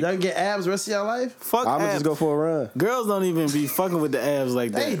take the meat. Y'all get abs the rest of your life? fuck I'm gonna abs. just go for a run. Girls don't even be fucking with the abs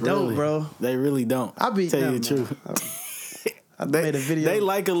like that. They don't, really. bro. They really don't. I beat tell them, you the man. truth. I made a video. They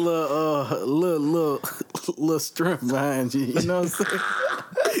like a little strength behind you. You know what I'm saying?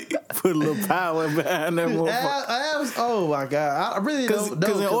 Put a little power behind that motherfucker. abs. Oh my god, I really don't know.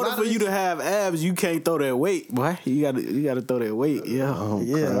 Because in order I for you to have abs, you can't throw that weight, boy. You gotta throw that weight. Yeah.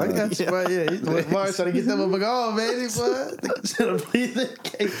 Yeah, I got you, boy. Yeah, Mark trying to get them motherfucker on, baby. Boy, trying to please the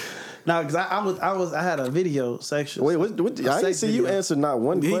cake. No, because I had a video section. Wait, what I didn't see you answer not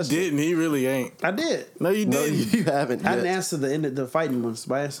one He question. didn't. He really ain't. I did. No, you No, didn't. you haven't. I didn't Yet. answer the fighting ones,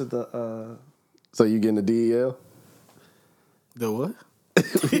 but I answered the. So you getting the DEL? The what? I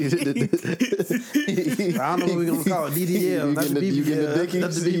don't know what we're gonna call it. DDL. You not getting the BBL, dicky?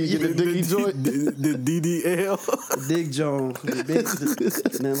 not the You getting the dicky joint? The DDL. Dick Jones,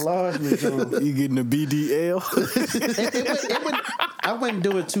 the enlargement Jones. You getting the BDL? It would. I wouldn't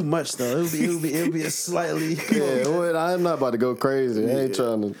do it too much though. It would be a slightly. Yeah, well, I'm not about to go crazy. I ain't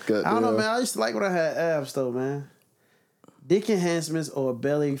trying to cut. I don't know, man. I used to like when I had abs though, man. Dick enhancements or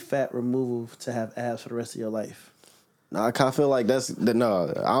belly fat removal to have abs for the rest of your life. Nah, I kind of feel like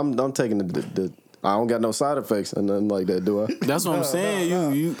no. I'm taking the. I don't got no side effects and nothing like that, do I? That's what I'm saying.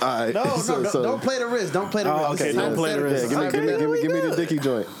 You. All right. No, don't play the risk. Don't play the risk. okay, It's don't play the hypothetical. risk. Yeah, give me the dicky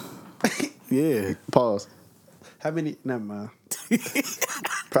joint. Yeah. Pause. How many? Never mind.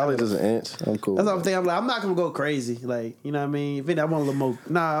 Probably just an inch. I'm cool. That's what I'm thinking. I'm like, I'm not gonna go crazy. Like, you know what I mean? If anything, I want a little more.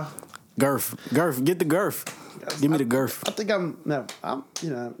 Nah. Girth. Get the girth. Give me the girth. I think I'm done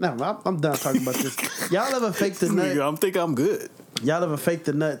talking about this. Y'all ever fake the nut? I think I'm good. Y'all ever fake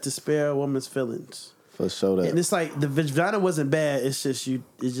the nut to spare a woman's feelings? For sure that. And it's like the vagina wasn't bad. It's just you.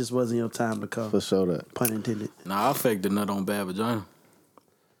 It just wasn't your time to come. For sure that. Pun intended. Nah, I faked the nut on bad vagina.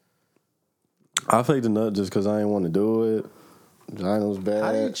 I faked the nut just because I didn't want to do it. Vagina was bad.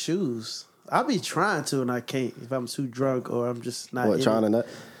 How do you choose? I be trying to and I can't if I'm too drunk or I'm just not. What, trying to nut?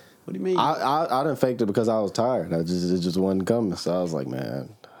 What do you mean? I didn't fake it because I was tired. It just wasn't coming. So I was like,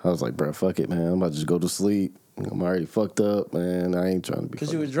 bro, fuck it, man. I'm about to just go to sleep. I'm already fucked up, man. I ain't trying to be.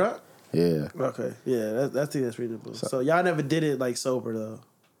 Because you were drunk? Yeah. Okay. Yeah, I think that's reasonable. So y'all never did it like sober though?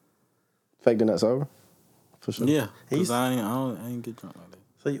 Fake the nut sober? For sure. Yeah. Because I ain't get drunk like that.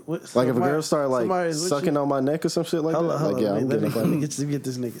 So like if a girl start like sucking on my neck or some shit like that, hold like on, I'm let getting me get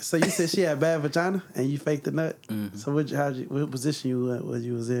this nigga. So you said she had bad vagina and you faked the nut. Mm-hmm. So what position you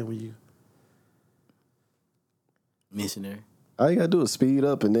was in when you? Missionary. All you gotta do is speed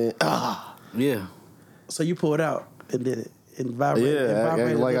up and then yeah. So you pulled out and did it and vibrated. Yeah,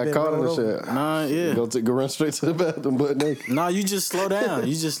 like I caught it and shit. Nah, yeah. Go run straight to the bathroom, butt naked. Nah, you just slow down.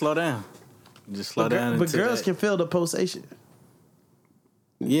 Just slow down. But girls can feel the pulsation.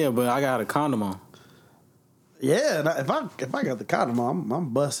 Yeah, but I got a condom on. Yeah, if I got the condom on, I'm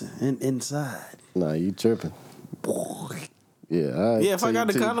busting inside. Nah, you tripping. Yeah, if I got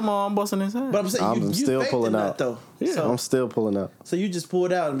the condom on, I'm busting inside. But I'm saying I'm still pulling out though. Yeah, so, I'm still pulling out. So you just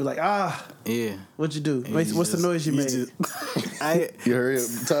pulled out and be like, yeah. What'd you do? What's the noise you made? You hurry up,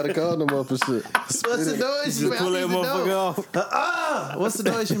 tie the condom up and shit. What's the noise you made? Pull that motherfucker off. What's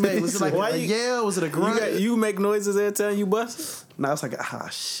the noise you made? Was it like a yell? Was it a grunt? You make noises every time you bust? No, it's like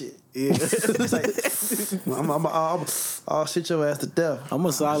shit. Yeah. It's like I'll shit your ass to death. I'm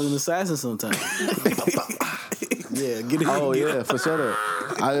a silent assassin sometimes. Yeah, get it. Oh yeah, for sure.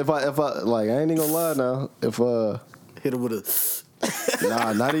 If I like, I ain't even gonna lie now. If hit him with a.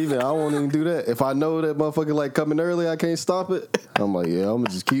 Nah, not even. I won't even do that. If I know that motherfucker like coming early, I can't stop it. I'm like, yeah, I'm gonna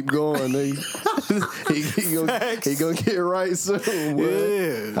just keep going. He gonna get right soon.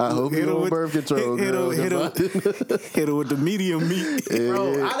 Boy. Yeah, I hope he on birth control. Hit him with the medium meat,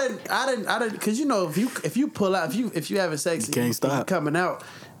 bro. Yeah. I didn't, because you know if you pull out if you having sex, you can't stop. If you coming out.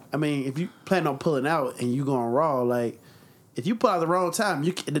 I mean, if you plan on pulling out and you going raw, like if you pull out the wrong time,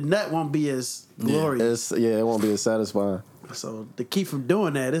 the nut won't be as glorious. It won't be as satisfying. So to keep from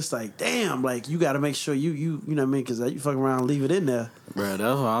doing that, it's like, damn, like you got to make sure you know what I mean, because you fucking around and leave it in there. Bro,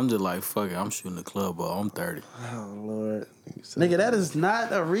 that's why I'm just like, fuck it, I'm shooting the club ball. I'm 30. Oh Lord, nigga, that is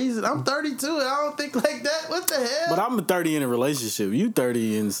not a reason. I'm 32 and I don't think like that. What the hell? But I'm 30 in a relationship. You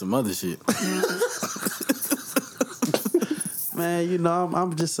 30 in some other shit. Man, you know,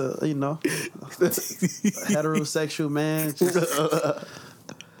 I'm just a heterosexual man. Just,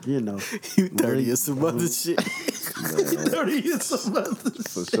 you know. You 30 in some other shit. 30 in some other shit.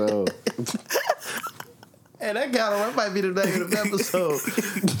 For sure. Hey, that might be the name of the episode.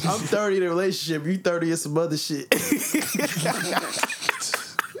 I'm 30 in a relationship, you 30 in some other shit.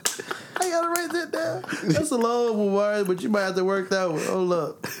 I gotta write that down. That's a long word, but you might have to work that one. Hold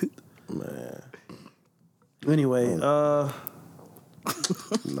up. Man. Anyway,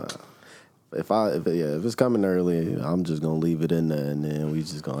 Nah. If it's coming early, I'm just gonna leave it in there, and then we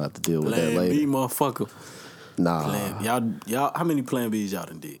just gonna have to deal with that later. Plan B, motherfucker. Nah. Y'all, how many Plan Bs y'all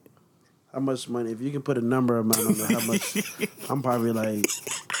done did? How much money? If you can put a number amount on how much, I'm probably like,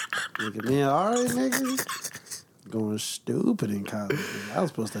 nigga, man, all right, nigga, going stupid in college. Man. I was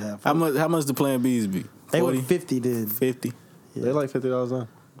supposed to have. How much the Plan Bs be? 40? They were 50 then. 50. Yeah. They like $50 now.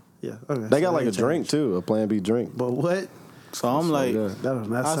 Yeah, okay. They got like a drink too, a Plan B drink. But what? So I'm like, that does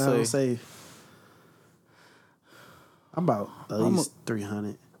not sound safe. I'm about at least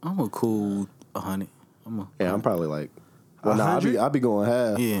 300. I'm a cool 100. I'm probably like. Well, nah, I be going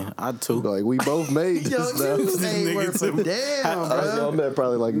half. Yeah, I too. Like we both made this. Yo, you ain't worth a damn, bro. I'm at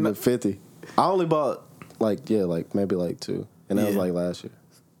probably like 50. I only bought maybe like 2, and that was like last year.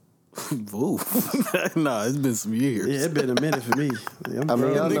 Ooh. Nah, it's been some years. Yeah, it's been a minute for me. I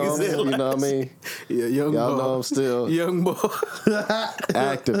mean, y'all know, you know what I mean? Yeah, y'all know I'm still young boy.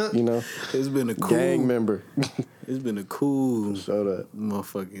 active, you know? It's been a cool gang member. It's been a cool Show that.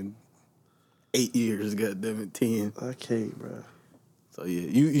 motherfucking 8 years, goddamn it, 10. I can't, bro. So yeah,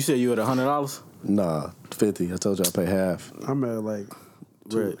 you said you at $100? Nah, 50. I told you I pay half. I'm at like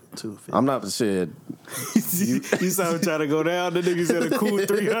Right. 250. I'm not shit. You saw him trying to go down. The nigga said a cool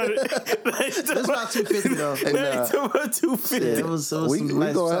 300. That's about 250 though. They talking about 250. Yeah, it was We some go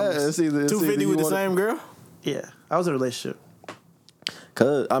nice ahead. It's either 250 with the same girl? Yeah, I was in a relationship.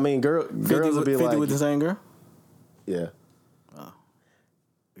 Cause I mean, girls would be 50 like, with the same girl? yeah.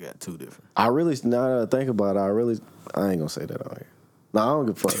 We got two different. I really now that I think about it, I ain't gonna say that on here. No, I don't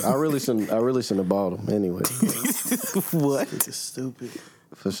give a fuck. I really shouldn't have bought them anyway. What? It's stupid.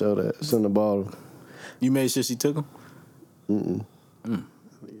 For sure that shouldn't have bought them. You made sure she took them?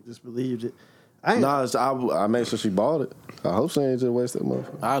 You just believed it. I made sure she bought it. I hope she ain't just waste that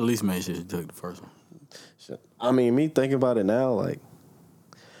motherfucker. I at least made sure she took the first one. I mean, me thinking about it now, like,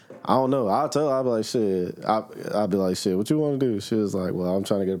 I don't know. I'll be like, shit. I'll be like, shit, what you want to do? She was like, well, I'm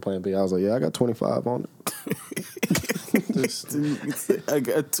trying to get a plan B. I was like, yeah, I got 25 on it. I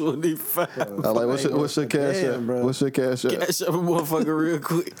got 25. I like, what's your cash Damn, app? bro. What's your cash app? Cash up a motherfucker real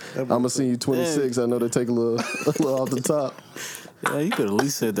quick. I'm gonna send you 26. I know they take a little off the top. Yeah, you could at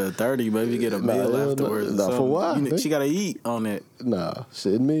least said the 30, maybe get a meal hell no. afterwards. or Nah, for something. what? You know, she gotta eat on that. Nah,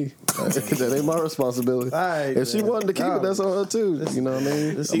 shit me. That ain't my responsibility. Alright, If she man. wanted to keep it, that's on her too. You know what I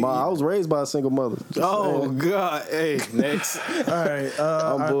mean? I was raised by a single mother. Just Oh saying. God! Hey, next. All right.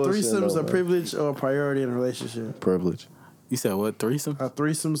 Are bullshitting threesomes though, a man. privilege or a priority in a relationship? Privilege. You said what? Threesome? Are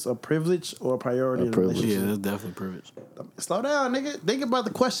threesomes a privilege or a priority in a privilege. relationship? Yeah, that's definitely privilege. Slow down, nigga. Think about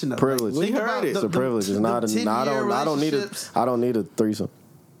the question though. Privilege. Think We heard about it. It's a privilege. It's not. I don't need a. relationships. I don't need a threesome.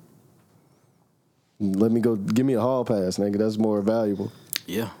 Let me go. Give me a hall pass, nigga. That's more valuable.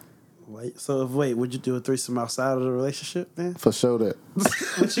 Yeah. Wait, would you do a threesome outside of the relationship then? For sure that.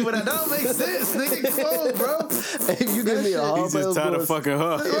 But you would have don't make sense, nigga. Come on, bro. If you give me a hall He's pass, just tired boy, of fucking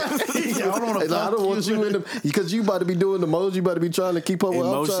her. I don't want to I don't want you in the because you about to be doing the most. You about to be trying to keep up with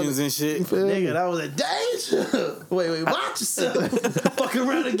Emotions and shit. Nigga, that was a danger. Wait, watch yourself. Fuck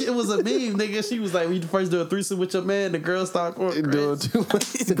around and it was a meme, nigga. She was like, when you first do a threesome with your man, the girl start going doing crazy. too much.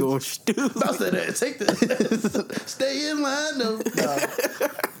 He's going stupid. I said that. Take the stay in line though.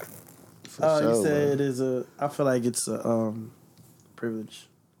 sure, You said man. it is a. I feel like it's a privilege.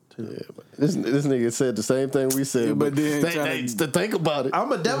 Too. This nigga said the same thing we said, Yeah, but then to think about it. I'm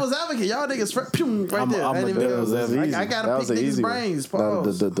a devil's advocate. Y'all niggas right there. I'm I a ain't even devil's go- advocate. I That gotta was pick an niggas' easy one. brains. No,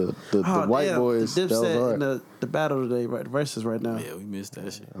 Pause. the Oh, white damn, boys. The That was Dipset hard. and the battle today, right? The verses right now. Yeah, we missed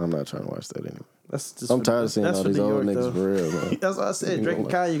that shit. I'm not trying to watch that anyway. That's just I'm for- tired of seeing that's all for these New old York, niggas though. for real, man. That's what I said. Drake and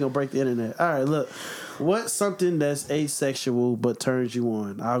Kanye gonna break the internet. All right, look. What's something that's asexual but turns you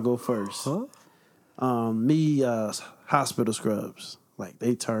on? I'll go first. Huh? Me, hospital scrubs. Like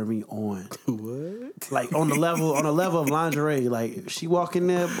they turn me on. What? Like on the level of lingerie. Like if she walk in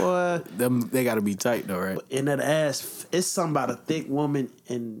there, boy, They gotta be tight though, right? in that ass, it's something about a thick woman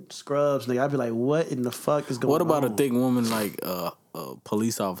in scrubs. Nigga, I'd be like, what in the fuck is going on? What about a thick woman like a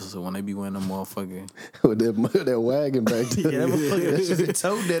police officer when they be wearing them motherfucking? With that wagon back there. Yeah, that motherfucker that should be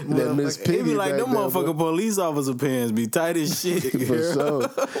told that That Miss motherfucker. Piggy It be like back them there, motherfucking police officer pants be tight as shit. For sure.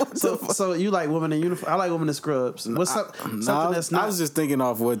 So you like women in uniform? I like women in scrubs. What's up? Something that's not. I was just thinking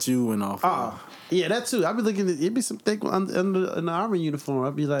off what you went off. of. Yeah, that too. I'd be looking at it'd be some thick in the army uniform.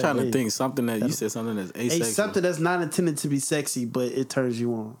 I'd be like, Trying hey, to think something that you said something that's asexual. something that's not intended to be sexy, but it turns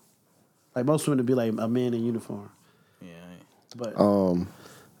you on. Like most women would be like a man in uniform, Yeah, but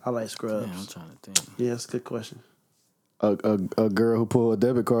I like scrubs. I'm trying to think. Yeah, that's a good question. A girl who pull a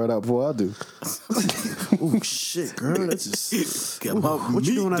debit card out before I do. Oh shit, girl, that's just Get my what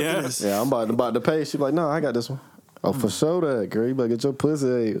you meat doing after down. this? Yeah, I'm about to pay. She like, no, I got this one. Oh, for sure that, girl. You better get your pussy.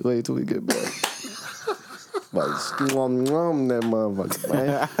 Hey, wait till we get back. Like, that motherfucker,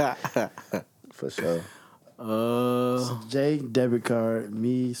 man. For sure. Jay, debit card,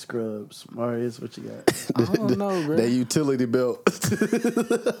 me, scrubs. Marius, what you got? I don't know, bro. That utility belt.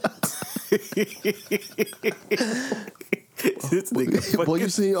 This nigga Boy, you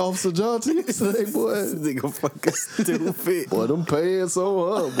seen Officer Johnson today, boy? This nigga fucking stupid. Boy, them pants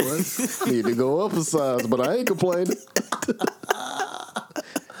on her, boy. Need to go up a size, but I ain't complaining.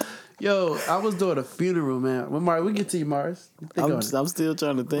 Yo, I was doing a funeral, man. Well, Mari, we get to you, Mars. I'm still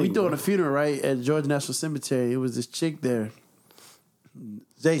trying to think. We doing bro. a funeral, right, at Georgia National Cemetery. It was this chick there.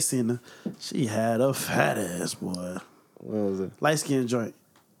 Jay seen her. She had a fat ass, boy. When was it? Light skin joint.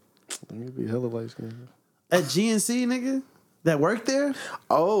 You be hella light skinned. At GNC, nigga, that worked there.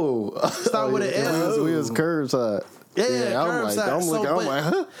 Oh, Start with an L. We was curbside. Yeah, I'm like, curbside. I'm looking, So, I'm like,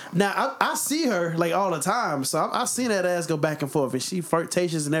 huh? Now, I see her, like, all the time. So, I've seen that ass go back and forth. And she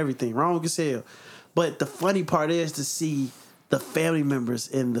flirtatious and everything. Wrong as hell. But the funny part is to see the family members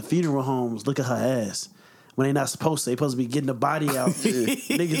in the funeral homes look at her ass. when they not supposed to. They supposed to be getting the body out.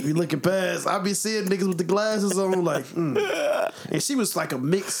 Niggas be looking past. I be seeing niggas with the glasses on like, And she was like a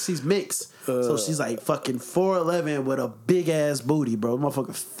mix. She's mixed. So she's like fucking 4'11" with a big ass booty, bro.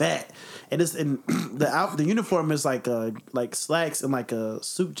 Motherfucker fat. And the uniform is like slacks and like a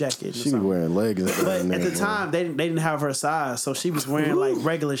suit jacket. She be wearing leggings. But at the time, they didn't have her size, so she was wearing like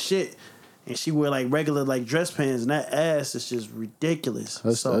regular shit, and she wear like regular like dress pants, and that ass is just ridiculous.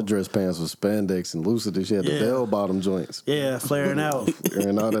 Her dress pants was spandex and lucid. She had the bell bottom joints. Yeah, flaring out.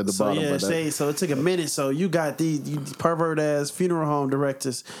 And out at the bottom. Yeah, so it took a minute. So you got these pervert ass funeral home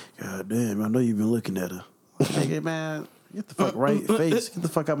directors. God damn, I know you've been looking at her. Nigga, man. Get the fuck right face. Get the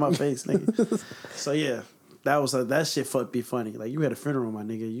fuck out my face, nigga. So yeah, that shit be funny. Like you had a funeral, my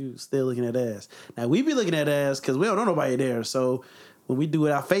nigga. You still looking at ass. Now we be looking at ass because we don't know nobody there. So when we do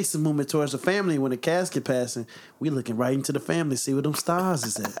our facing movement towards the family, when the casket passing, we looking right into the family, see where them stars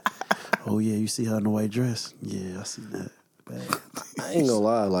is at. Oh yeah, you see her in the white dress. Yeah, I see that. Bad. I ain't gonna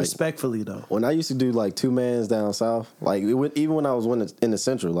lie, like respectfully though. When I used to do like 2-mans down south, like even when I was in the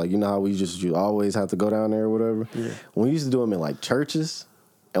central, like you know how you always have to go down there or whatever. Yeah. When we used to do them in like churches,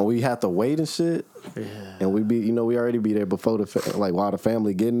 and we have to wait and shit. Yeah. And we already be there before while the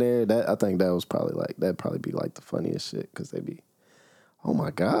family getting there. I think that'd probably be like the funniest shit because they be, oh my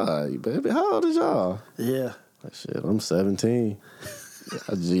god, baby, how old is y'all? Yeah. Like, shit, I'm 17.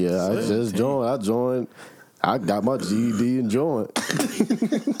 I just joined. I joined. I got my GED and joined.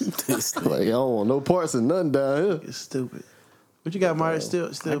 Like I don't want no parts of nothing down here. It's stupid. What you got, Mario?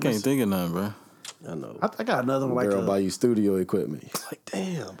 Still. I can't think of nothing, bro. I know. I got another one. Girl, buy you studio equipment. You're like,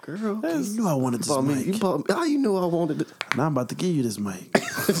 damn, girl. You knew I wanted this mic. You bought me. How you knew I wanted it? Now I'm about to give you this mic.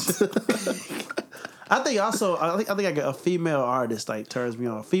 I think I got a female artist like turns me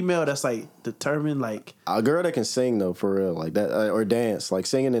on. A female that's like determined, like a girl that can sing though, for real, like that, or dance, like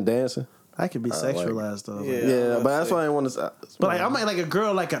singing and dancing. I can be sexualized though. Yeah, but that's why I want to. But like, I'm like a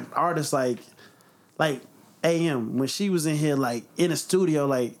girl, like an artist, like AM when she was in here, like in a studio,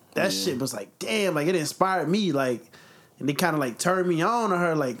 like that shit was like, damn, like it inspired me, like, and it kind of like turned me on to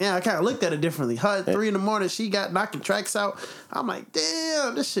her, like, damn, I kind of looked at it differently. Her at 3 a.m, she got knocking tracks out. I'm like,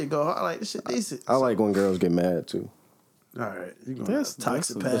 damn, this shit go hard. Like this shit decent. I like when girls get mad too. All right, that's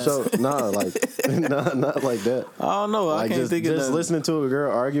toxic past. So not like like that. I don't know. Like I can't think of just listening to a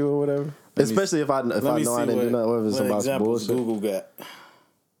girl argue or whatever. Especially if I know I didn't do nothing, whether it's about some bullshit. Google got.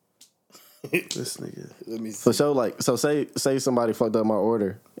 This nigga. Let me see. For sure, like, so say somebody fucked up my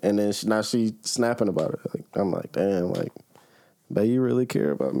order, and then now she snapping about it. Like, I'm like, damn, like, babe, you really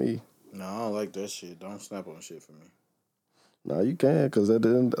care about me? No, I don't like that shit. Don't snap on shit for me. No, you can, because at the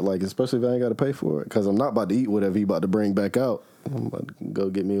end, like, especially if I ain't got to pay for it, because I'm not about to eat whatever he about to bring back out. I'm about to go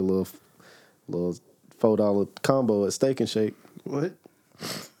get me a little $4 combo at Steak and Shake. What?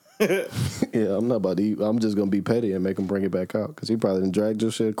 Yeah, I'm not about to eat. I'm just gonna be petty and make him bring it back out because he probably done dragged your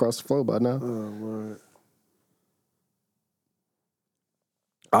shit across the floor by now. Oh, word.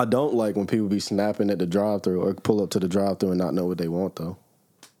 I don't like when people be snapping at the drive-thru or pull up to the drive-thru and not know what they want though.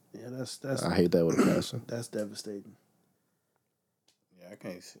 Yeah, that's. I hate that with a passion. That's devastating. Yeah, I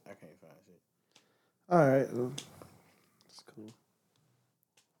can't find shit. All right, well, that's cool.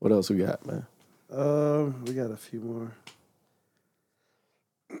 What else we got, man? We got a few more.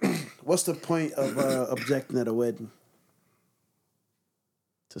 What's the point of objecting at a wedding?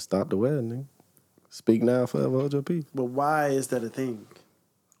 To stop the wedding, nigga. Speak now, forever hold your peace. But why is that a thing?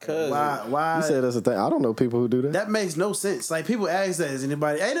 Why? You said that's a thing. I don't know people who do that. That makes no sense. Like people ask that,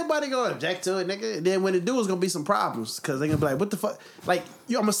 ain't nobody gonna object to it, nigga. And then when it do, it's gonna be some problems because they gonna be like, what the fuck? Like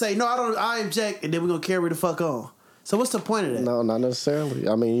I'm gonna say, no, I object, and then we're gonna carry the fuck on. So what's the point of that? No, not necessarily.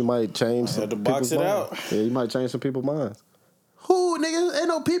 I mean, you might change some to box it out. Yeah, you might change some people's minds. Who, nigga? Ain't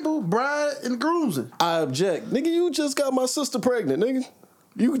no people, bride and grooms. I object. Nigga, you just got my sister pregnant, nigga.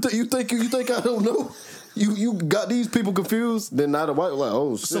 You think I don't know? You got these people confused? Then now the white like,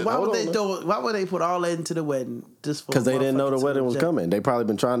 oh shit. So why would they put all that into the wedding just for? Because they didn't know the wedding was coming. They probably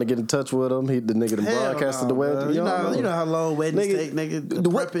been trying to get in touch with him. The nigga broadcasted the wedding. You know how long weddings take,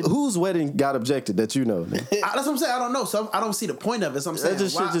 nigga. Whose wedding got objected that you know? Nigga? That's what I'm saying. I don't know. So I don't see the point of it. So I'm saying that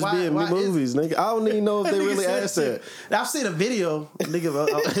just shit just be in movies, nigga. I don't even know if they really asked that. I've seen a video,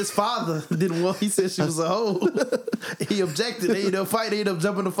 nigga. His father didn't want. He said she was a hoe. He objected. They ended up fighting. They ended up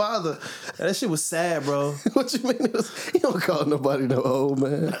jumping the father. That shit was sad, bro. What you mean? You don't call nobody no hoe,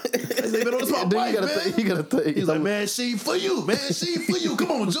 man. You gotta think. He's like, man, she for you, man. She for you.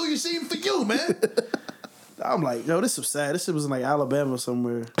 Come on, Julia, she for you, man. I'm like, yo, this was sad. This shit was in like Alabama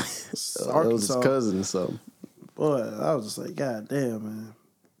somewhere. Arkansas. That was his cousin or something. Boy, I was just like, God damn, man.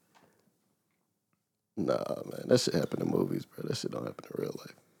 Nah, man. That shit happen in movies, bro. That shit don't happen in real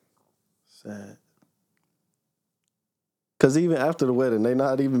life. Sad. Because even after the wedding, they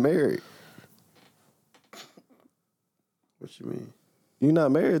not even married. What you mean? You're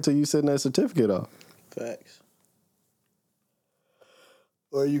not married till you send that certificate off. Facts.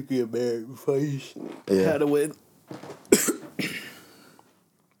 Or you get married before you Yeah. had a wedding.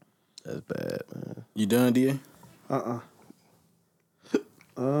 That's bad, man. You done, DA?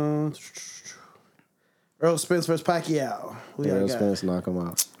 Earl Spence versus Pacquiao. Who y'all Errol got? Spence knock him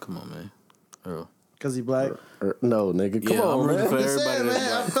out. Come on, man. Earl. Because he black? No, nigga, come on, I'm rooting man. for I'm just everybody saying, that's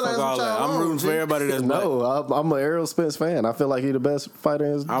man, I black. feel like Fuck that's all what that. y'all I'm want, rooting for G. everybody that's black. No, I'm an Errol Spence fan. I feel like he the best fighter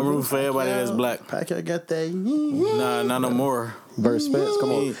in his I'm rooting for everybody that's black. Pacquiao got that. Nah, not no more. versus Spence.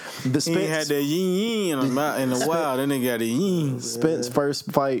 Come on. The He ain't had Spence, that yin yin in the wild. Then they got the yin. Spence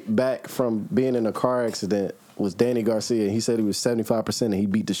first fight back from being in a car accident was Danny Garcia. He said he was 75% and he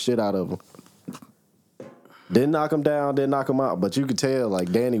beat the shit out of him. Didn't knock him down, didn't knock him out, but you could tell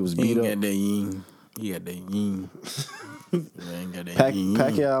like Danny was He beat ain't up. got that yin. He got that yin. He ain't got that yin.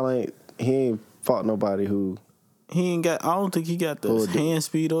 Pacquiao ain't fought nobody who He ain't got. I don't think he got the Oh, hand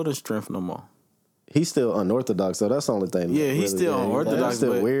speed or the strength no more. he's still unorthodox, so that's the only thing. Yeah, he's still unorthodox, That's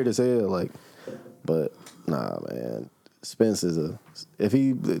still but- weird as hell. Like, but nah, man. Spence is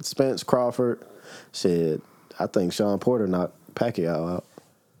Spence Crawford. Shit, I think Sean Porter knocked Pacquiao out.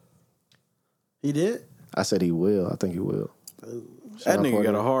 He did? I said he will. I think he will. That Sean nigga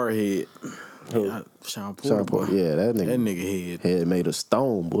Porter. got a hard head. Who? Yeah, Sean Porter. Sean Porter. boy. Yeah, that That nigga. nigga head. Head made of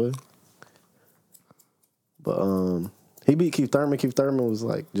stone, boy. But he beat Keith Thurman. Keith Thurman was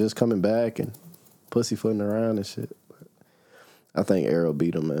like just coming back and pussyfooting around and shit. But I think Errol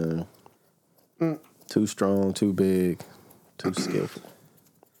beat him, man. Too strong, too big, too skillful.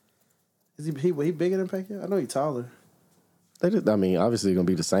 Is he bigger than Pacquiao? I know he's taller. I mean, obviously gonna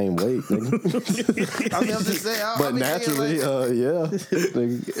be the same weight, nigga. I mean, I'm just saying. But naturally, yeah.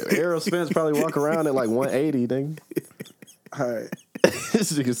 Nigga, Errol Spence probably walk around at like 180, nigga. all right.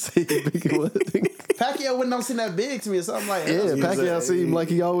 This nigga see big what? Nigga. Pacquiao wouldn't have seem that big to me or something like that. Yeah, Pacquiao seemed like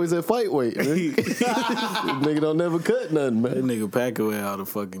he always at fight weight. Nigga, nigga don't never cut nothing, That man. nigga Pacquiao out the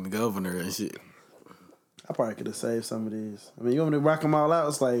fucking governor and shit. I probably could have saved some of these. I mean, you want me to rock them all out?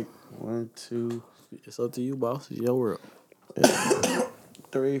 It's like 1, 2, It's up to you, boss. It's your world.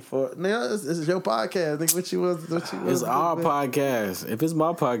 3, 4. No, this is your podcast. Think what you was. It's our podcast. If it's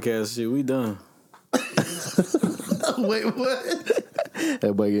my podcast, shit, we done. Wait, what?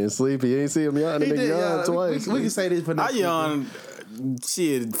 That boy getting sleepy. You ain't see him yawn. The He nigga did, yawned yeah. twice. We can say this for I next week. yawned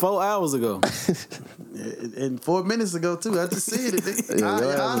shit 4 hours ago. And 4 minutes ago too. I just see it. Yeah,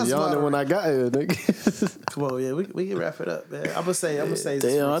 your ass was yawning when I got here, nigga. Come on, yeah, we can wrap it up, man. I'm gonna say. this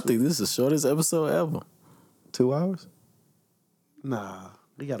Damn, I next think week. this is the shortest episode ever. 2 hours? Nah,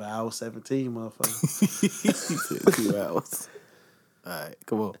 we got an hour 17, motherfucker. 2 hours. All right,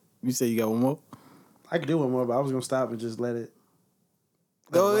 come on. You say you got one more? I could do one more, but I was gonna stop and just let it.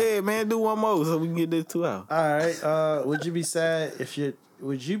 Go ahead, man. Do one more so we can get this 2 hours. All right. Would you be sad if your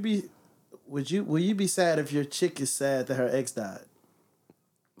will you be sad if your chick is sad that her ex died?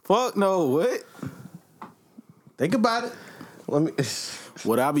 Fuck no. What? Think about it. Let me.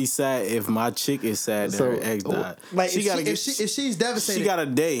 Would I be sad if my chick is sad that So, her ex died? Like she gotta if she's devastated, She got a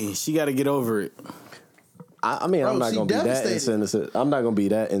day. She got to get over it. I mean, Bro, I'm not she gonna be that devastated. insensitive. I'm not gonna be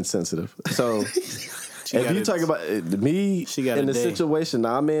that insensitive. So, if gotta- you talk about me She got in a the day. situation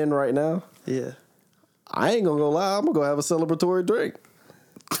I'm in right now, yeah. I ain't gonna go lie. I'm gonna go have a celebratory drink.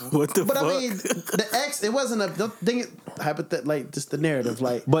 What the But fuck? I mean, the ex, it wasn't a don't think it like just the narrative.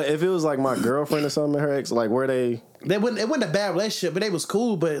 Like But if it was like my girlfriend or something, and her ex, like where they, it wasn't a bad relationship, but they was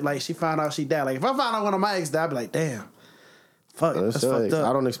cool. But like she found out she died. Like if I found out one of my ex died, I'd be like, damn, fuck, that's your fucked ex. up.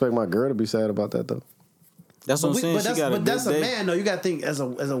 I don't expect my girl to be sad about that though. That's what I'm saying. But She got a that's good a day. man though. You got to think as a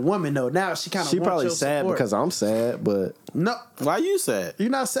woman though. Now she kind of She probably sad because I'm sad, but no, Why you sad? you're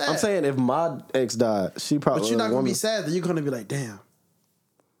not sad. I'm saying if my ex died, she probably. but you're not gonna woman- be sad. That you're gonna be like, damn.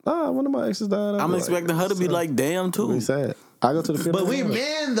 Nah, one of my exes died. I'm expecting her to be like, damn, too. Be sad. I go to the funeral. But we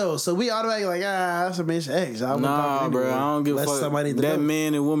men though, so we automatically like that's a man's ex. I wouldn't Nah, talk to bro, anyway, I don't give a unless fuck. somebody That know.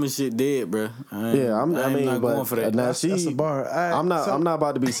 man and woman shit dead, bro. Yeah, I mean, not but going for that. now That's a bar. All right, I'm not. so- I'm not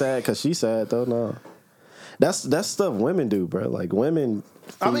about to be sad because she's sad though. No, that's stuff women do, bro. Like women.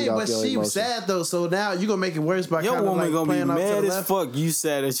 I feed mean, off but your she was emotions. sad though, so now you gonna make it worse by Your kind of woman like gonna be playing off to mad the as left. fuck. You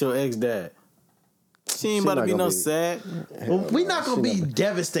sad that your ex died. She ain't about not to be gonna no be- sad. Well, we not gonna She be not be-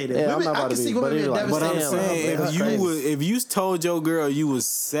 devastated. Yeah, I'm Women, not I about can to see be, women but being you're like- But I'm devastated. saying, that's if you crazy. if you told your girl you was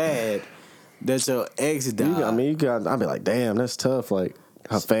sad that your ex died, You got, I mean, you got. I'd be like, damn, that's tough. Like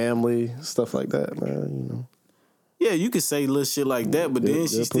her family, stuff like that, man. You know. yeah, you could say little shit like that, but Good- then good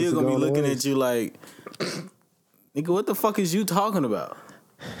she's still pussy gonna be going looking away. at you like, nigga, what the fuck is you talking about?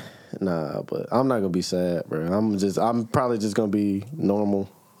 Nah, but I'm not gonna be sad, bro. I'm probably just gonna be normal,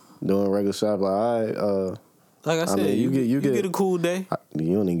 doing regular shop. Like, all right, Like I said, mean, you get a cool day.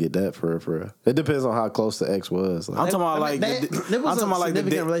 you don't even get that for real. It depends on how close the ex was. Like, I'm talking about like there was a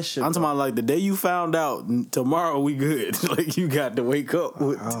significant relationship, I'm talking about like the day you found out. Tomorrow we good. Like you got to wake up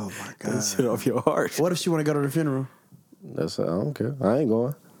with Oh my god, that shit off your heart. what if she want to go to the funeral? I don't care. I ain't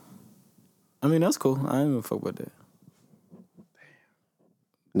going. I mean that's cool. I ain't gonna fuck about that.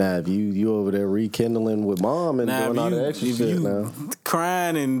 Now, if you over there rekindling with mom and doing all the extra shit now.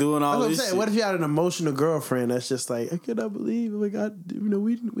 Crying and doing all That's what I'm this saying. shit. What if you had an emotional girlfriend that's just like, I cannot believe it. Like,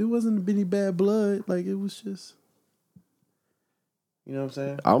 it wasn't any bad blood. Like, it was just, you know what I'm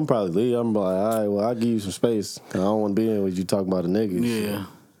saying? I'm probably leave. I'm like, all right, well, I'll give you some space. I don't want to be in with you talking about a nigga. and shit. Yeah.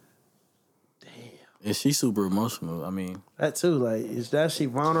 And she's super emotional. I mean, That too. Like, is that she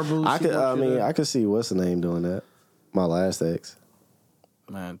vulnerable? I could see what's the name doing that. My last ex.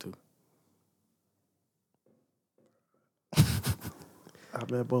 mine too. I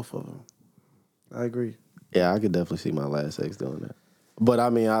met both of them. I agree. Yeah, I could definitely see my last ex doing that. But I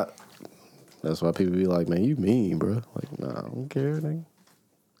mean, that's why people be like, man, you mean, bro. Like, nah, I don't care, nigga.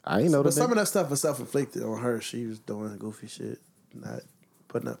 I ain't know But that. some of that stuff was self-inflicted on her. She was doing goofy shit, not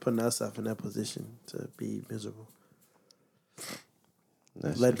putting herself in that position to be miserable.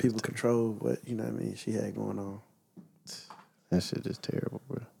 Letting people control what, you know what I mean, she had going on. That shit just terrible,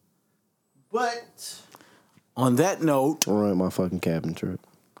 bro. But On that note, Ruined my fucking cabin trip.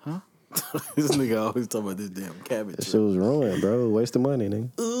 this nigga always talking about this damn cabin That trip. shit was ruined, bro. Waste of money, nigga.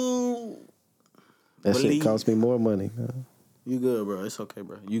 Ooh. That shit Believe- cost me more money. You good, bro. It's okay,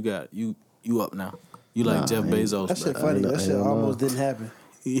 bro. You up now. You like Nah, Jeff I ain't- Bezos, that shit bro. funny. That I shit don't know. almost didn't happen.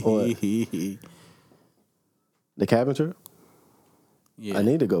 What? The cabin trip? Yeah, I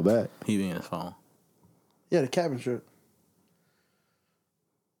need to go back. he be in his phone. Yeah, the cabin trip.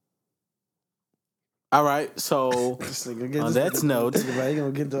 All right, so This nigga get on this that nigga- note, think about it, he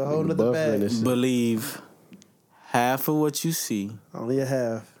gonna get into a whole nother Buffering bag. this shit. believe half of what you see, Only a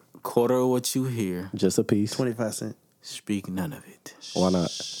half. quarter of what you hear. Just a piece. 25 cents. Speak none of it, Why not?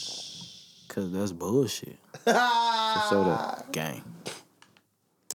 cause that's bullshit, Show that. gang.